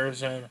against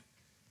Arizona.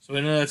 So we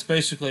know that's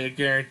basically a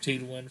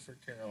guaranteed win for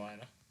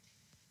Carolina.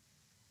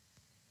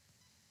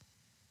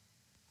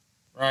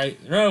 Right?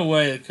 No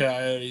way the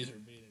Coyotes are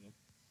beating them.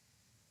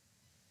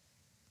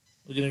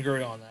 We can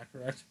agree on that,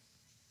 correct?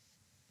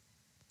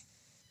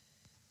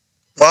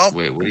 Well,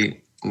 wait, what are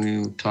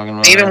you talking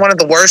about? Even one of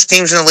the worst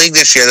teams in the league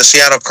this year, the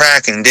Seattle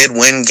Kraken, did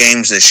win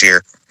games this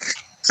year.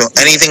 So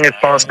anything is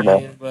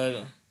possible.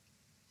 But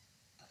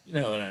you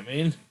know what I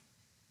mean.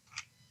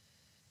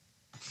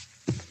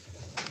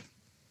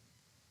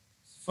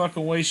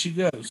 Fucking way she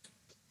goes.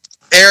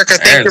 Eric, I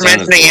think you're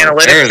mentioning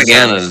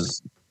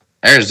analytics.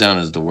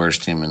 Arizona's the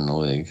worst team in the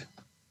league.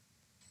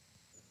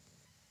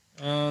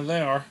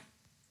 They are.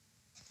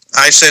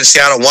 I said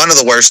Seattle, one of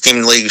the worst teams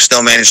in the league,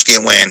 still managed to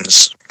get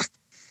wins.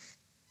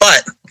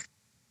 But,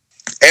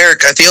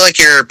 Eric, I feel like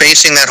you're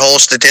basing that whole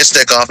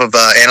statistic off of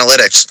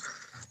analytics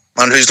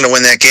on who's going to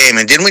win that game.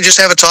 And didn't we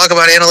just have a talk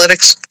about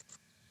analytics?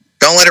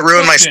 Don't let it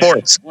ruin my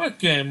sports. What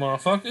game,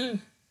 motherfucker?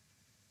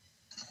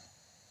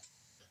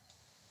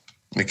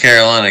 The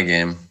Carolina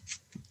game.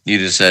 You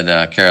just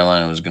said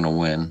Carolina was going to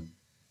win.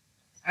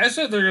 I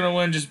said they're going to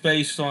win just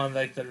based on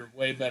they're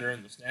way better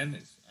in the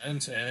standings. I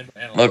didn't say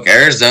anything. Look,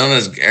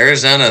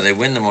 Arizona. They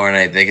win tomorrow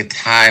night. They could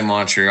tie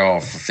Montreal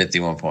for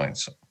 51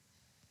 points.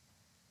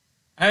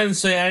 I didn't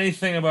say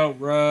anything about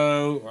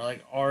row or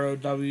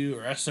ROW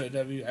or SOW. I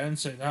didn't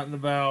say nothing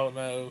about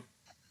no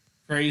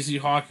crazy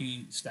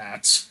hockey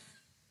stats.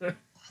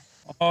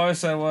 All I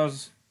said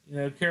was,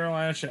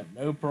 Carolina should have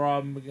no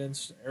problem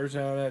against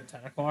Arizona at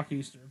 10 o'clock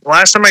Eastern.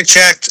 Last time I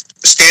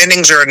checked,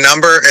 standings are a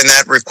number, and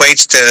that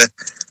equates to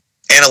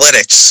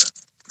analytics,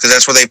 because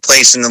that's where they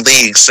place in the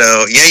league.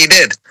 So, yeah, you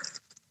did.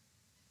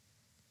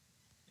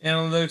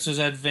 Analytics is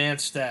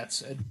advanced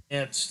stats.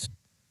 Advanced.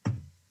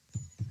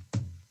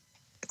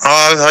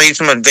 I'll tell you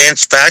some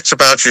advanced facts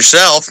about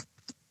yourself.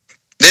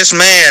 This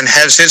man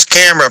has his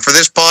camera for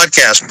this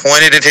podcast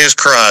pointed at his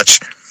crotch.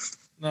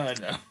 No, I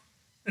know.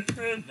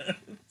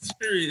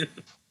 Serious.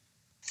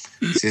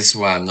 This is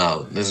why I'm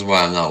not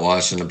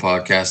watching the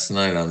podcast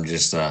tonight. I'm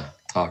just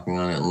talking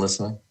on it and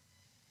listening.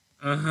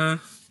 Uh-huh.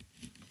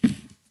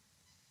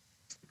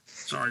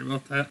 Sorry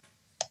about that.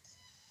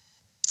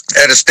 I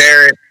had to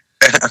stare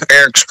at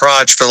Eric's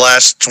crotch for the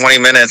last 20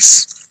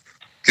 minutes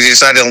because he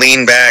decided to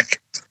lean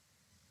back.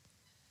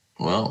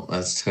 Well,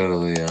 that's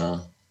totally...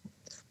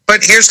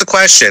 But here's the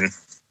question.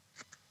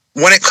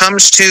 When it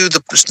comes to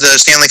the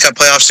Stanley Cup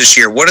playoffs this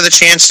year, what are the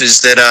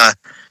chances that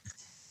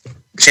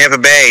Tampa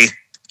Bay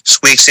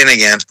squeaks in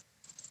again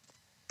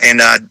and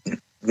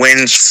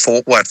wins 4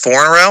 in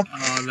a row?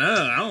 Oh,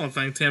 no. I don't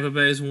think Tampa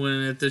Bay's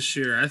winning it this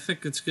year. I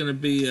think it's going to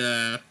be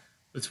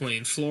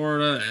between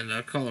Florida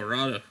and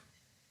Colorado.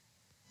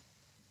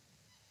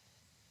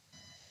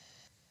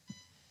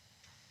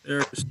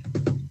 They're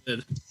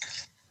good.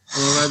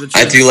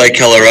 I do like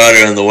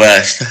Colorado in the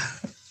West.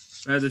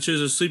 If I had to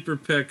choose a sleeper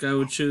pick, I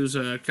would choose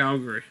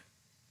Calgary.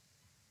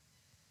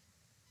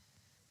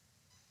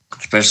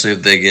 Especially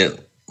if they get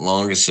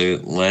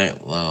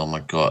Oh my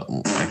god,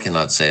 I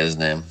cannot say his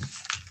name.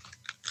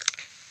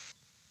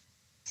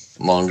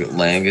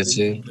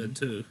 Langacy. Good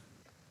too.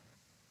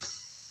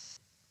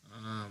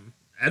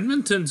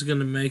 Edmonton's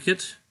gonna make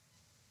it.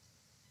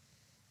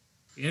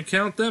 Can't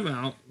count them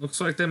out. Looks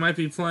like they might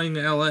be playing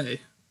LA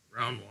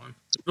round one.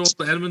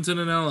 Edmonton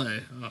and LA.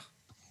 Ugh.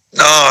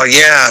 Oh,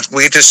 yeah.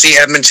 We get to see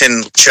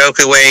Edmonton choke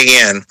away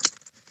again.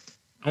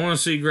 I want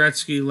to see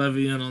Gretzky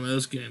levy in on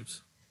those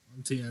games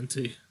on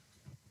TNT.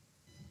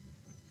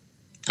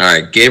 All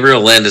right,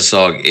 Gabriel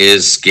Landeskog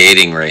is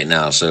skating right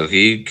now, so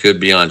he could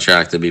be on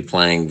track to be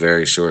playing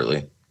very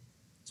shortly.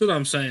 That's what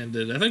I'm saying,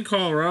 dude. I think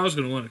Colorado's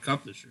going to win a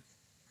cup this year.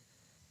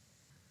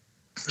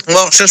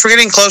 Well, since we're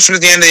getting closer to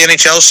the end of the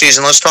NHL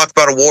season, let's talk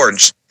about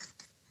awards.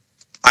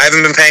 I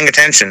haven't been paying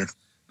attention.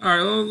 All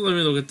right, well, let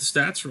me look at the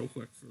stats real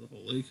quick for the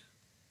whole league.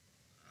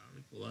 Let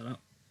me pull that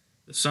up.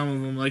 Some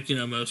of them, like,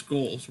 most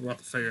goals. We're about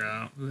to figure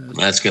out.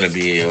 That's going to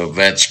be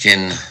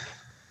Ovechkin.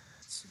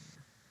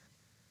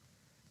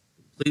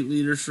 Complete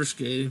leaders for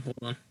skating. Hold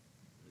on.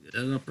 Get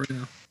it up right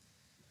now.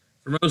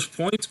 For most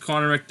points,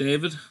 Connor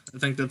McDavid. I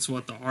think that's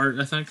the Hart,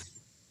 I think.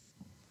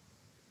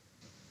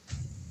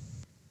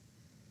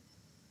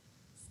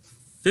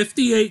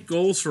 58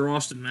 goals for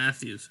Austin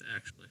Matthews,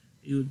 actually.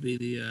 He would be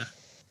the...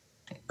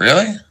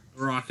 Really?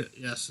 Rocket,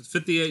 yes.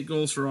 58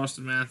 goals for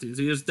Austin Matthews.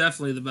 He is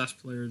definitely the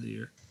best player of the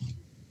year.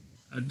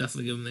 I'd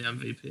definitely give him the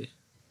MVP.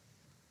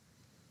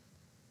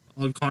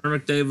 Connor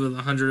McDavid with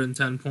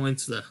 110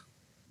 points. The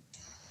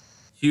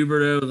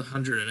Huberto with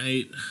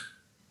 108.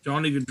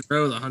 Johnny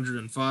Gaudreau with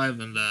 105.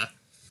 And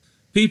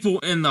people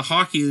in the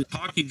hockey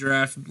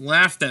draft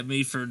laughed at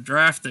me for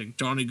drafting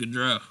Johnny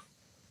Gaudreau.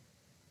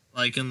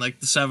 In the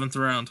 7th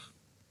round.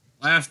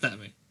 Laughed at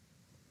me.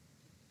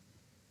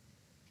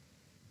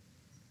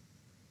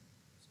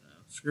 So,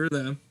 screw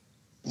them.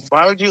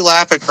 Why would you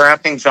laugh at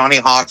drafting Johnny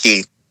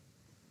Hockey?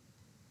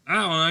 I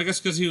don't know. I guess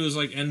because he was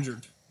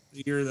injured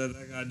the year that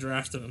I got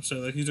drafted him.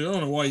 So he's like, I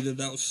don't know why you did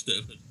that. Was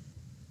stupid.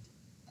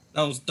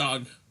 That was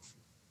Doug.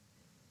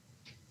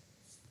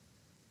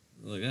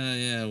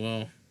 Yeah,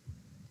 well.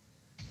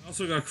 I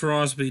also got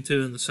Crosby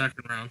too in the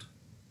 2nd round.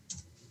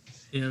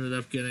 He ended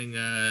up getting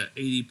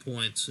 80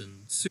 points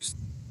and 60.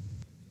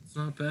 It's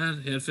not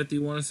bad. He had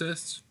 51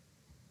 assists.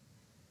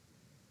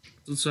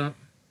 What's up?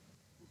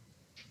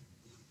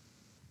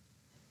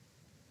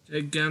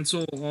 Jake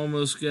Gensel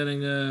almost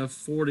getting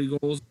 40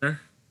 goals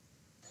there.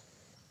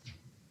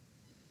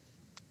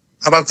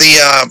 How about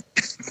the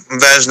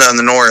Vezina and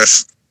the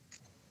Norris?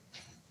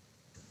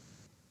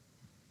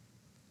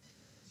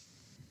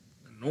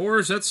 The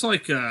Norris, that's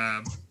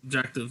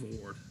objective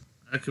award.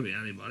 That could be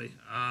anybody.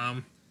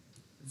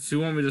 If you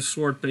want me to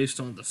sort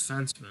based on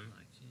defensemen,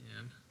 I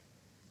can.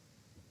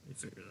 Let me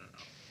figure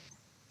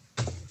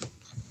that out.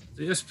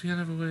 Does ESPN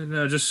have a way?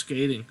 No, just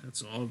skating.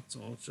 That's all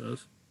it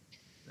shows.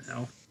 The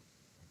hell?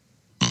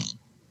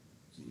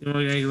 You know,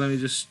 let me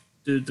just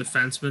do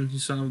defenseman, you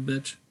son of a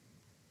bitch.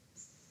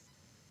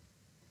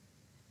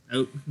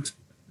 Nope.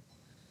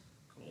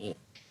 Cool.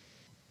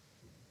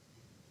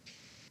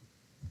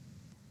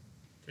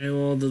 Okay,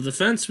 well, the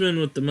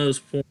defenseman with the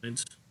most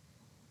points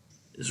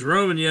is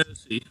Roman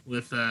Josi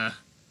with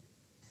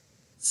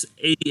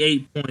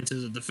 88 points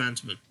as a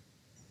defenseman.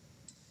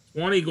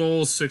 20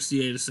 goals,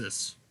 68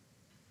 assists.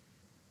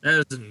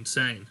 That is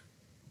insane.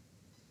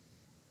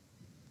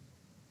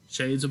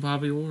 Shades of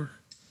Bobby Orr.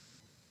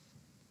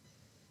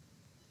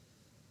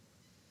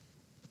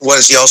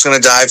 Was he also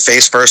going to dive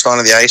face first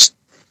onto the ice?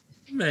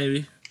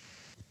 Maybe.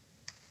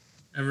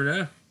 Never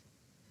know.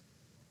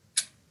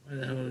 Why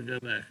the hell would I go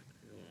back?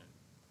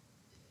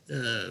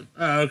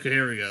 Okay,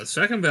 here we go.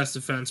 Second best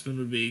defenseman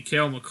would be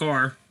Cale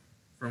Makar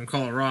from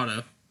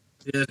Colorado.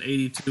 He has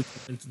 82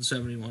 points in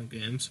 71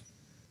 games.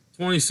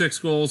 26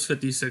 goals,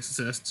 56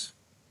 assists.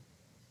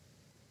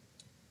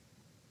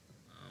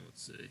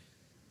 Let's see.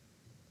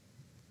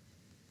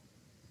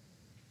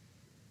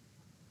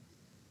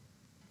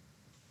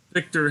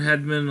 Victor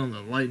Hedman on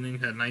the Lightning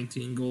had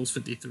 19 goals,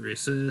 53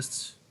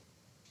 assists.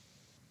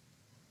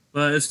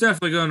 But it's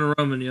definitely going to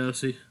Roman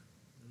Josi.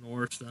 The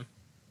Norris, then.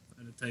 If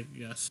I had to take a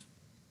guess.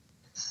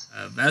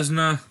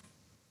 Vezina.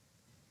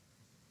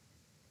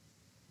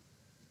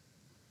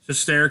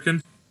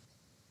 Shesterkin.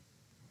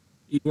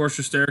 Igor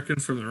Shesterkin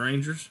from the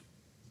Rangers.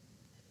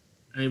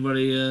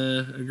 Anybody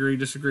agree,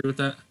 disagree with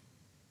that?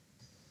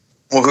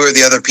 Well, who are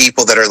the other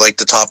people that are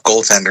the top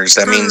goaltenders?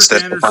 That means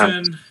that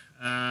Anderson,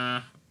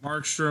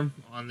 Markstrom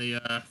on the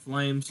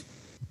Flames,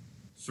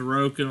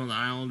 Sorokin on the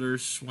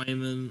Islanders,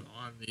 Swayman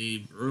on the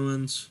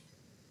Bruins.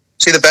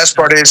 See, the best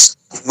part is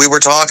we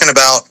were talking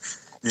about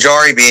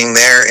Jari being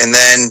there, and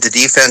then the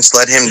defense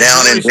let him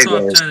down in big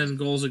top ways. 10 in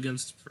goals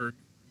against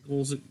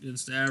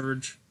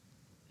average,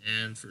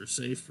 and for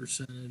save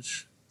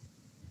percentage,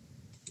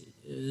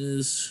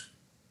 he's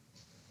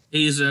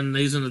in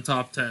the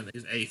top 10.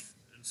 He's 8th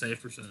in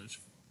save percentage.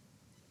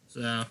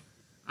 So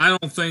I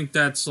don't think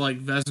that's like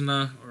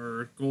Vezina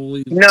or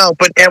goalie. No,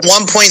 but at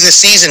one point in the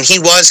season, he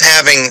was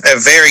having a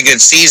very good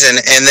season,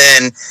 and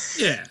then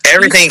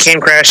everything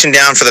came crashing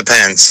down for the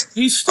Pens.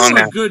 He's still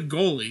a good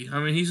goalie. I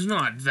mean, he's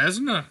not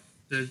Vezina.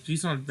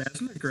 He's not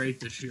Vezina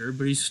great this year,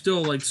 but he's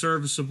still like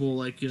serviceable.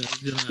 Like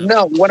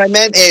No, what I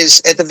meant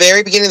is at the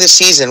very beginning of the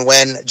season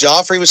when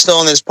Joffrey was still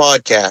on this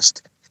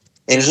podcast,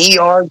 and he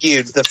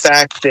argued the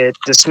fact that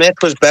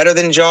DeSmith was better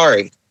than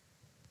Jari.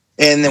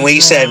 And then we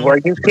said, "Well, are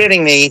you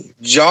kidding me?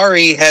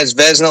 Jari has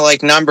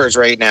Vezina-like numbers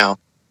right now."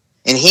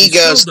 And he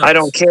goes, "I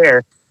don't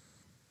care.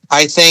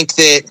 I think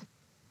that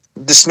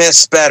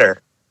DeSmith's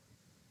better."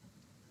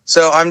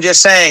 So I'm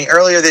just saying,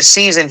 earlier this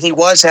season, he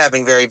was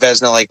having very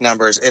Vezina-like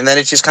numbers, and then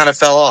it just kind of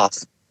fell off.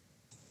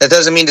 That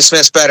doesn't mean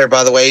DeSmith's better,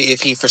 by the way,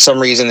 if he, for some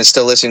reason, is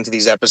still listening to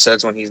these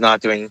episodes when he's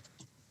not doing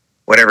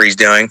whatever he's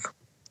doing.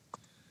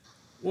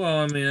 Well,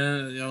 I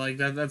mean, like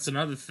that's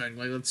another thing.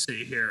 Like, let's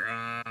see here.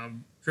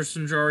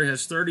 Tristan Jarry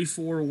has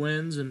 34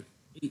 wins and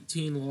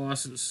 18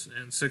 losses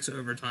and 6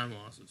 overtime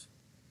losses.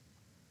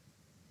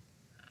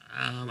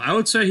 I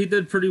would say he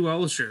did pretty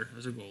well this year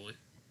as a goalie.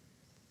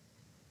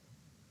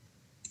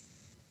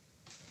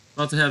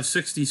 About to have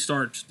 60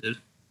 starts, dude.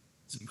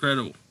 It's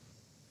incredible.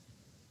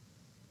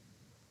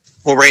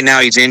 Well, right now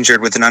he's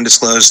injured with an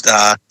undisclosed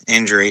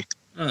injury.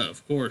 Oh,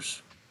 of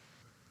course.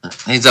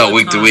 He's out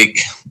week to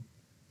week.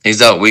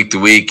 He's out week to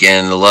week,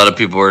 and a lot of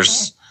people are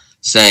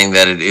saying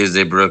that it is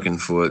a broken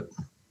foot.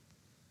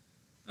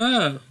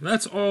 Oh,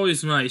 that's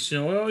always nice. We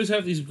always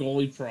have these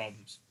goalie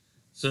problems.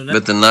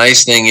 But the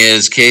nice thing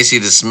is Casey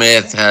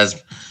DeSmith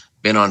has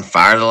been on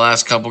fire the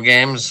last couple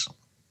games.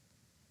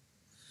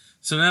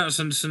 So now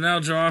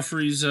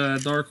Joffrey's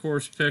dark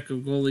horse pick of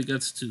goalie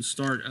gets to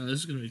start. This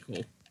is going to be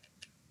cool.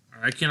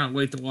 I cannot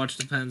wait to watch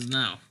the Pens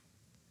now.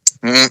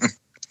 Mm-mm.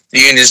 You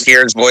can just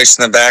hear his voice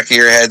in the back of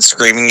your head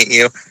screaming at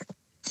you.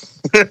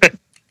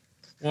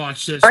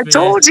 Watch this. I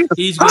told you.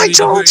 He's going to be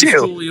the greatest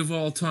goalie of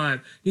all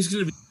time. He's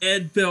going to be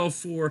Ed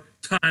Belfour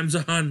times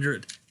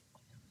 100.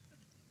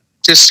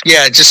 Just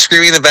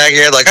screaming in the back of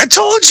your head like, I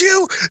told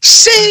you.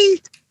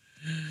 See.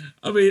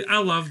 I mean,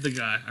 I love the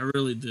guy. I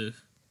really do.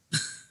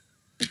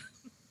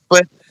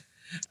 But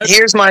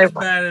here's my. He's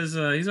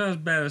not as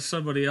bad as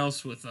somebody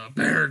else with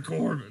Baron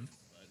Corbin.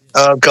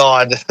 Oh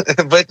God!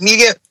 But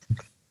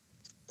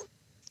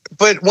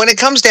when it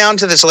comes down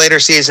to this later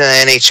season of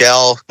the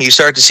NHL, you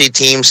start to see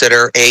teams that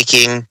are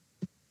aching,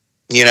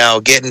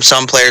 getting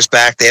some players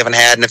back they haven't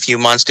had in a few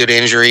months due to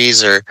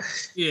injuries, or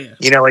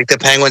like the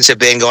Penguins have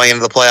been going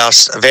into the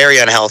playoffs very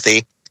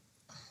unhealthy.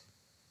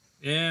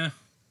 Yeah,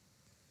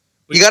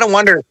 you got to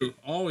wonder.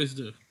 Always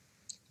do.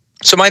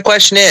 So my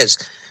question is,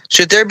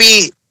 should there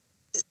be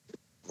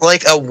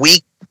like a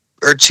week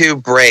or two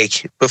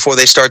break before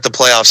they start the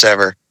playoffs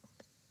ever?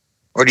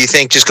 Or do you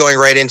think just going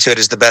right into it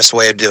is the best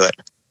way to do it?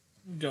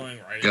 Going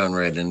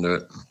right into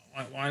it.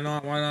 Why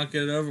not? Why not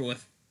get it over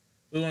with?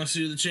 We want to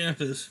see who the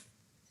champ is.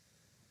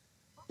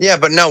 Yeah,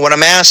 but no, what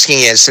I'm asking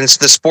is, since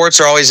the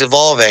sports are always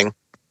evolving,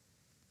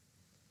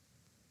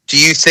 do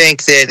you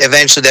think that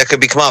eventually that could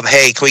become up?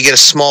 Hey, can we get a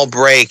small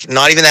break?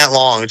 Not even that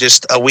long,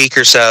 just a week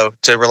or so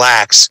to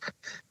relax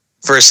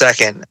for a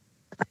second.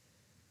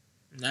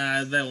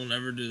 Nah, they will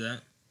never do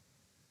that.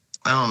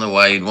 I don't know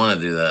why you'd want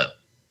to do that.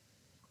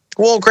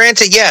 Well,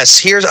 granted,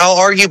 yes. I'll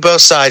argue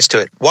both sides to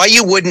it. Why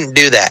you wouldn't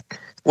do that?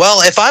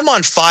 Well, if I'm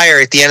on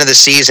fire at the end of the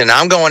season,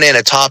 I'm going in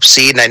a top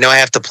seed, and I know I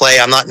have to play.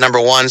 I'm not number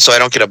one, so I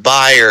don't get a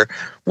bye or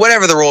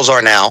whatever the rules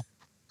are now.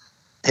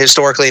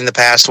 Historically, in the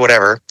past,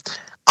 whatever.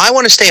 I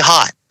want to stay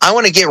hot. I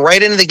want to get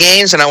right into the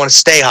games, and I want to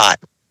stay hot.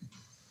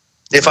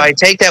 If I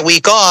take that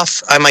week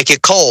off, I might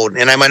get cold,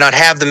 and I might not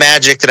have the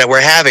magic that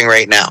we're having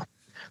right now.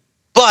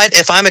 But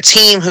if I'm a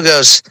team who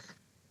goes,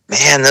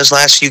 man, those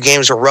last few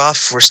games were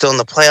rough. We're still in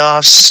the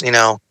playoffs.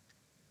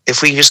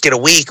 If we just get a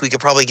week, we could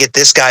probably get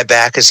this guy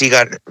back because he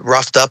got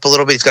roughed up a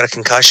little bit. He's got a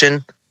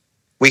concussion.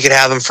 We could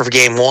have him for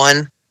game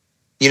one.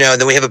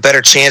 Then we have a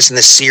better chance in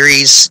the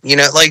series.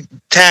 Like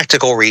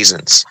tactical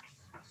reasons.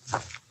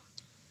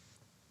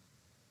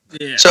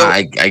 Yeah. So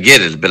I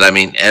get it, but I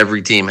mean,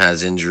 every team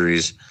has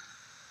injuries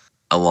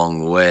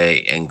along the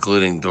way,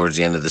 including towards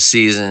the end of the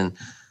season.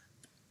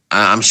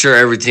 I'm sure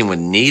every team would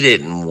need it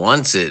and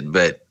wants it,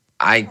 but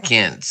I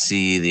can't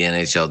see the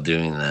NHL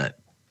doing that.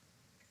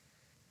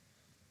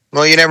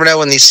 Well, you never know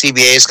when these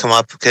CBAs come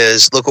up,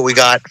 because look what we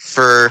got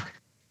for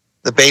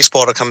the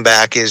baseball to come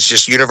back is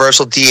just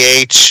universal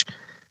DH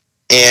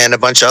and a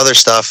bunch of other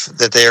stuff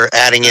that they're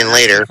adding in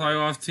later.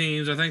 Playoff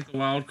teams. I think the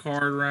wild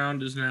card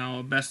round is now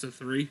a best of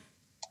 3.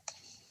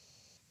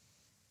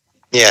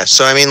 Yeah,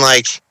 so I mean,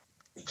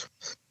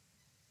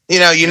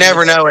 you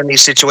never know in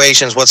these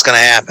situations what's going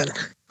to happen.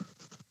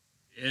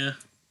 Yeah.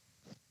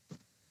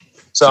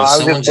 So I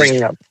was just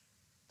bringing up.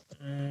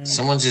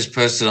 Someone just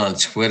posted on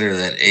Twitter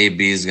that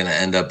AB is going to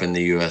end up in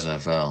the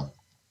USFL.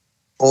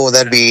 Oh,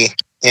 that'd be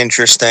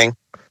interesting.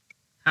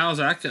 How's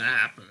that going to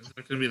happen? Is it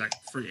going to be like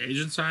a free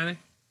agent signing?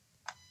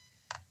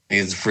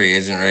 He's a free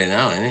agent right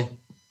now, ain't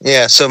he?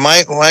 Yeah, so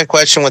my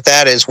question with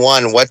that is,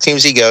 one, what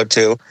teams he go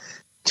to?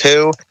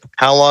 Two,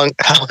 how long?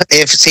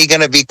 If is he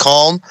going to be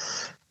calm,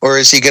 or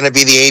is he going to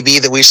be the AB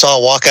that we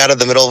saw walk out of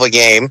the middle of a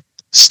game?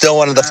 Still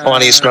one of the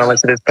funniest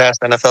moments of this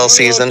past NFL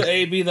season. The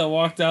AB that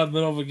walked out in the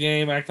middle of a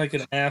game, act like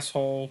an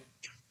asshole.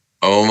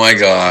 Oh my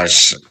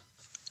gosh.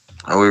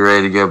 Are we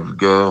ready to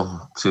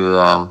go to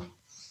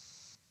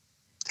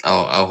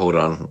I'll hold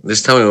on.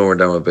 Just tell me when we're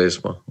done with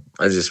baseball.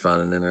 I just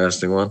found an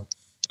interesting one.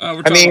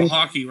 We're talking about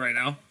hockey right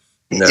now.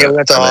 No, yeah,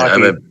 that's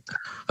hockey.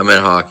 I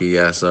meant hockey,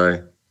 yeah,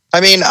 sorry. I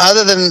mean,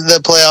 other than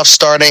the playoffs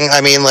starting,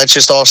 I mean, let's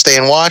just all stay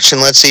and watch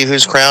and let's see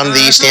who's crowned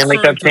the Stanley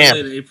Cup champ.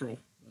 Late April.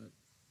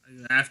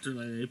 After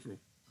late April.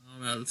 I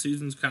don't know. The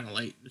season's kind of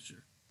late this year.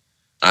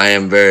 I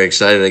am very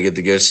excited. I get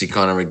to go see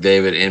Connor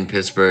McDavid in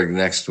Pittsburgh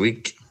next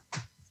week.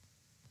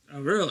 Oh,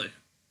 really?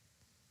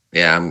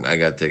 Yeah, I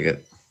got a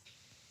ticket.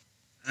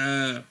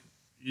 That's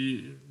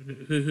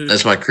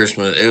my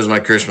Christmas. It was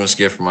my Christmas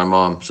gift from my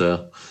mom.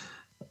 So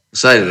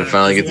excited to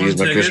finally get to use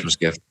my Christmas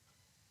gift.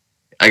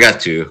 I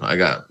got two.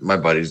 My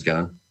buddy's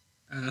gone.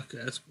 Okay,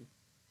 that's cool.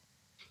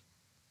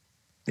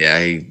 Yeah,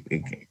 he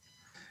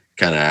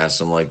kind of asked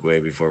him like way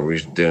before we were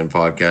doing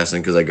podcasting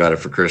because I got it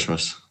for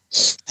Christmas.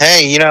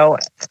 Hey, you know,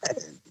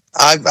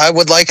 I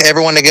would like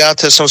everyone to get out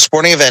to some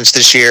sporting events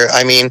this year.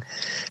 I mean,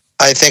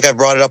 I think I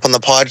brought it up on the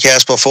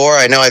podcast before.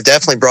 I know I've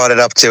definitely brought it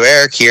up to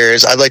Eric here.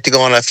 I'd like to go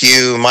on a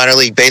few minor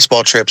league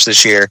baseball trips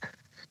this year.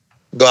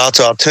 Go out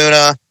to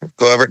Altoona,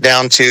 go over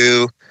down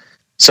to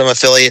some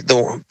affiliate,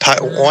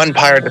 one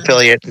Pirate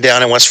affiliate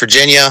down in West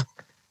Virginia.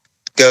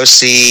 Go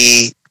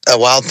see a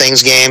Wild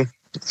Things game,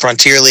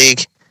 Frontier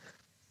League.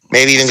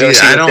 Maybe even go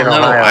see. I don't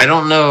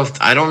know.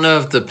 I don't know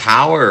if the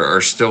Power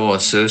are still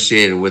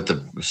associated with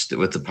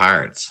the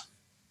Pirates.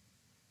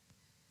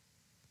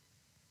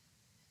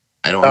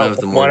 I don't know if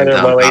the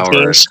Morgantown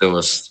Power are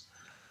still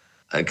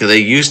because they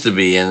used to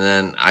be, and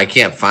then I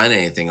can't find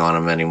anything on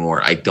them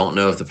anymore. I don't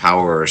know if the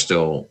Power are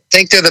still. I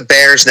think they're the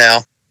Bears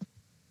now.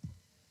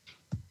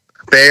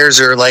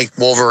 Bears are like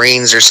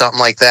Wolverines or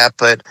something like that,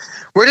 but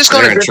we're just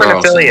going to different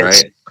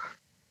affiliates. Right?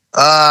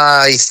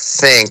 I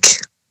think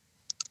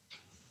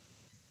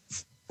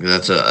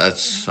that's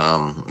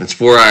it's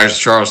 4 hours.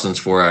 Charleston's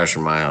 4 hours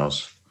from my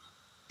house.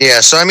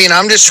 Yeah, so I mean,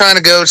 I'm just trying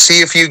to go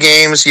see a few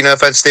games. You know,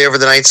 if I'd stay over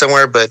the night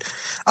somewhere, but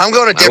I'm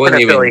going to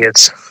different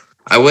affiliates.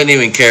 I wouldn't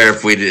even care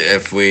if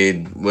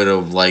we would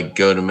have like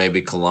go to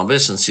maybe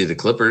Columbus and see the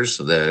Clippers,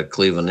 the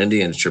Cleveland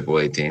Indians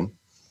AAA team.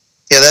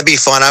 Yeah, that'd be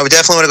fun. I would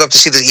definitely want to go up to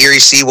see the Erie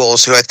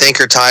Seawolves, who I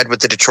think are tied with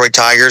the Detroit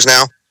Tigers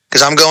now.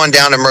 Because I'm going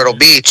down to Myrtle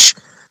Beach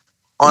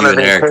on a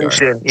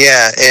vacation.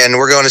 Yeah, and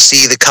we're going to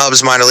see the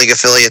Cubs minor league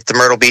affiliate, the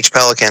Myrtle Beach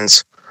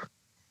Pelicans.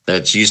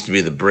 That used to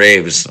be the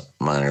Braves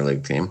minor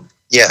league team.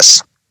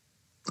 Yes.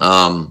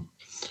 The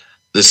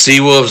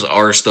Seawolves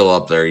are still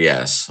up there,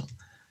 yes.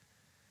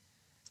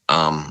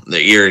 The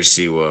Erie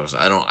Seawolves.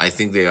 I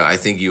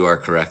think you are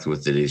correct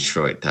with the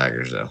Detroit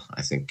Tigers, though.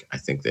 I think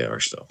they are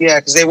still. Yeah,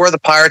 because they were the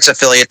Pirates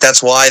affiliate.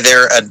 That's why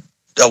they're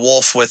a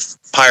wolf with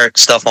pirate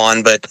stuff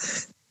on. But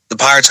the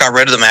Pirates got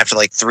rid of them after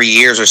like 3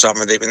 years or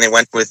something. And they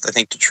went with, I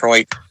think,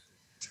 Detroit.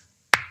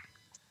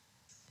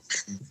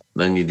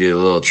 Then you did a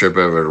little trip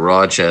over to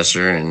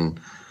Rochester and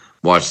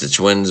watch the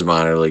Twins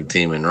minor league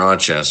team in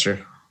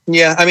Rochester.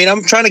 Yeah, I mean,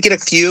 I'm trying to get a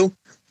few.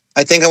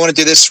 I think I want to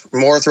do this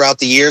more throughout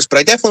the years, but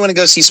I definitely want to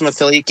go see some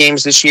affiliate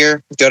games this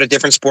year, go to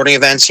different sporting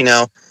events, you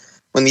know.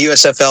 When the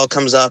USFL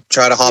comes up,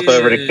 try to hop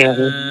over to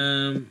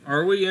Canton.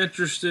 Are we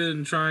interested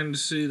in trying to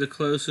see the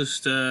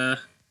closest NBA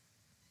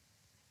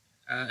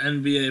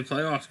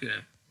playoff game?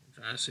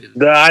 I'm trying to see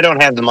I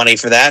don't have the money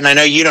for that, and I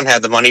know you don't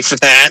have the money for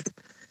that.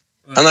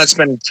 I'm not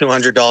spending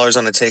 $200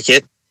 on a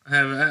ticket. I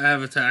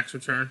have a tax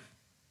return.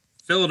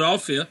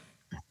 Philadelphia.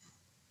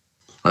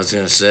 I was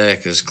going to say,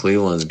 because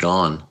Cleveland's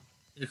gone.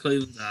 Yeah,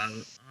 Cleveland's out of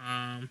it.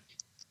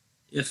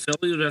 Yeah,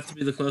 Philly would have to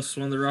be the closest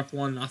one. They're up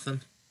 1-0.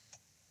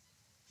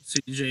 See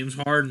James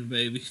Harden,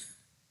 baby.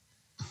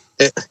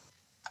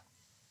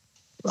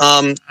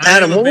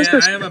 Adam, what was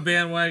this? I am a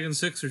bandwagon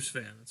Sixers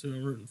fan. That's who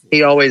I'm rooting for.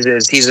 He always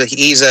is.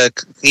 He's a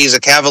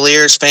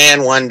Cavaliers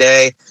fan one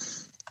day,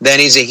 then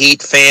he's a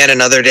Heat fan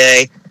another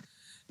day.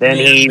 Then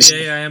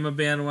I am a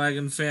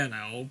bandwagon fan.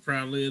 I will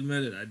proudly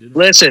admit it. I do.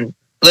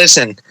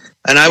 Listen,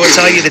 and I will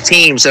tell you the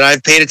teams that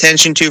I've paid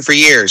attention to for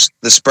years: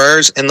 the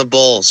Spurs and the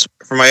Bulls,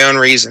 for my own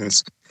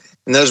reasons.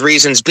 And those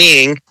reasons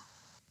being,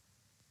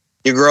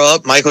 you grow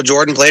up, Michael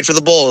Jordan played for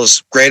the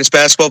Bulls, greatest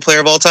basketball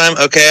player of all time.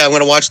 Okay, I'm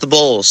going to watch the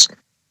Bulls.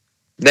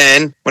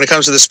 Then, when it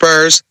comes to the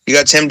Spurs, you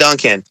got Tim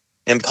Duncan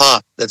and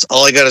Pop. That's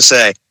all I got to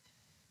say.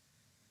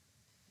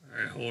 All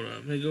right, hold up.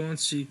 Let me go on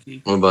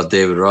SeatGeek. What about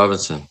David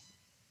Robinson?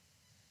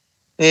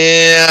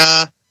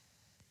 Yeah.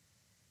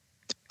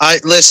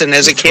 Listen,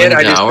 as a kid,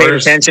 I just paid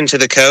attention to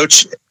the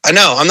coach. I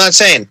know, I'm not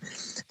saying.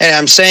 And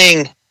I'm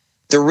saying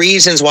the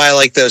reasons why I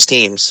like those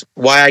teams,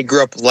 why I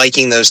grew up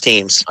liking those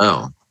teams.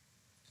 Oh.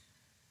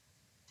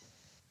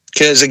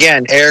 Because,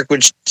 again, Eric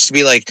would just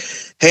be like,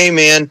 hey,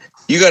 man,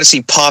 you got to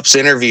see Pop's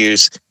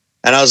interviews.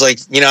 And I was like,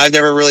 I've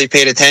never really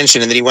paid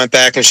attention. And then he went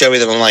back and showed me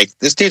them. I'm like,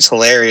 this dude's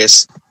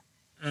hilarious.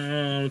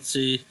 Let's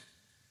see.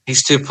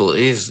 He's too.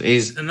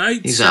 He's tonight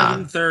he's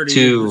 7:30,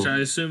 too. which I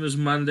assume is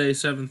Monday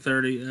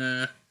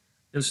 7:30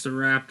 against the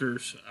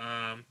Raptors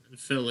in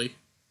Philly.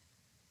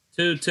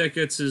 2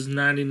 tickets is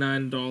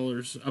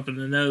 $99 up in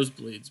the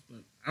nosebleeds,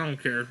 but I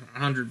don't care.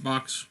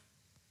 $100.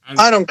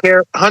 I don't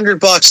care.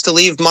 $100 to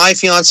leave my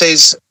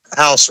fiance's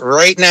house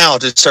right now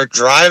to start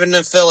driving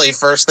to Philly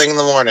first thing in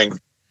the morning.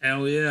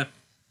 Hell yeah.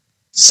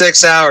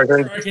 6 hours.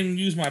 Or I can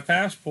use my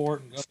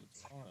passport and go to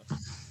Toronto.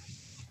 That'd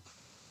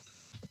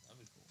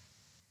be cool.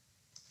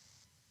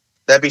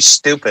 That'd be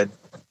stupid.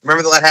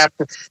 Remember that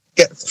happened?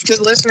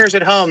 To listeners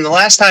at home, the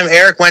last time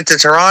Eric went to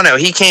Toronto,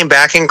 he came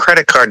back in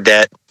credit card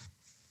debt.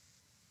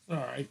 All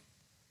right.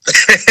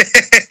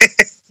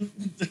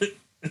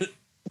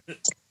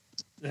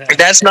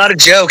 That's not a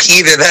joke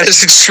either. That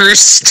is a true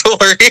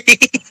story.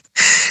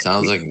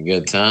 Sounds like a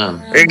good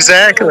time.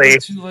 Exactly.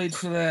 Too late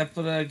for that,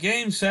 but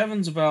Game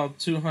 7's about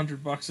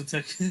 $200 a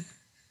ticket.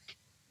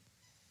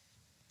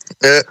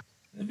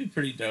 That'd be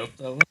pretty dope,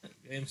 though. Wouldn't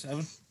it? Game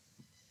 7.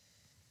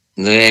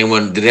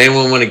 Did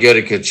anyone want to go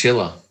to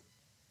Coachella?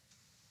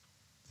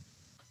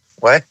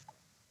 What?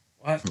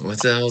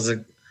 What the hell is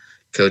it?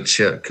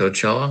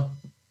 Coachella?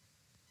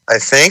 I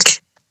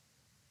think.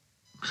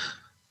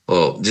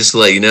 Well, just to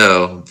let you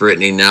know,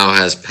 Brittany now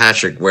has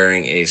Patrick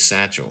wearing a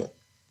satchel.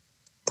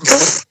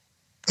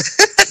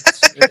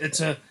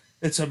 It's a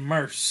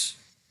merce.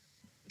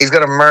 He's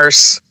got a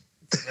merce.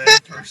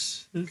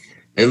 Purse.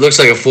 It looks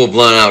like a full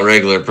blown out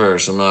regular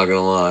purse. I'm not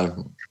gonna lie.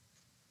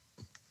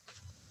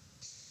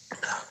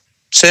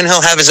 Soon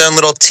he'll have his own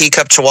little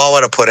teacup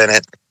chihuahua to put in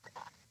it.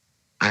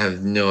 I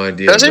have no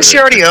idea. Doesn't she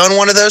already own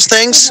one of those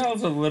things? What the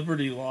hell's a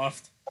Liberty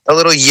Loft? A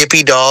little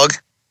yippy dog.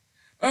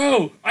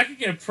 Oh, I could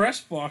get press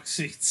box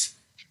seats.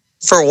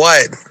 For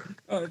what?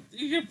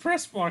 You get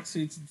press box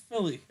seats in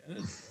Philly. I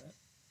didn't know that.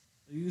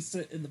 You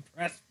sit in the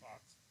press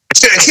box.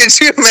 Could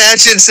you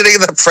imagine sitting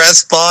in the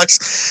press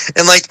box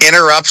and like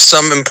interrupt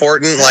some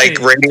important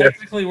radio?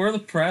 Technically, we're the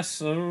press,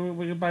 so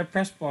we can buy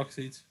press box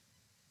seats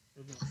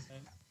for the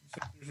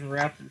Sixers and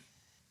Raptors.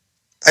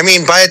 I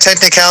mean, by a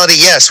technicality,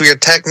 yes, we are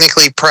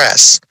technically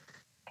press.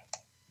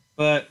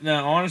 But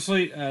no,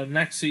 honestly,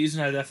 next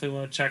season I definitely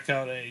want to check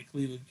out a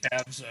Cleveland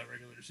Cavs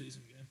regular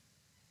season game.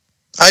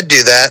 I'd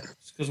do that.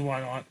 Just because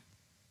why not?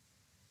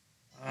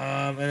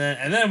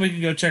 And then we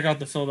can go check out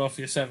the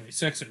Philadelphia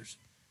 76ers.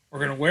 We're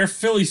going to wear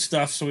Philly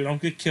stuff so we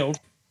don't get killed.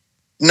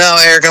 No,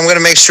 Eric, I'm going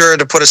to make sure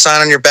to put a sign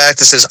on your back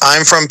that says,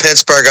 I'm from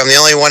Pittsburgh. I'm the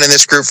only one in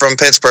this group from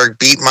Pittsburgh.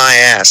 Beat my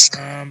ass.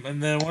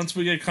 And then once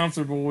we get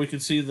comfortable, we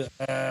can see the...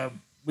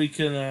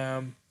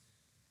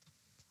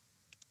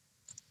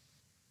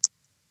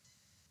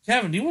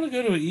 Kevin, do you want to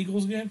go to an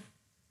Eagles game?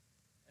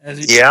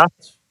 Yeah.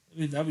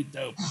 That'd be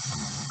dope.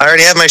 I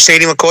already have my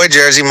Shady McCoy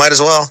jersey. Might as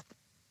well.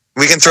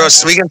 We can throw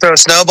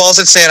snowballs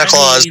at Santa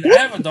Claus. I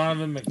have a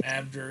Donovan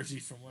McNabb jersey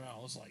from when I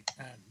was like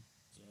 10.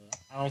 So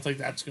I don't think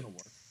that's going to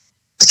work.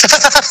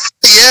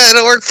 Yeah,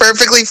 it'll work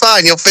perfectly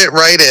fine. You'll fit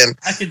right in.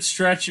 I could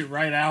stretch it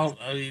right out.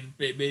 I mean,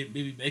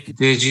 maybe make it.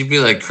 Dude, you'd be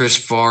like Chris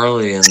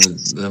Farley in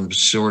the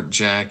short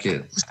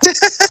jacket.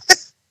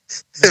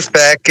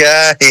 Fat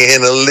guy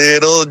in a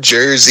little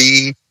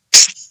jersey.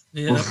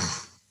 Yeah.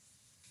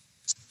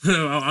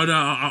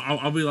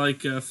 I'll be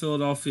like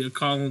Philadelphia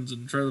Collins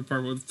in Trailer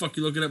Park. What the fuck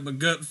you looking at my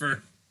gut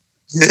for?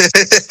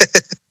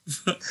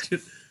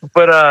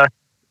 But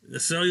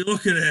So you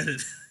looking at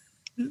it.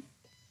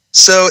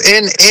 So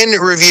in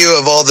review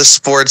of all the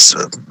sports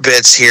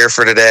bits here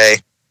for today,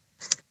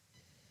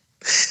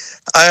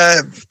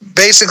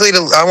 basically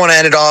I want to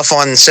end it off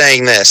on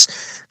saying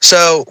this.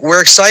 So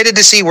we're excited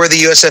to see where the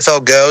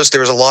USFL goes.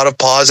 There was a lot of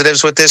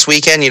positives with this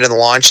weekend, the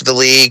launch of the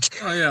league.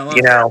 Oh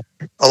yeah,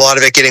 a lot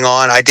of it getting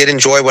on. I did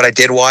enjoy what I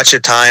did watch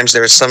at times.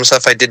 There was some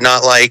stuff I did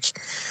not like.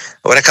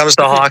 When it comes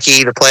to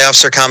hockey, the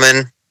playoffs are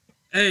coming.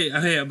 Hey,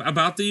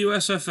 about the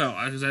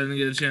USFL, because I didn't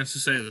get a chance to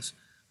say this.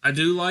 I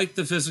do like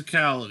the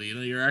physicality.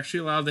 You're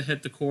actually allowed to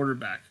hit the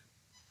quarterback.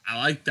 I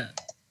like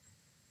that.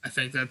 I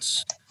think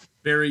that's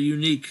very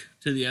unique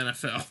to the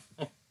NFL.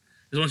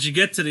 Because once you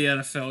get to the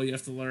NFL, you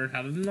have to learn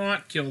how to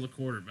not kill the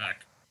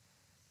quarterback.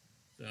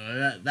 So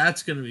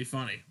that's going to be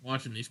funny,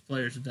 watching these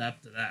players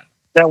adapt to that.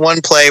 That one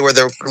play where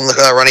the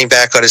running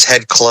back got his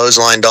head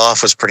clotheslined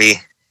off was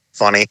pretty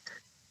funny.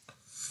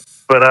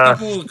 But a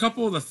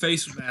couple of the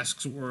face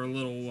masks were a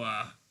little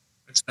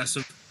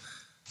excessive.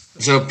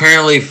 So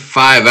apparently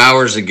 5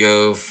 hours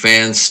ago,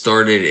 fans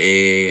started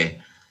a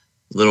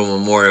little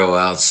memorial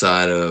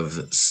outside of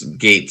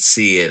Gate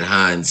C at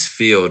Heinz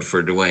Field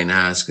for Dwayne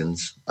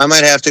Haskins. we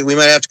might have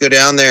to go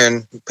down there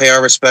and pay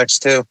our respects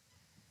too.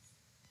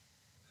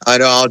 I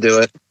know I'll do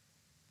it.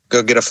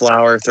 Go get a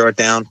flower, throw it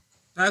down.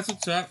 That's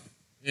what's up.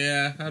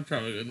 Yeah, I'd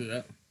probably go do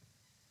that.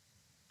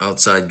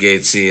 Outside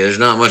Gate C. There's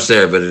not much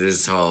there, but it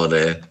is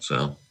holiday,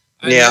 so.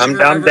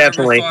 I'm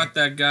definitely. I thought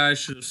that guy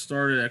should have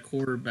started at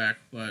quarterback,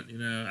 but he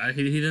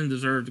didn't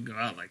deserve to go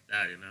out like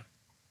that.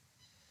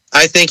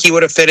 I think he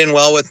would have fit in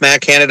well with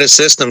Matt Canada's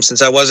system.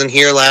 Since I wasn't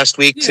here last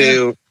week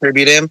to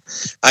tribute him,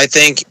 I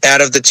think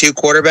out of the two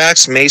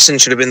quarterbacks, Mason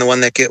should have been the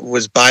one that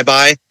was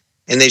bye-bye,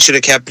 and they should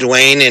have kept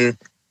Dwayne and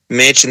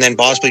Mitch and then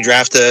possibly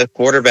draft a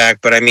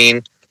quarterback. But I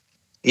mean,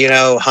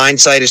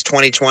 hindsight is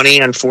 2020.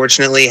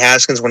 Unfortunately,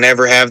 Haskins will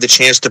never have the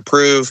chance to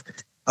prove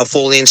a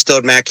fully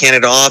instilled Matt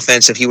Canada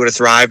offense if he would have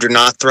thrived or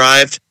not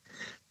thrived.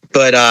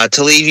 But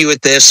to leave you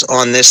with this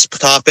on this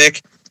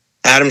topic,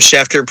 Adam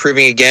Schefter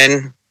proving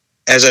again,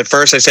 as at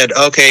first I said,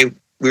 okay,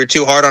 we were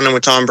too hard on him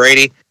with Tom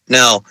Brady.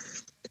 No,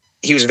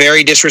 he was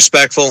very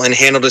disrespectful and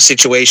handled the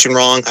situation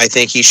wrong. I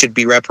think he should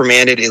be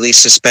reprimanded, at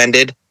least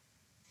suspended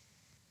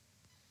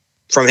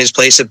from his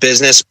place of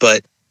business.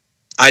 But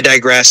I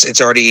digress.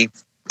 It's already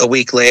a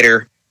week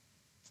later.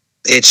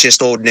 It's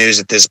just old news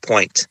at this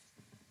point.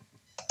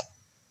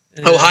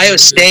 Ohio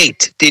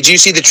State. Did you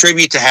see the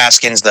tribute to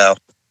Haskins, though?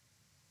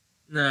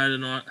 No, I did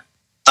not.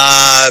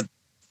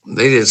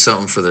 They did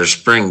something for their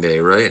spring day,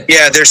 right?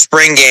 Yeah, their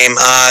spring game.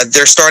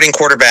 Their starting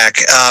quarterback.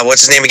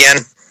 What's his name again?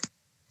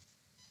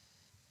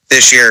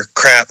 This year.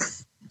 Crap.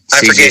 I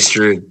forget.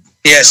 Stroud.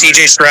 Yeah,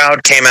 C.J.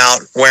 Stroud came out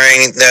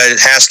wearing the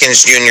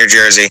Haskins Jr.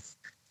 jersey.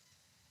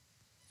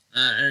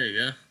 There you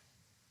go.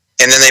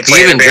 And then they played.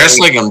 He even dressed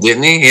like him,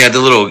 didn't he? He had the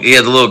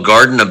little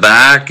guard in the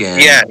back,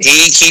 and yeah,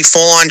 he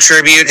full on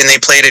tribute, and they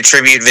played a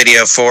tribute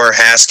video for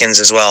Haskins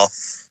as well.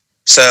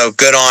 So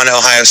good on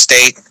Ohio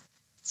State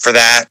for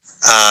that.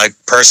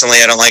 Personally,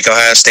 I don't like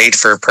Ohio State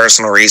for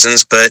personal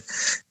reasons, but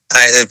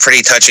a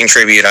pretty touching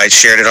tribute. I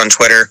shared it on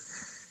Twitter.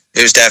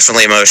 It was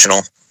definitely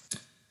emotional.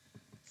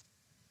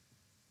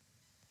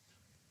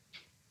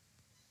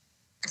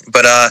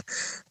 But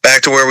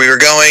back to where we were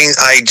going,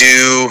 I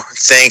do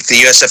think the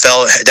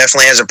USFL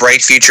definitely has a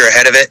bright future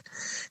ahead of it.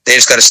 They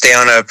just got to stay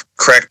on a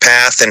correct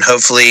path, and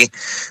hopefully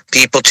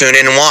people tune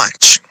in and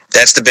watch.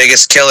 That's the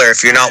biggest killer.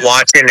 If you're not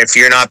watching, if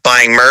you're not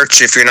buying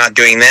merch, if you're not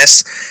doing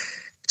this,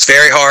 it's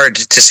very hard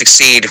to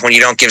succeed when you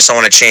don't give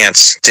someone a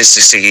chance to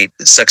succeed.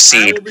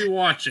 I will be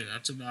watching.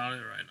 That's about it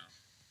right now.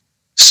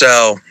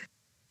 So,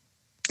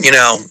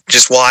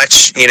 just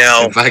watch,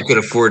 If I could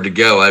afford to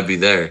go, I'd be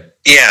there.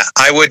 Yeah,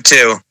 I would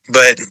too,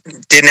 but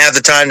didn't have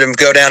the time to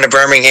go down to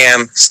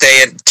Birmingham,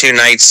 stay at 2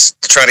 nights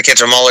to try to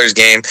catch a Maulers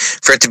game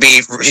for it to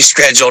be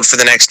rescheduled for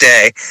the next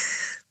day.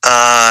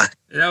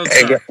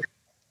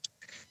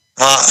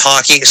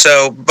 Hockey.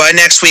 So by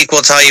next week,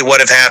 we'll tell you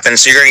what have happened.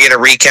 So you're going to get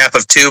a recap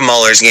of 2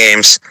 Maulers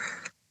games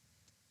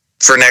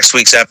for next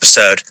week's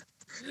episode.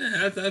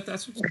 Yeah,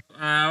 that's what's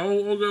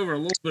we'll go over a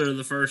little bit of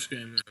the first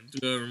game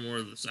and go over more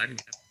of the second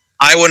game.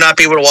 I will not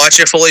be able to watch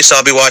it fully, so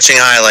I'll be watching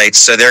highlights.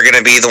 So they're going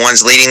to be the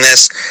ones leading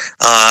this.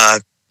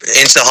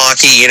 Into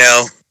hockey,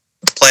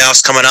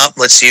 playoffs coming up.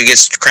 Let's see who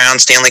gets crowned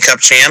Stanley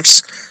Cup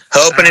champs.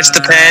 Hoping it's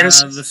the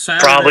Pens.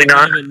 Probably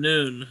not. At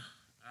noon.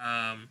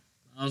 I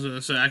was going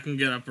to say I can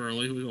get up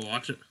early. We can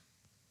watch it.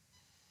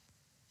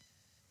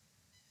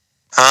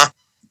 Huh?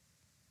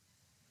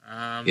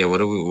 Yeah. What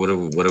do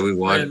we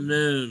watch? At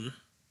noon.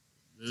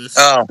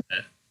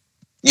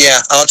 Yeah.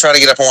 I'll try to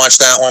get up and watch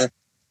that one.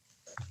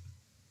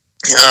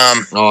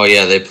 Oh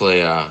yeah, they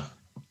play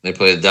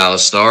the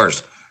Dallas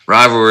Stars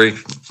rivalry.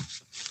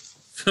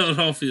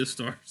 Philadelphia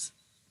Stars.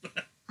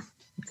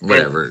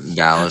 Whatever,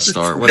 Dallas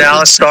Stars. Whatever.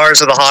 Dallas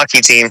Stars are the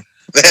hockey team.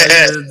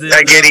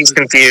 I get he's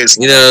confused.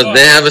 They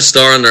have a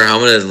star on their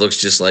helmet that looks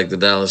just like the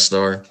Dallas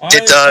Star.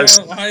 It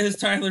does. Why is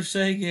Tyler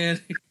Sagan?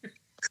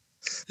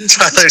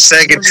 Tyler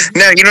Sagan.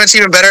 No, you know what's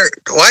even better?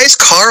 Why is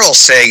Carl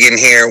Sagan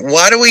here?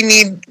 Why do we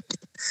need?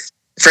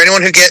 For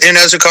anyone who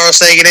knows who Carl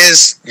Sagan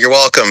is, you're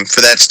welcome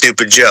for that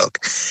stupid joke.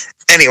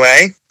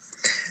 Anyway,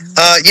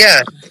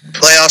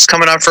 playoffs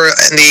coming up for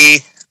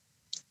the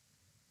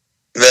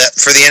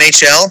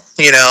NHL.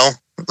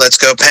 Let's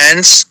go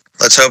Pens.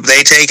 Let's hope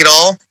they take it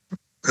all.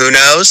 Who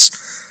knows?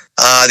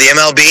 The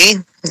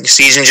MLB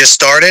season just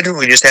started.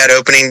 We just had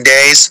opening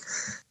days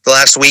the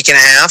last week and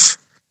a half.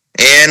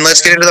 And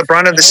let's get into the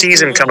brunt of the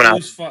season coming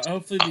up.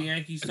 Hopefully the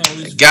Yankees don't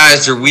lose.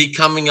 Guys, are we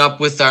coming up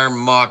with our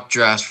mock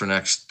drafts for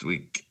next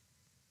week?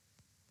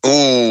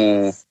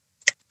 Ooh.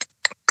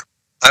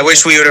 I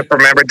wish we would have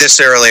remembered this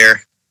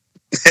earlier.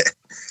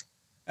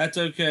 That's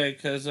okay,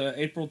 because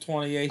April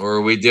 28th. Or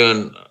are we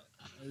doing...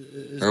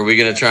 Are we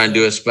going to try and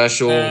do a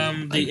special?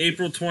 The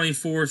April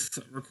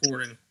 24th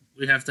recording.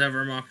 We have to have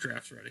our mock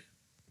drafts ready.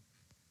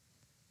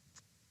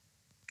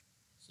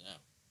 So.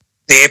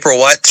 The April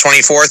what?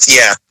 24th?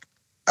 Yeah.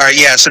 All right,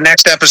 yeah. So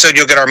next episode,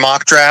 you'll get our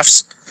mock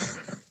drafts.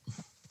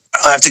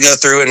 I'll have to go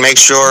through and make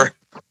sure.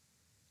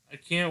 I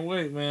can't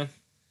wait, man.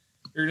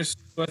 You're just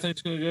who I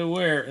think's going to go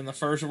where in the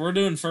first. We're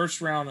doing first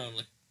round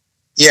only.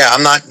 Yeah,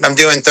 I'm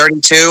doing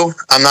 32.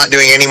 I'm not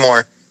doing any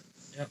more.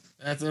 Yep.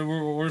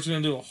 We're just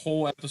going to do a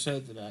whole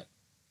episode to that.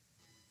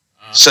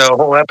 So,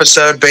 whole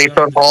episode based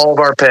on all of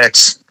our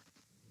picks.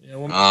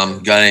 Yeah,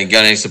 got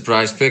any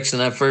surprise picks in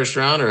that first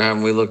round, or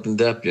haven't we looked in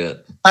depth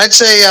yet? I'd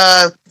say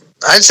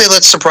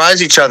let's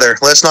surprise each other.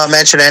 Let's not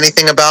mention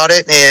anything about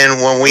it,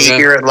 and when we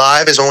hear it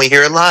live is when we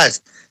hear it live.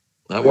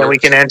 Where we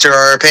can enter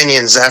our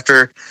opinions.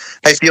 After,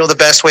 I feel the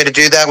best way to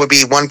do that would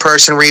be one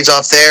person reads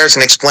off theirs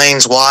and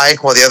explains why,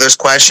 while the other's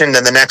questioned,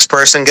 then the next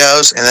person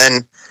goes, and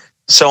then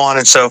so on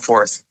and so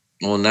forth.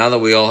 Well, now that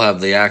we all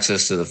have the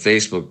access to the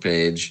Facebook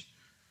page.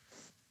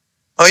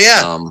 Oh,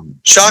 yeah.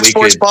 Shock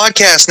Sports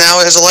Podcast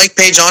now has a like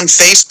page on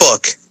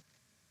Facebook.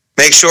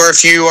 Make sure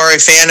if you are a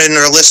fan and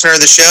or a listener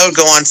of the show,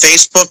 go on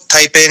Facebook,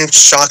 type in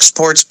Shock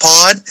Sports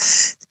Pod,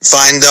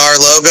 find our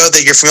logo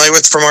that you're familiar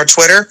with from our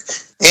Twitter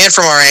and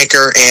from our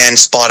Anchor and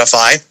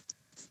Spotify,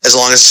 as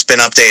long as it's been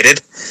updated,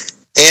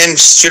 and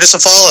shoot us a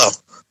follow.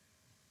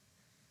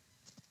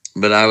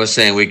 But I was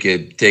saying we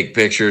could take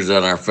pictures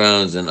on our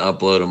phones and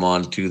upload them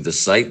onto the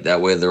site. That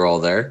way they're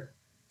all there.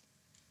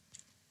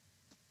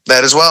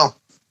 That as well.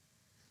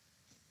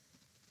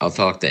 I'll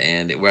talk to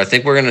Andy. Well, I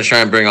think we're going to try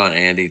and bring on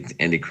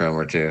Andy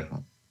Cromer too.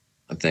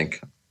 I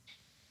think.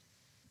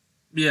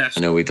 Yes.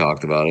 I know we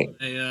talked about it.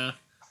 We're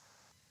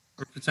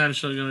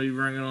potentially going to be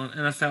bringing on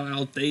NFL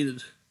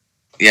Outdated.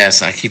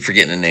 Yes, I keep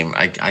forgetting the name.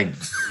 I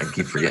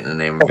keep forgetting the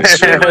name.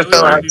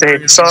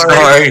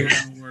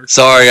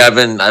 Sorry.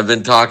 I've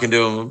been talking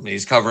to him.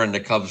 He's covering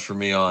the Cubs for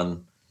me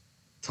on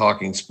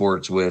Talking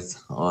Sports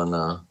with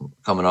on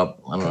coming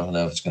up. I don't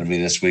know if it's going to be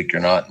this week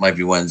or not. It might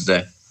be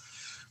Wednesday.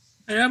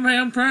 Hey,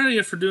 I'm proud of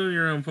you for doing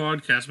your own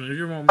podcast, man. If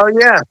you want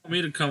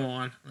me to come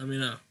on, let me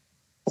know.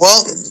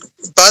 Well,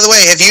 by the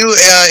way, have you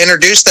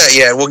introduced that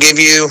yet? We'll give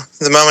you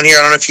the moment here.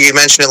 I don't know if you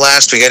mentioned it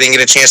last week. I didn't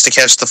get a chance to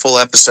catch the full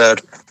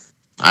episode.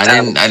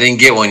 I didn't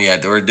get one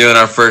yet. We're doing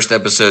our first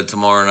episode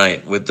tomorrow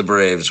night with the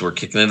Braves. We're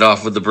kicking it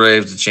off with the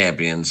Braves, the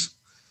champions.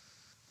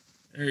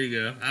 There you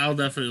go. I'll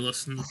definitely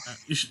listen to that.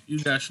 You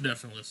guys should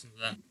definitely listen to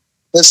that.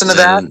 Listen to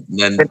that.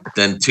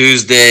 Then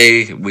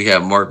Tuesday, we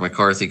have Mark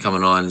McCarthy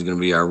coming on. He's going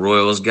to be our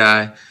Royals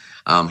guy.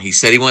 He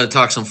said he wanted to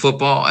talk some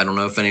football. I don't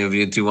know if any of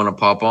you two want to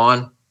pop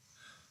on.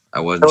 I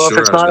wasn't sure. If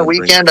it's not a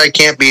weekend, I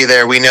can't be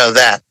there. We know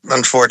that,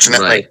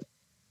 unfortunately. Right.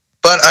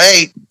 But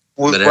Eric,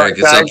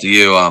 it's up to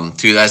you.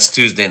 That's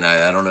Tuesday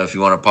night. I don't know if you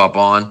want to pop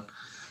on.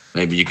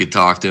 Maybe you could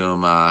talk to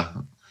him.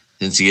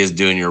 Since he is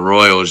doing your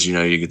Royals,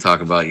 you could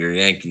talk about your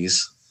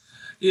Yankees.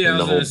 Yeah, and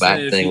the whole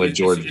bat thing with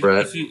George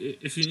Brett.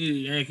 If you need a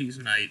Yankees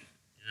night,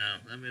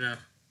 let me know.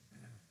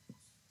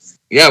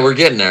 Yeah, we're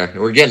getting there.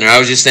 I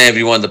was just saying if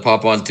you wanted to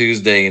pop on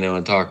Tuesday,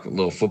 and talk a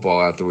little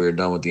football after we were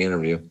done with the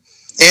interview.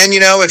 And,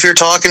 if you're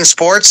talking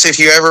sports, if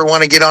you ever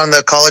want to get on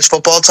the college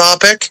football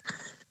topic,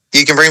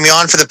 you can bring me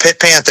on for the Pitt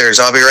Panthers.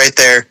 I'll be right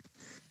there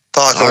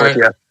talking with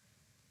you.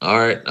 All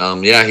right.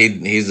 Yeah,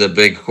 he's a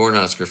big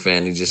Cornhusker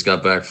fan. He just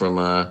got back from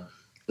the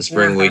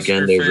spring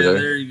weekend over there.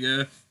 There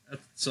you go.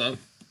 That's up.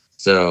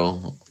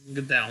 So,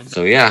 get down.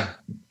 So, yeah.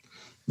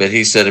 But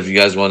he said if you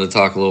guys want to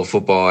talk a little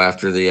football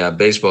after the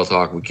baseball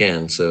talk, we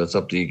can. So, it's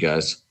up to you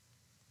guys.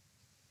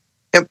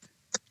 Yep.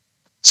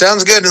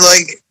 Sounds good.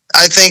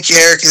 I think,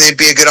 Eric, it'd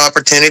be a good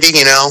opportunity,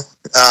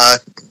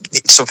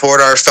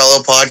 support our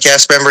fellow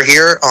podcast member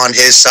here on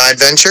his side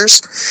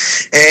ventures.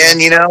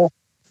 And,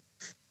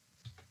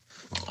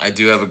 I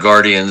do have a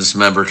Guardians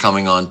member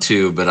coming on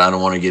too, but I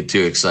don't want to get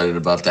too excited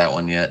about that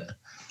one yet.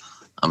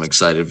 I'm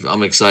excited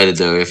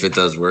though, if it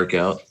does work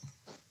out.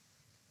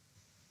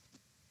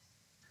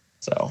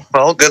 So,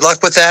 well, good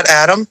luck with that,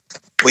 Adam.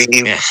 We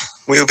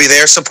will be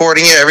there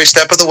supporting you every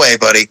step of the way,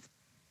 buddy.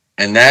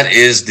 And that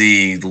is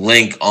the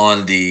link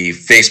on the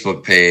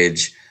Facebook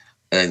page,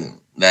 and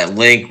that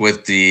link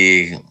with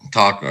the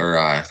talk or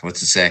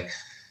what's it say?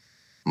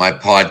 My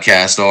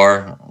podcast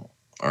or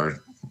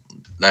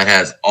that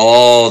has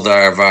all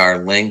of our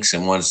links.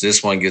 And once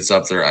this one gets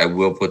up there, I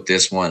will put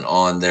this one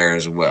on there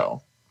as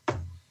well. Right.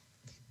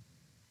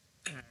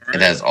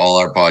 It has all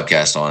our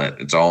podcasts on it.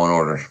 It's all in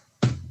order.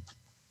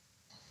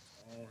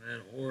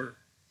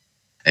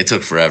 It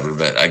took forever,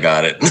 but I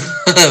got it.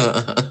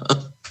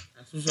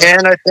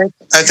 And I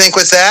think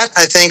with that,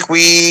 I think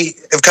we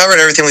have covered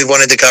everything we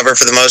wanted to cover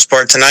for the most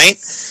part tonight.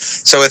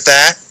 So with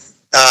that,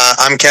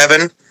 I'm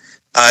Kevin.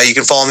 You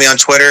can follow me on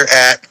Twitter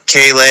at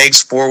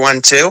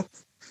KLegs412.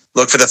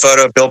 Look for the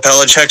photo of Bill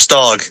Belichick's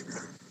dog.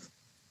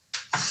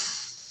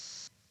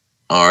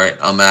 All right,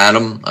 I'm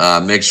Adam,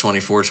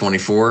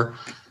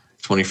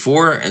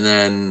 Mix2424, and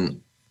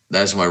then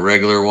that's my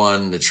regular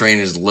one. The train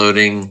is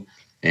loading,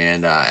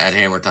 and at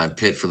Hammer Time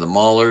Pit for the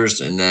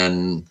Maulers, and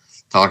then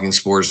Talking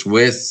Sports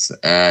with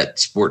at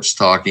Sports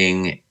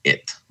Talking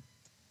It.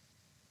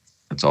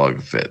 That's all I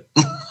can fit.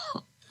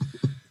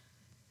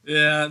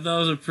 Yeah, that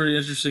was a pretty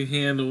interesting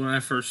handle when I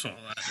first saw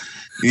that.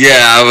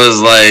 Yeah, I was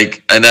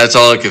like, and that's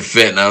all I could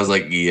fit, and I was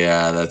like,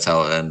 yeah, that's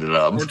how it ended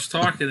up. We're just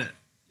talking it.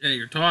 Yeah,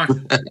 you're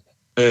talking.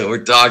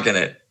 We're talking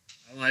it.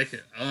 I like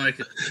it.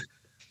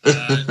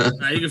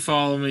 Now you can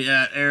follow me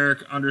at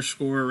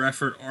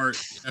Eric_ReffertArt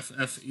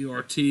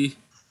FFERT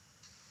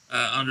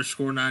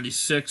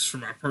 _96 for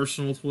my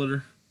personal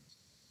Twitter.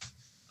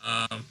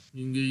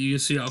 You can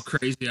see how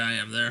crazy I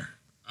am there.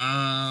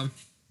 And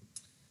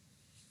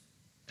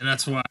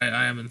that's why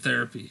I am in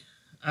therapy.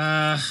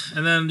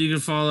 And then you can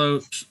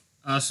follow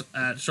us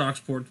at Shock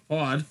Sports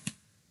Pod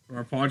for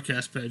our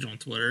podcast page on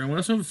Twitter. And we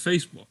also have a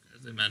Facebook,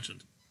 as they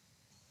mentioned.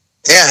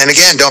 Yeah, and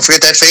again, don't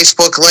forget that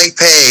Facebook like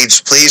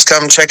page. Please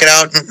come check it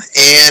out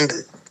and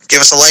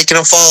give us a like and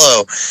a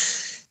follow.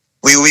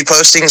 We will be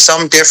posting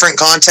some different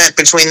content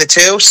between the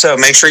two, so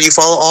make sure you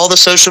follow all the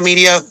social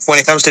media when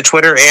it comes to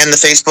Twitter and the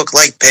Facebook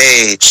like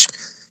page.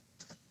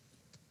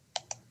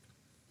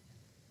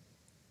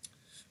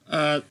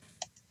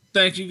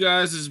 thank you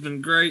guys. It's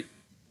been great.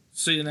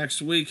 See you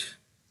next week.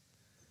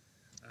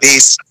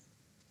 Peace.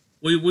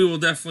 We will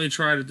definitely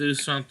try to do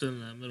something in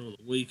the middle of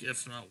the week.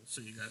 If not, we'll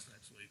see you guys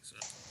next week. So,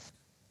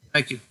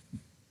 thank you.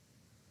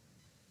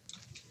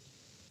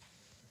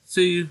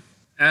 See you,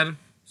 Adam.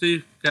 See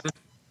you, Kevin.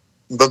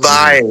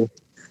 Bye-bye.